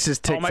 likes his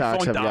Oh, my TikToks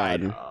phone have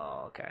died. gotten.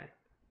 Oh, okay.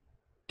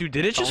 Dude,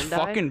 did it just Phone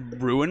died? fucking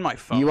ruin my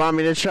phone? You want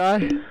me to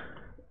try?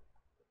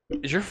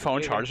 Is your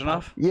phone charged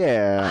enough?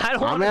 Yeah, I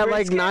don't I'm wanna at like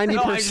risk it. No, I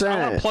want to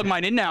 90%. plug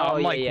mine in now. Oh,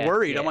 I'm yeah, like yeah,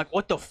 worried. yeah. I'm like,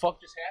 what the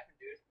fuck just happened,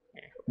 dude?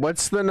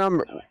 What's the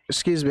number?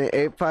 Excuse me,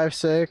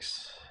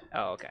 856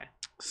 Oh, okay.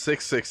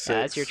 666.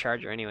 Yeah, that's your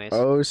charger, anyways.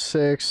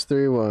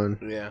 0631.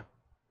 Yeah. Did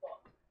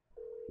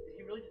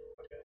he really just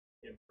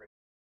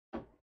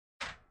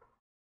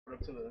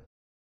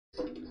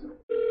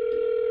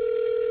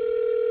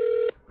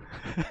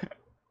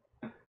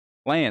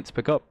Lance,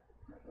 pick up.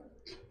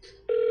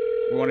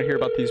 We want to hear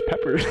about these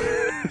peppers.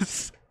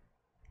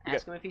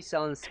 Ask him if he's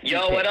selling.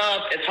 Yo, what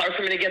up? It's hard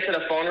for me to get to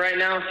the phone right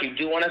now. If you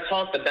do want to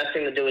talk, the best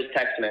thing to do is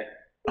text me.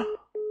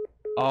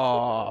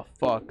 Oh,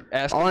 fuck.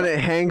 Ask Oh, and it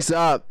hangs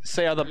up.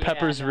 Say, are the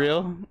peppers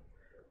real?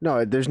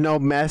 No, there's no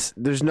mess.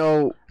 There's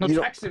no. No,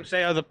 text him.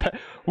 Say, are the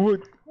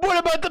what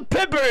about the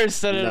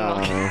peppers? No.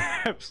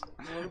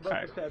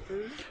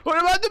 What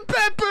about the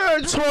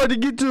peppers? It's hard to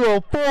get to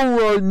a phone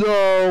right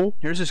now.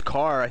 Here's his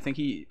car. I think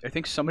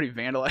somebody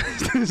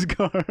vandalized his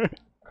car.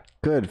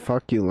 Good.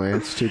 Fuck you,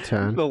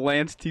 Lance210. The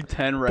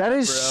Lance210 rap, That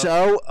is bro.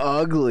 so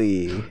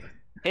ugly.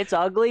 It's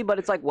ugly, but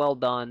it's like well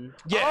done.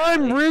 Yeah,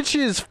 I'm rich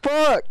as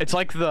fuck. It's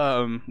like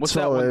the what's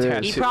That's that all one it is.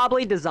 tattoo? He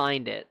probably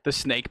designed it. The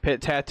snake pit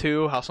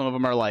tattaoo. How some of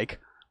them are like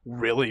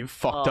really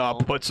fucked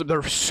up, but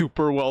they're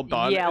super well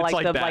done. Yeah, it's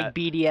like the that. like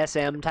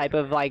BDSM type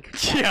of like.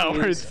 Yeah, where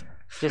tattoos.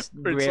 it's just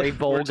where it's very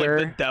like, where it's vulgar.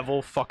 like the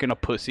devil fucking a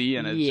pussy,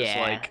 and it's just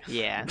like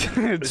yeah.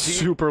 it's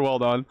super well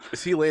done.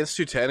 Is he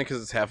Lance210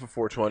 because it's half of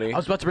 420? I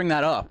was about to bring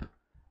that up.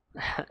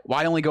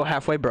 Why only go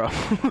halfway, bro?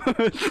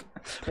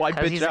 Why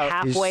bitch he's out?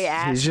 halfway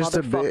ass He's just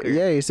a motherfucker. bit.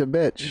 Yeah, he's a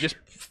bitch. He just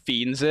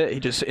fiends it.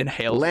 He just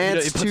inhales.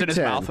 Lance He puts it in his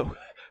 210. mouth.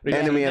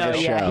 Enemy of the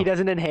show. Yeah, he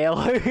doesn't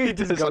inhale. he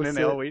just doesn't goes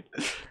inhale to- weed.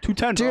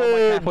 210, bro. I'm like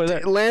Dude, halfway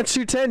there.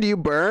 Lance210, do you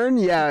burn?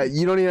 Yeah,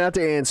 you don't even have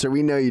to answer.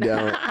 We know you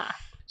don't.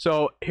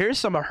 So here's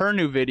some of her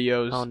new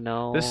videos. Oh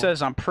no. This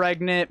says I'm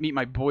pregnant. Meet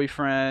my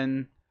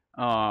boyfriend.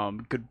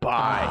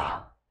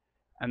 Goodbye.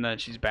 And then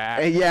she's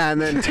back. Yeah, and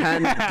then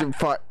 10.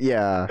 Fuck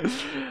yeah.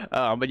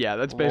 But yeah,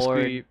 that's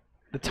basically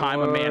the time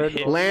a man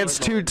hit me.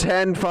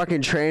 Lance210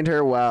 fucking trained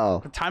her well.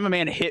 The time a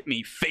man hit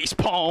me, face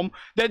palm.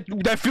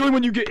 That feeling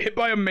when you get hit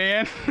by a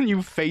man and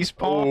you face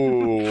palm.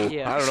 Oh,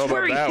 Yeah. I don't know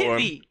about He that hit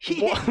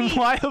one. me.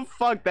 Why the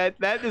fuck? That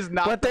is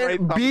not. But the then right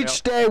thumbnail.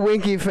 Beach Day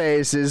Winky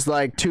Face is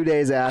like 2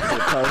 days after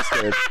it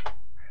posted.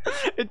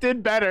 It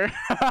did better.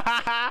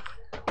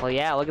 Well,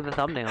 yeah. Look at the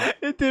thumbnail.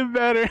 It did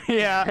better.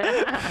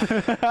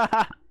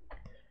 Yeah.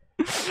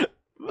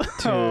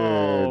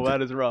 Oh,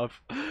 that is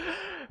rough.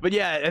 But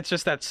yeah, it's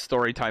just that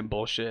story time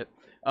bullshit.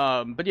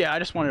 But yeah, I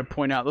just wanted to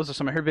point out those are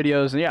some of her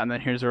videos, and yeah, and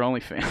then here's her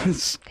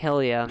OnlyFans.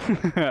 Hell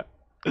yeah.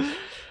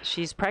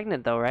 She's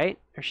pregnant though, right?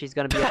 Or she's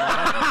gonna be. A mom?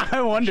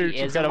 I wonder She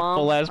if she's is got a a mom?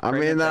 full ass. I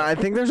mean, I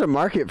think there's a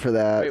market for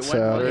that. Wait, when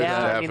so was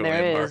Yeah, I mean, there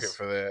Definitely a market is.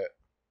 for that.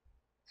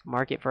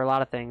 Market for a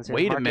lot of things. There's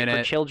Wait a market minute.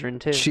 For children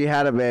too. she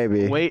had a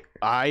baby. Wait,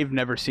 I've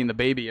never seen the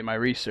baby in my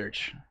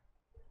research.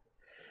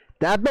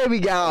 That baby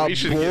got We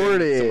should get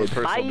into someone's aborted.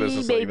 personal Bye,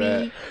 business like baby.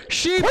 that.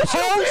 She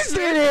posted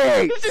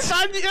it.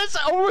 That's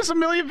almost 1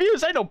 million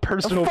views. I know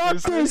personal Fuck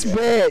business. this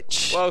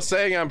bitch. Well,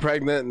 saying I'm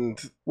pregnant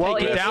and Well,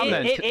 Take it down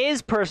then. it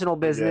is personal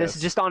business,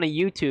 Yes. just on a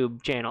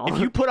YouTube channel. If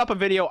you put up a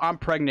video, I'm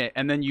pregnant,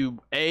 and then you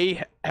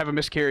A, have a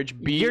miscarriage,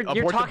 B, You're abort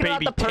the talking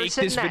about baby, the take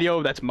person this that-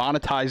 video that's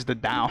monetized it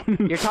down.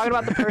 You're talking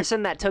about the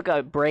person that took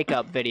a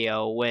breakup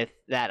video with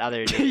that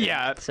other dude.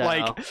 Yeah, So,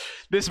 like,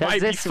 this does might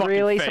be this fucking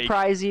really fake.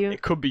 surprise you?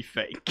 It could be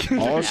fake.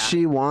 All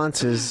she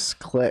wants is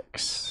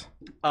clicks.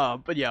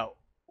 But yeah,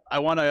 I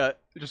want to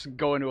just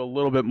go into a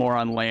little bit more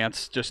on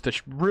Lance, just to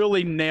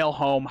really nail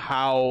home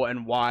how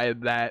and why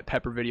that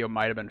Pepper video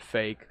might have been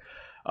fake.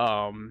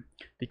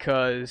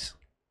 Because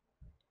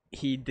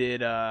he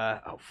did,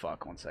 oh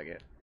fuck, 1 second.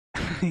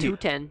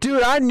 210.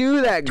 Dude, I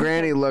knew that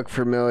granny looked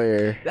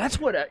familiar. That's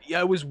what, yeah,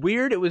 it was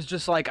weird. It was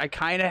just like, I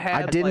kind of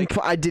had,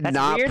 I did That's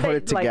not weird put that,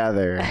 it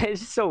together. Like,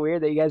 it's just so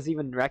weird that you guys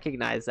even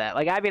recognize that.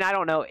 Like, I mean, I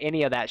don't know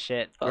any of that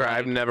shit. But Or like,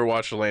 I've never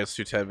watched a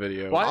Lance210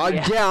 video. What?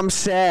 Yeah, I'm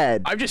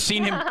sad. I've just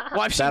seen him.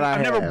 Well, I've That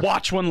I never have.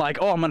 watched one like,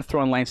 oh, I'm gonna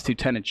throw on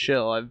Lance210 and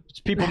chill. It's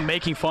people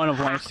making fun of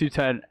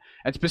Lance210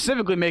 and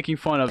specifically making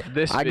fun of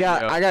this I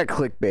video. got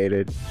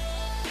clickbaited.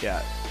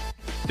 Yeah,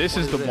 this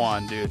is the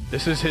one, dude.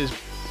 This is his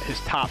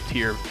top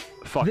tier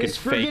fucking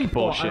fake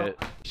bullshit.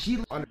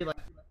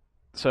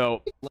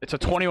 So it's a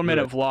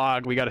 21-minute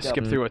vlog. We got to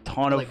skip through a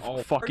ton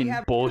of fucking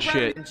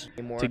bullshit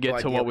to get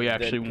to what we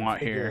actually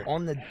want here.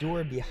 On the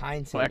door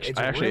behind him. Well,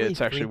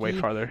 it's actually way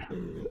farther.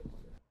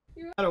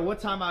 No matter what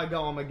time I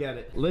go, I'm gonna get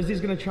it.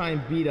 Lizzie's gonna try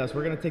and beat us.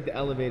 We're gonna take the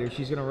elevator.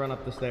 She's gonna run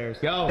up the stairs.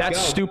 Go. That's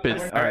go.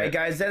 stupid. All right,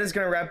 guys, that is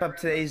going to wrap up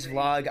today's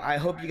vlog. I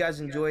hope you guys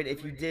enjoyed.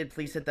 If you did,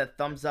 please hit that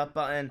thumbs up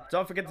button.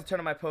 Don't forget to turn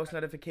on my post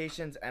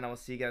notifications, and I will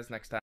see you guys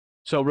next time.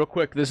 So real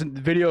quick, this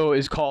video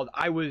is called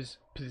 "I Was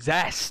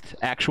Possessed."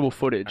 Actual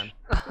footage.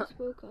 I just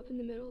woke up in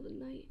the middle of the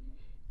night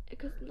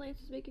because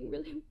Lance was making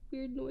really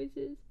weird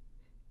noises,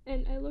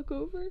 and I look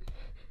over.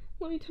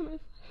 Let me turn my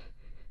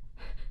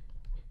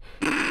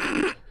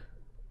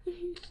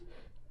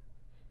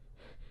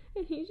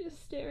and he's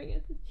just staring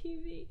at the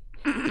TV.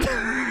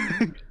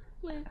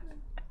 Lance.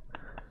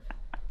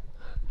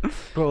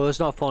 Bro, that's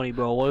not funny,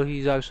 bro. What if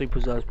he's actually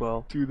possessed,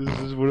 bro? Dude, this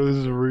is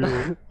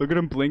real. Look at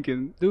him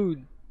blinking,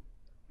 dude.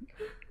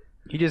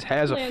 He just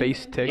has a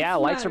face tick. Yeah,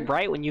 lights are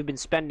bright when you've been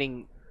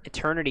spending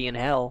eternity in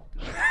hell.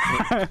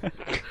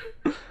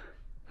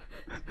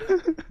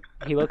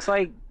 He looks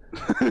like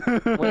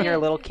when you're a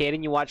little kid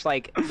and you watch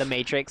like The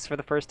Matrix for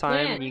the first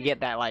time and you get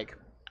that like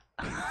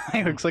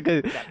He looks like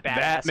a That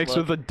bat badass mixed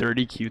look. with a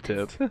dirty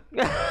Q-tip.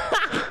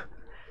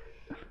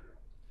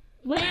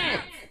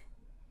 Lance!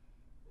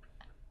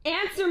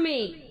 Answer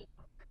me!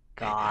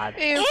 God.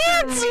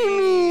 Answer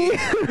me!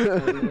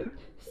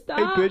 Stop!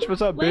 Hey, bitch,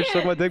 what's up, bitch?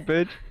 Suck my dick,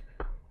 bitch.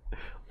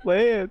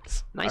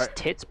 Lance. Nice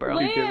tits, bro.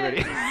 Lance. Get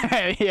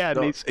ready. Yeah,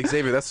 No, nice,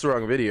 Xavier, that's the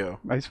wrong video.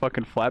 nice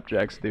fucking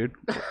flapjacks, dude.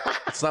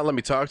 It's not let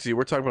me talk to you.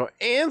 We're talking about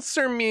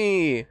answer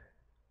me.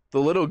 The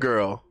little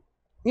girl.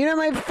 You're not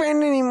my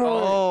friend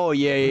anymore. Oh,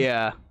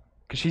 yeah.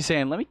 Because she's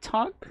saying, let me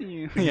talk to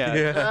you.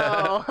 Yeah.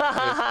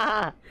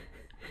 Oh.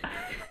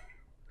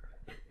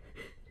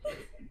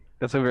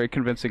 That's a very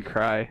convincing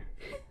cry.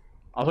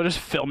 Also, just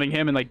filming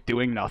him and, like,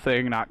 doing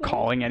nothing, not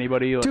calling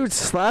anybody. Like, Dude,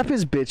 slap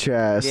his bitch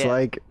ass. Yeah.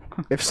 Like,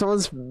 if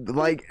someone's,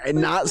 like,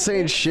 not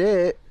saying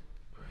shit.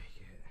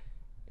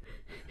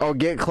 Oh,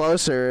 get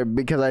closer,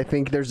 because I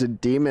think there's a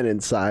demon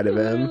inside of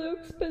He him. literally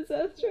looks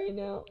possessed right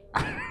now.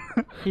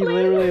 He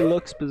literally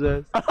looks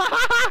possessed.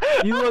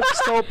 You look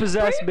so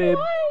possessed, babe.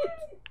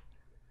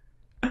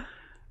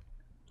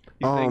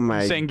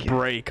 he's saying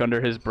break under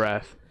his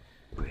breath.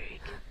 Break.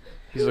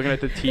 He's looking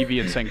at the TV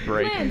and saying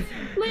break. Lance,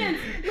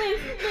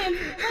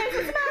 what's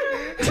the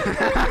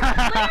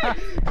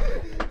matter?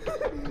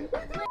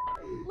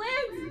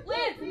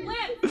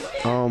 Lance.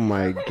 Oh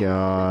my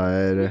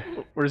god.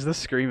 Where's the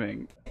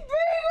screaming?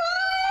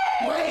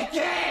 Break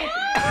it!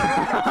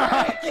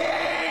 Break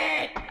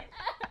it!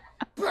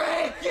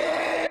 Break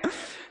it!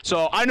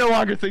 So I no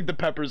longer think the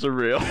peppers are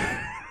real.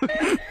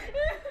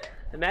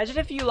 Imagine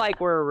if you like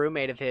were a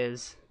roommate of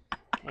his,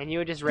 and you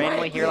would just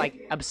randomly hear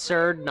like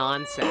absurd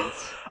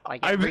nonsense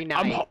like every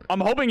night. I'm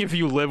hoping if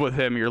you live with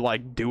him, you're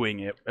like doing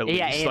it at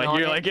Yeah, least. in Like on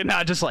you're it. like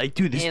not just like,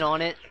 dude, this In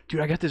on it.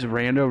 dude, I got this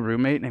rando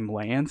roommate named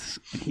Lance,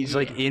 and he's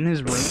like in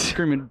his room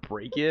screaming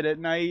 "break it" at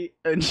night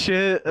and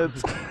shit.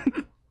 It's...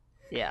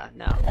 Yeah,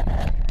 no.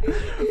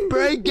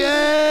 Break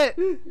it!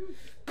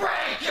 Break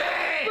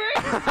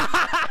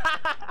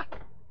it!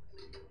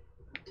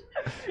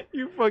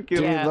 You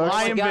fucking Yeah,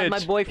 lying God, bitch. my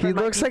boyfriend He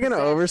might looks be like an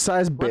possessed.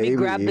 oversized Let baby. me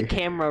grab the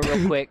camera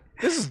real quick.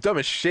 This is dumb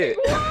as shit.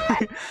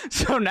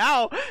 So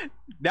now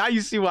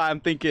you see why I'm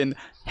thinking,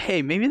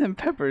 hey, maybe them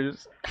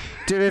peppers,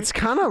 Dude, it's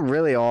kind of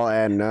really all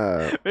adding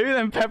up. maybe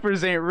them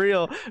peppers ain't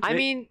real. I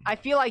mean, I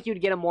feel like you'd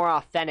get a more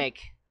authentic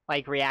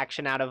like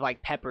reaction out of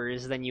like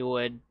peppers than you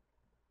would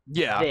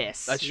yeah,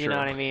 this. that's You true. know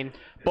what I mean?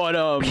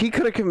 But He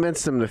could have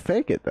convinced him to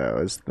fake it, though,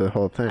 is the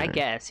whole thing. I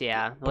guess,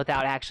 yeah,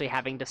 without actually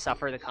having to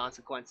suffer the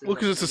consequences. Well,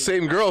 because it's the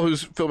same girl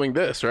who's filming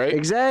this, right?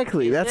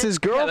 Exactly. That's his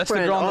girlfriend. that's the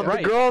girl on the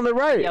right. The girl on the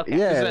right. Yeah, okay. This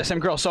is Yeah. that same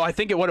girl. So I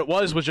think what it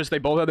was just they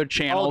both had their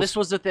channels. Oh, this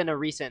was within a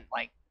recent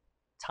like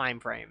time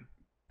frame.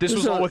 This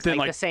was all within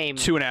like like the same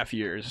 2.5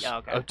 years Yeah,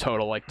 okay. of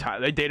total like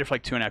time. They dated for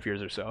like 2.5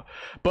 years or so.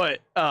 But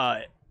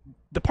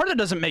the part that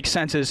doesn't make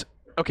sense is,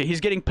 okay, he's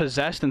getting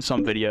possessed in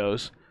some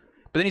videos,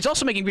 but then he's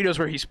also making videos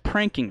where he's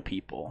pranking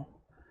people.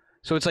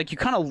 So it's like you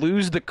kind of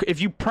lose the,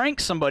 if you prank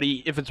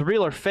somebody, if it's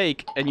real or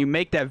fake, and you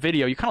make that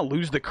video, you kind of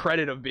lose the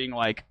credit of being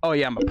like, oh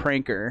yeah, I'm a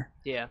pranker.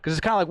 Yeah. Because it's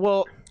kind of like,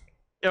 well,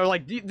 or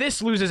like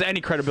this loses any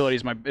credibility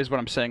is what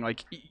I'm saying.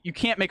 Like you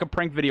can't make a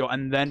prank video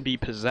and then be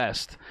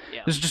possessed.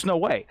 Yeah. There's just no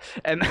way.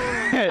 And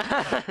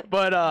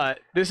but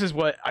this is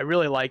what I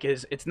really like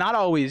is it's not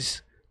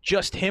always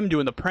just him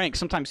doing the prank.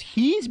 Sometimes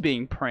he's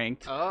being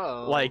pranked.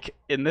 Oh. Like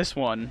in this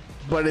one.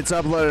 But it's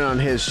uploaded on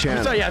his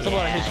channel. So yeah, it's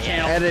uploaded on his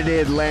channel.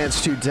 Edited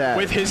Lance210.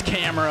 With his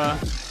camera,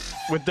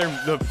 with the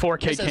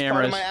 4K This is part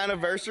cameras. of my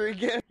anniversary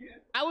gift.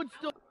 I would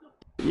still.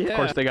 Of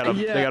course they gotta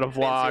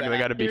vlog. They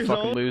gotta be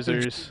fucking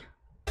losers.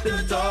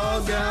 The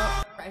dog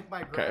out. Prank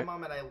my Okay.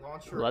 grandmom and I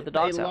launch her. Let the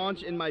dogs they out.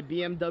 launch in my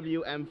BMW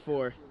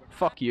M4.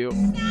 Fuck you.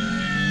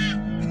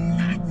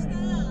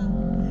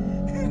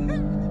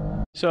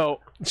 So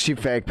She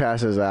fake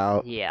passes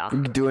out. Yeah.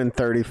 Doing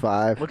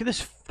 35. look at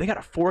this. They got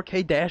a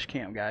 4K dash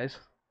cam, guys.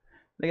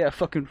 They got a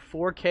fucking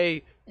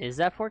 4K Is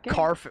that 4K?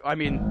 car. I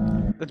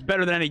mean, that's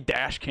better than any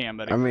dash cam.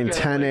 That I mean,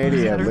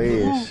 1080 at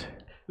least.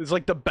 It's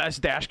like the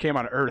best dash cam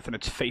on earth, and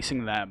it's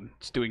facing them.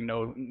 It's doing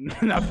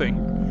nothing.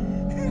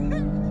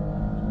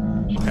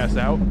 She passed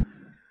out,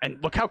 and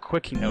look how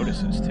quick he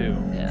notices too.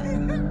 Yeah.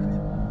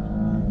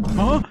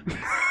 Huh?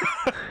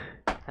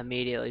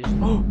 Immediately.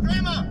 Grandma!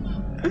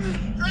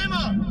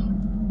 Grandma!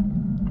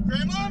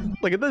 Grandma!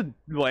 Look at the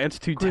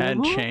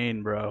Lance210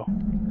 chain, bro.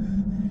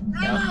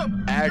 Grandma!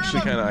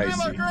 Actually kind of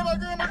Grandma, icy.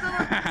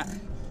 Grandma!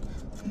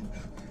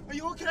 Are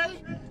you okay?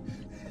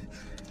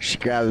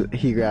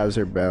 He grabs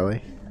her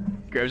belly.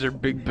 Grabs her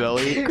big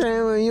belly,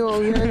 Grandma, you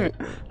okay?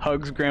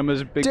 hugs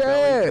grandma's big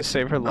belly to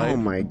save her life. Oh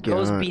my god.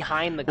 Goes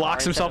behind the car.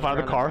 Locks himself instead out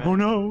of the around car. Oh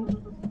no.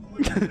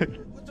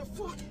 What the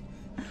fuck?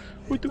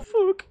 What the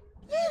fuck?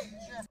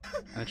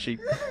 And she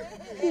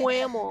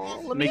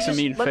Whammo. Let me makes a just-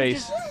 mean let me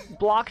face. just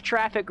block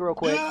traffic real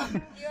quick.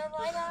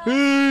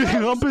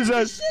 I'm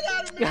possessed.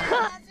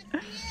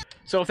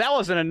 So if that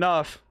wasn't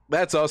enough,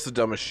 That's also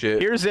dumb as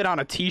shit. here's it on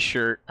a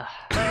t-shirt.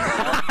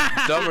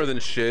 Dumber than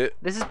shit.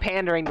 This is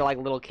pandering to like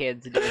little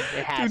kids, dude.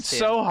 It has It's to.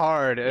 so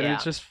hard, and Yeah.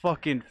 it's just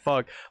fucking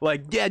fuck.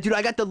 Like, yeah, dude,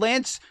 I got the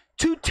Lance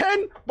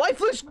Lance210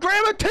 lifeless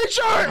grandma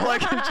t-shirt.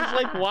 Like, it's just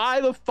like,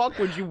 why the fuck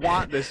would you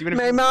want this? Even if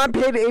My mom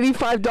paid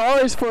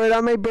 $85 for it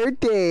on my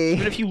birthday.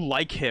 Even if you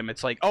like him,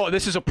 it's like, oh,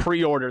 this is a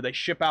pre-order. They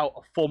ship out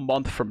a full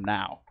month from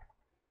now.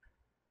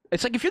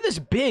 It's like, if you're this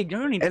big, you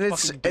don't need to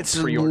fucking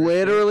do pre-order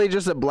literally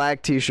just a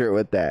black t-shirt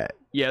with that.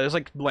 Yeah, there's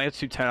like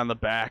Lance210 on the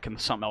back and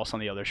something else on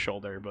the other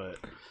shoulder, but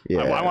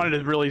yeah. I wanted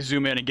to really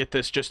zoom in and get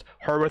this, just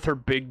her with her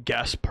big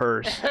Guess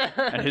purse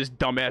and his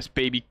dumbass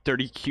baby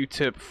 30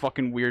 Q-tip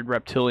fucking weird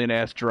reptilian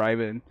ass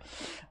driving.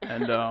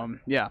 And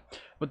yeah.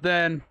 But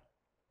then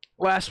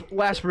last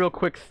real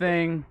quick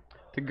thing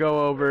to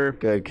go over.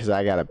 Good, because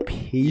I gotta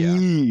pee.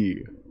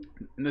 Yeah.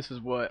 And this is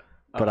what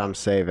but I'm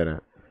saving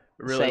it.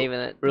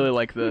 Really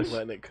like this.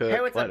 Letting it cook.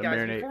 Hey, what's Let up, it guys?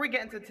 marinate. Before we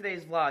get into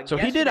today's vlog, So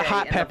he did a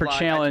hot yesterday in the pepper vlog, I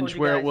challenge told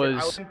you where it guys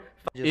was that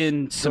I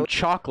in some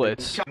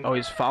chocolates. Oh,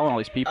 he's following all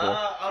these people.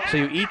 So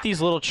you eat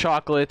these little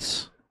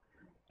chocolates,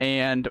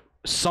 and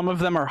some of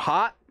them are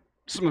hot,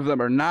 some of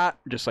them are not,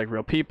 just like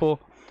real people.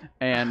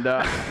 And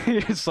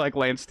it's like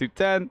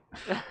Lance210,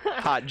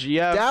 hot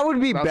GF. That would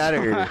be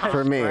better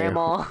for me.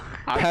 Grandma.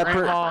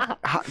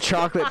 Hot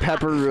chocolate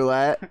pepper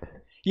roulette.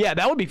 Yeah,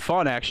 that would be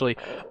fun, actually.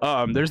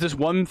 There's this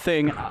one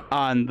thing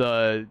on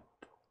the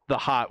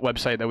hot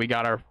website that we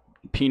got our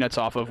peanuts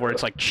off of where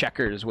it's like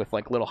checkers with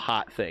like little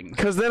hot things.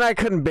 Because then I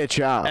couldn't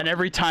bitch out. And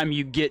every time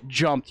you get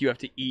jumped, you have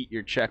to eat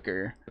your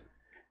checker.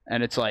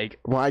 And it's like...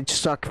 Well, I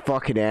suck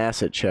fucking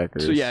ass at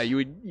checkers. So yeah,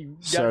 you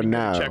gotta be good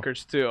at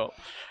checkers too.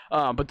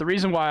 But the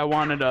reason why I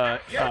wanted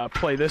to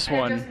play this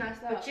one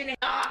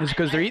is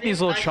because they're eating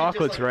these little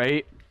chocolates,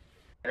 right?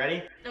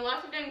 Ready?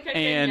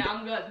 And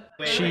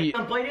she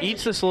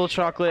eats this little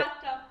chocolate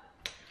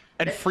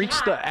and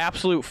freaks the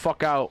absolute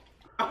fuck out,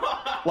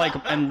 like,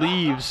 and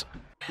leaves,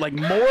 like,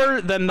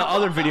 more than the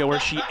other video where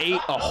she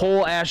ate a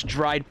whole ass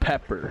dried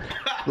pepper.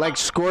 Like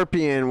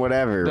Scorpion,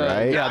 whatever,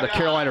 right? Yeah, the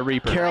Carolina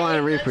Reaper.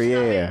 Carolina Reaper,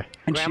 yeah.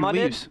 And Grandma she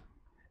leaves. did?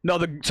 No,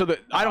 the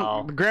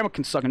grandma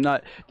can suck a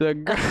nut.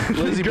 Lizzie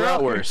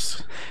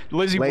Bratwurst.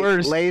 Lizzie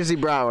Wurst. Lazy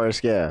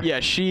Bratwurst, yeah.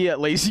 Yeah, she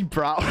Lazy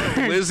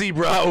Bratwurst. Lizzie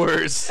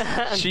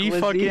Bratwurst. She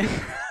fucking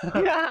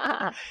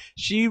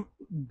she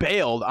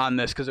bailed on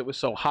this because it was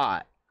so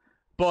hot.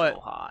 But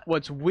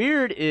what's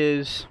weird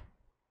is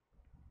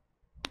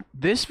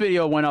this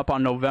video went up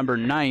on November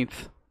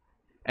 9th,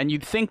 and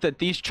you'd think that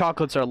these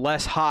chocolates are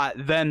less hot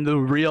than the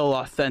real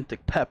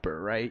authentic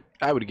pepper, right?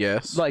 I would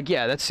guess. Like,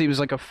 yeah, that seems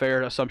like a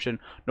fair assumption.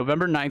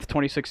 November 9th,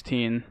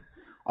 2016,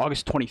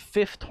 August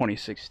 25th,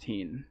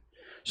 2016.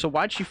 So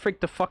why'd she freak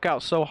the fuck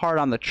out so hard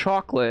on the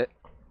chocolate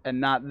and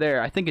not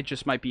there? I think it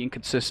just might be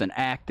inconsistent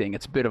acting.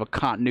 It's a bit of a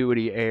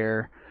continuity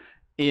error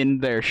in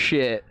their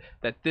shit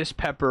that this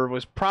pepper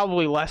was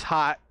probably less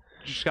hot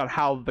just on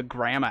how the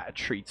grandma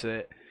treats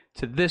it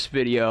to this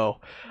video.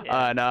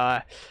 And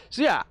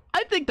so yeah,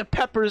 I think the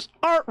peppers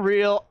aren't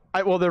real.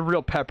 Well, they're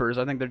real peppers.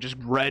 I think they're just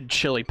red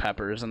chili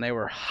peppers, and they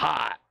were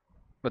hot,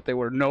 but they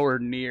were nowhere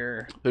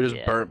near. They're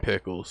just burnt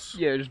pickles.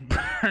 Yeah, just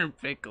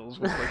burnt pickles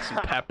with like some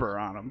pepper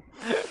on them,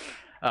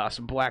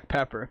 some black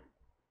pepper.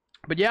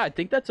 But yeah, I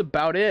think that's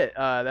about it.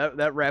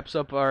 That wraps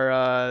up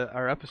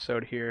our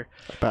episode here.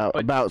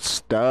 About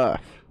stuff.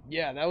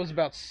 Yeah, that was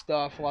about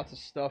stuff. Lots of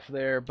stuff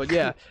there. But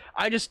yeah,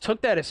 I just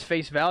took that as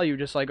face value,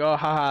 just like, oh,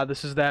 haha,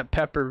 this is that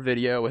pepper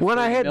video with when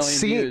I had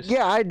 30 million views.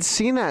 Yeah, I'd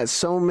seen that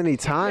so many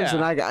times,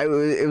 Yeah. and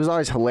it was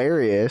always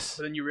hilarious.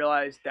 So then you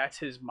realize that's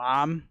his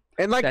mom.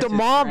 And like That's the his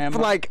mom, grandma.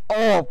 like,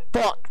 oh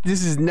fuck,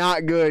 this is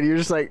not good. You're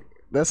just like,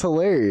 that's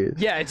hilarious.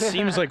 Yeah, it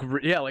seems like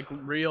like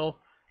real.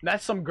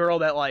 That's some girl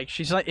that like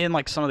she's like in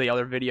like some of the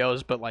other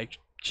videos, but like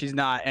she's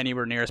not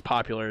anywhere near as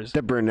popular as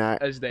The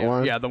brunette as they.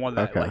 one? Yeah, the one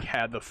that Okay. like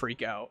had the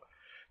freak out.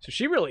 So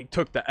she really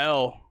took the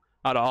L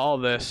out of all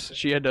this.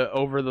 She had to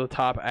over the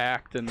top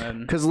act, and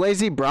then Because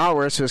Lazy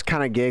Bratwurst was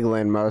kind of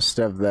giggling most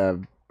of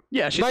the.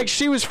 yeah, she's Like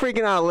she was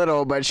freaking out a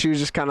little, but she was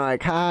just kind of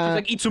like, ha. she's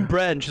like, eat some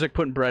bread, and she's like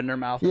putting bread in her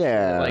mouth.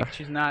 Yeah. Like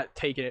she's not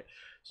taking it.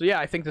 So yeah,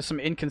 I think there's some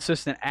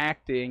inconsistent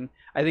acting.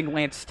 I think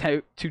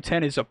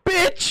Lance210 is a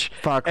bitch.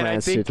 Fuck And I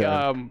think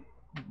Lance210.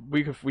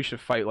 we should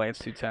fight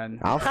Lance210.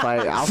 I'll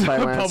fight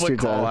Public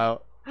call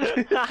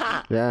Lance210.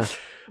 out. Yeah.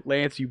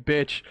 Lance, you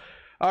bitch.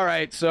 All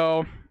right,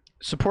 so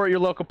support your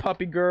local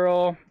puppy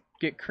girl.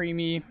 Get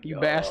creamy, you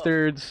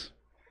bastards.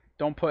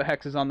 Don't put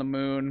hexes on the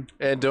moon.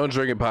 And don't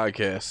drink in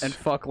podcasts. And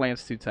fuck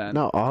Lance210.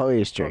 No,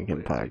 always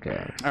drinking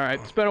podcast. All right,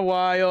 it's been a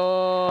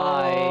while.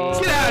 Bye.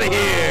 Get out of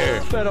here!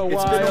 It's been a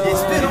while.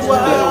 It's been a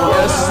while.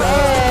 Yes,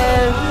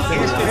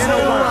 sir. It's been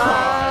a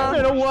while.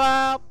 It's been a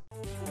while.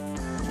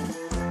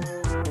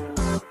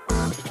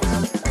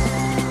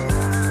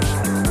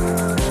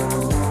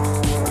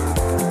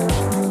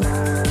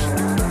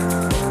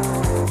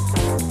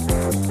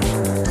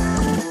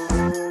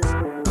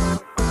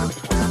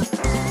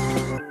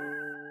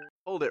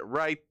 Hold it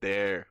right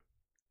there.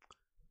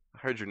 I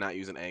heard you're not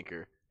using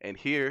Anchor, and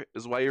here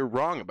is why you're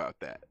wrong about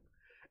that.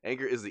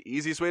 Anchor is the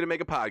easiest way to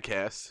make a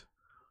podcast.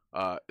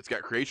 It's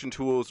got creation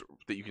tools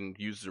that you can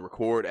use to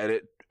record,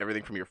 edit,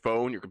 everything from your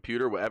phone, your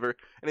computer, whatever.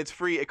 And it's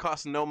free. It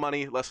costs no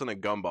money, less than a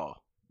gumball.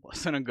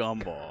 less than a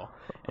gumball.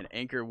 And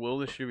Anchor will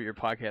distribute your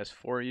podcast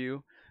for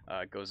you.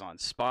 It goes on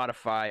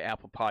Spotify,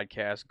 Apple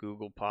Podcasts,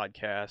 Google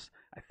Podcasts,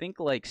 I think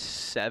like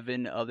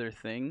 7 other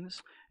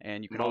things.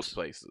 And you can most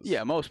places.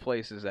 Yeah, most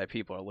places that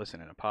people are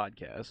listening to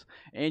podcasts.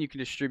 And you can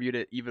distribute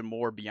it even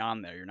more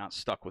beyond there. You're not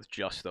stuck with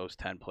just those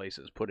 10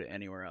 places. Put it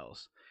anywhere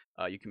else.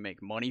 You can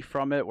make money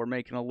from it. We're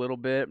making a little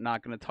bit. I'm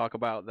not going to talk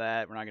about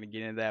that. We're not going to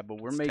get into that, but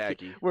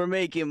we're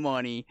making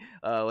money.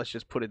 Let's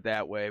just put it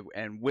that way.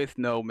 And with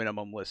no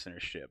minimum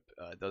listenership.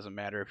 It doesn't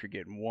matter if you're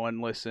getting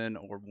 1 listen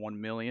or 1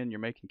 million. You're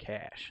making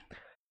cash.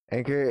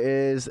 Anchor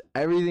is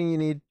everything you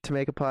need to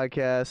make a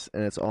podcast,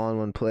 and it's all in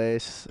one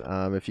place.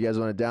 If you guys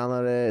want to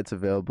download it, it's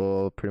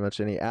available pretty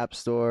much any app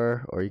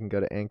store, or you can go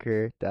to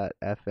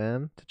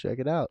anchor.fm to check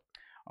it out.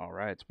 All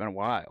right. It's been a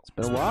while. It's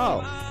been a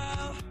while.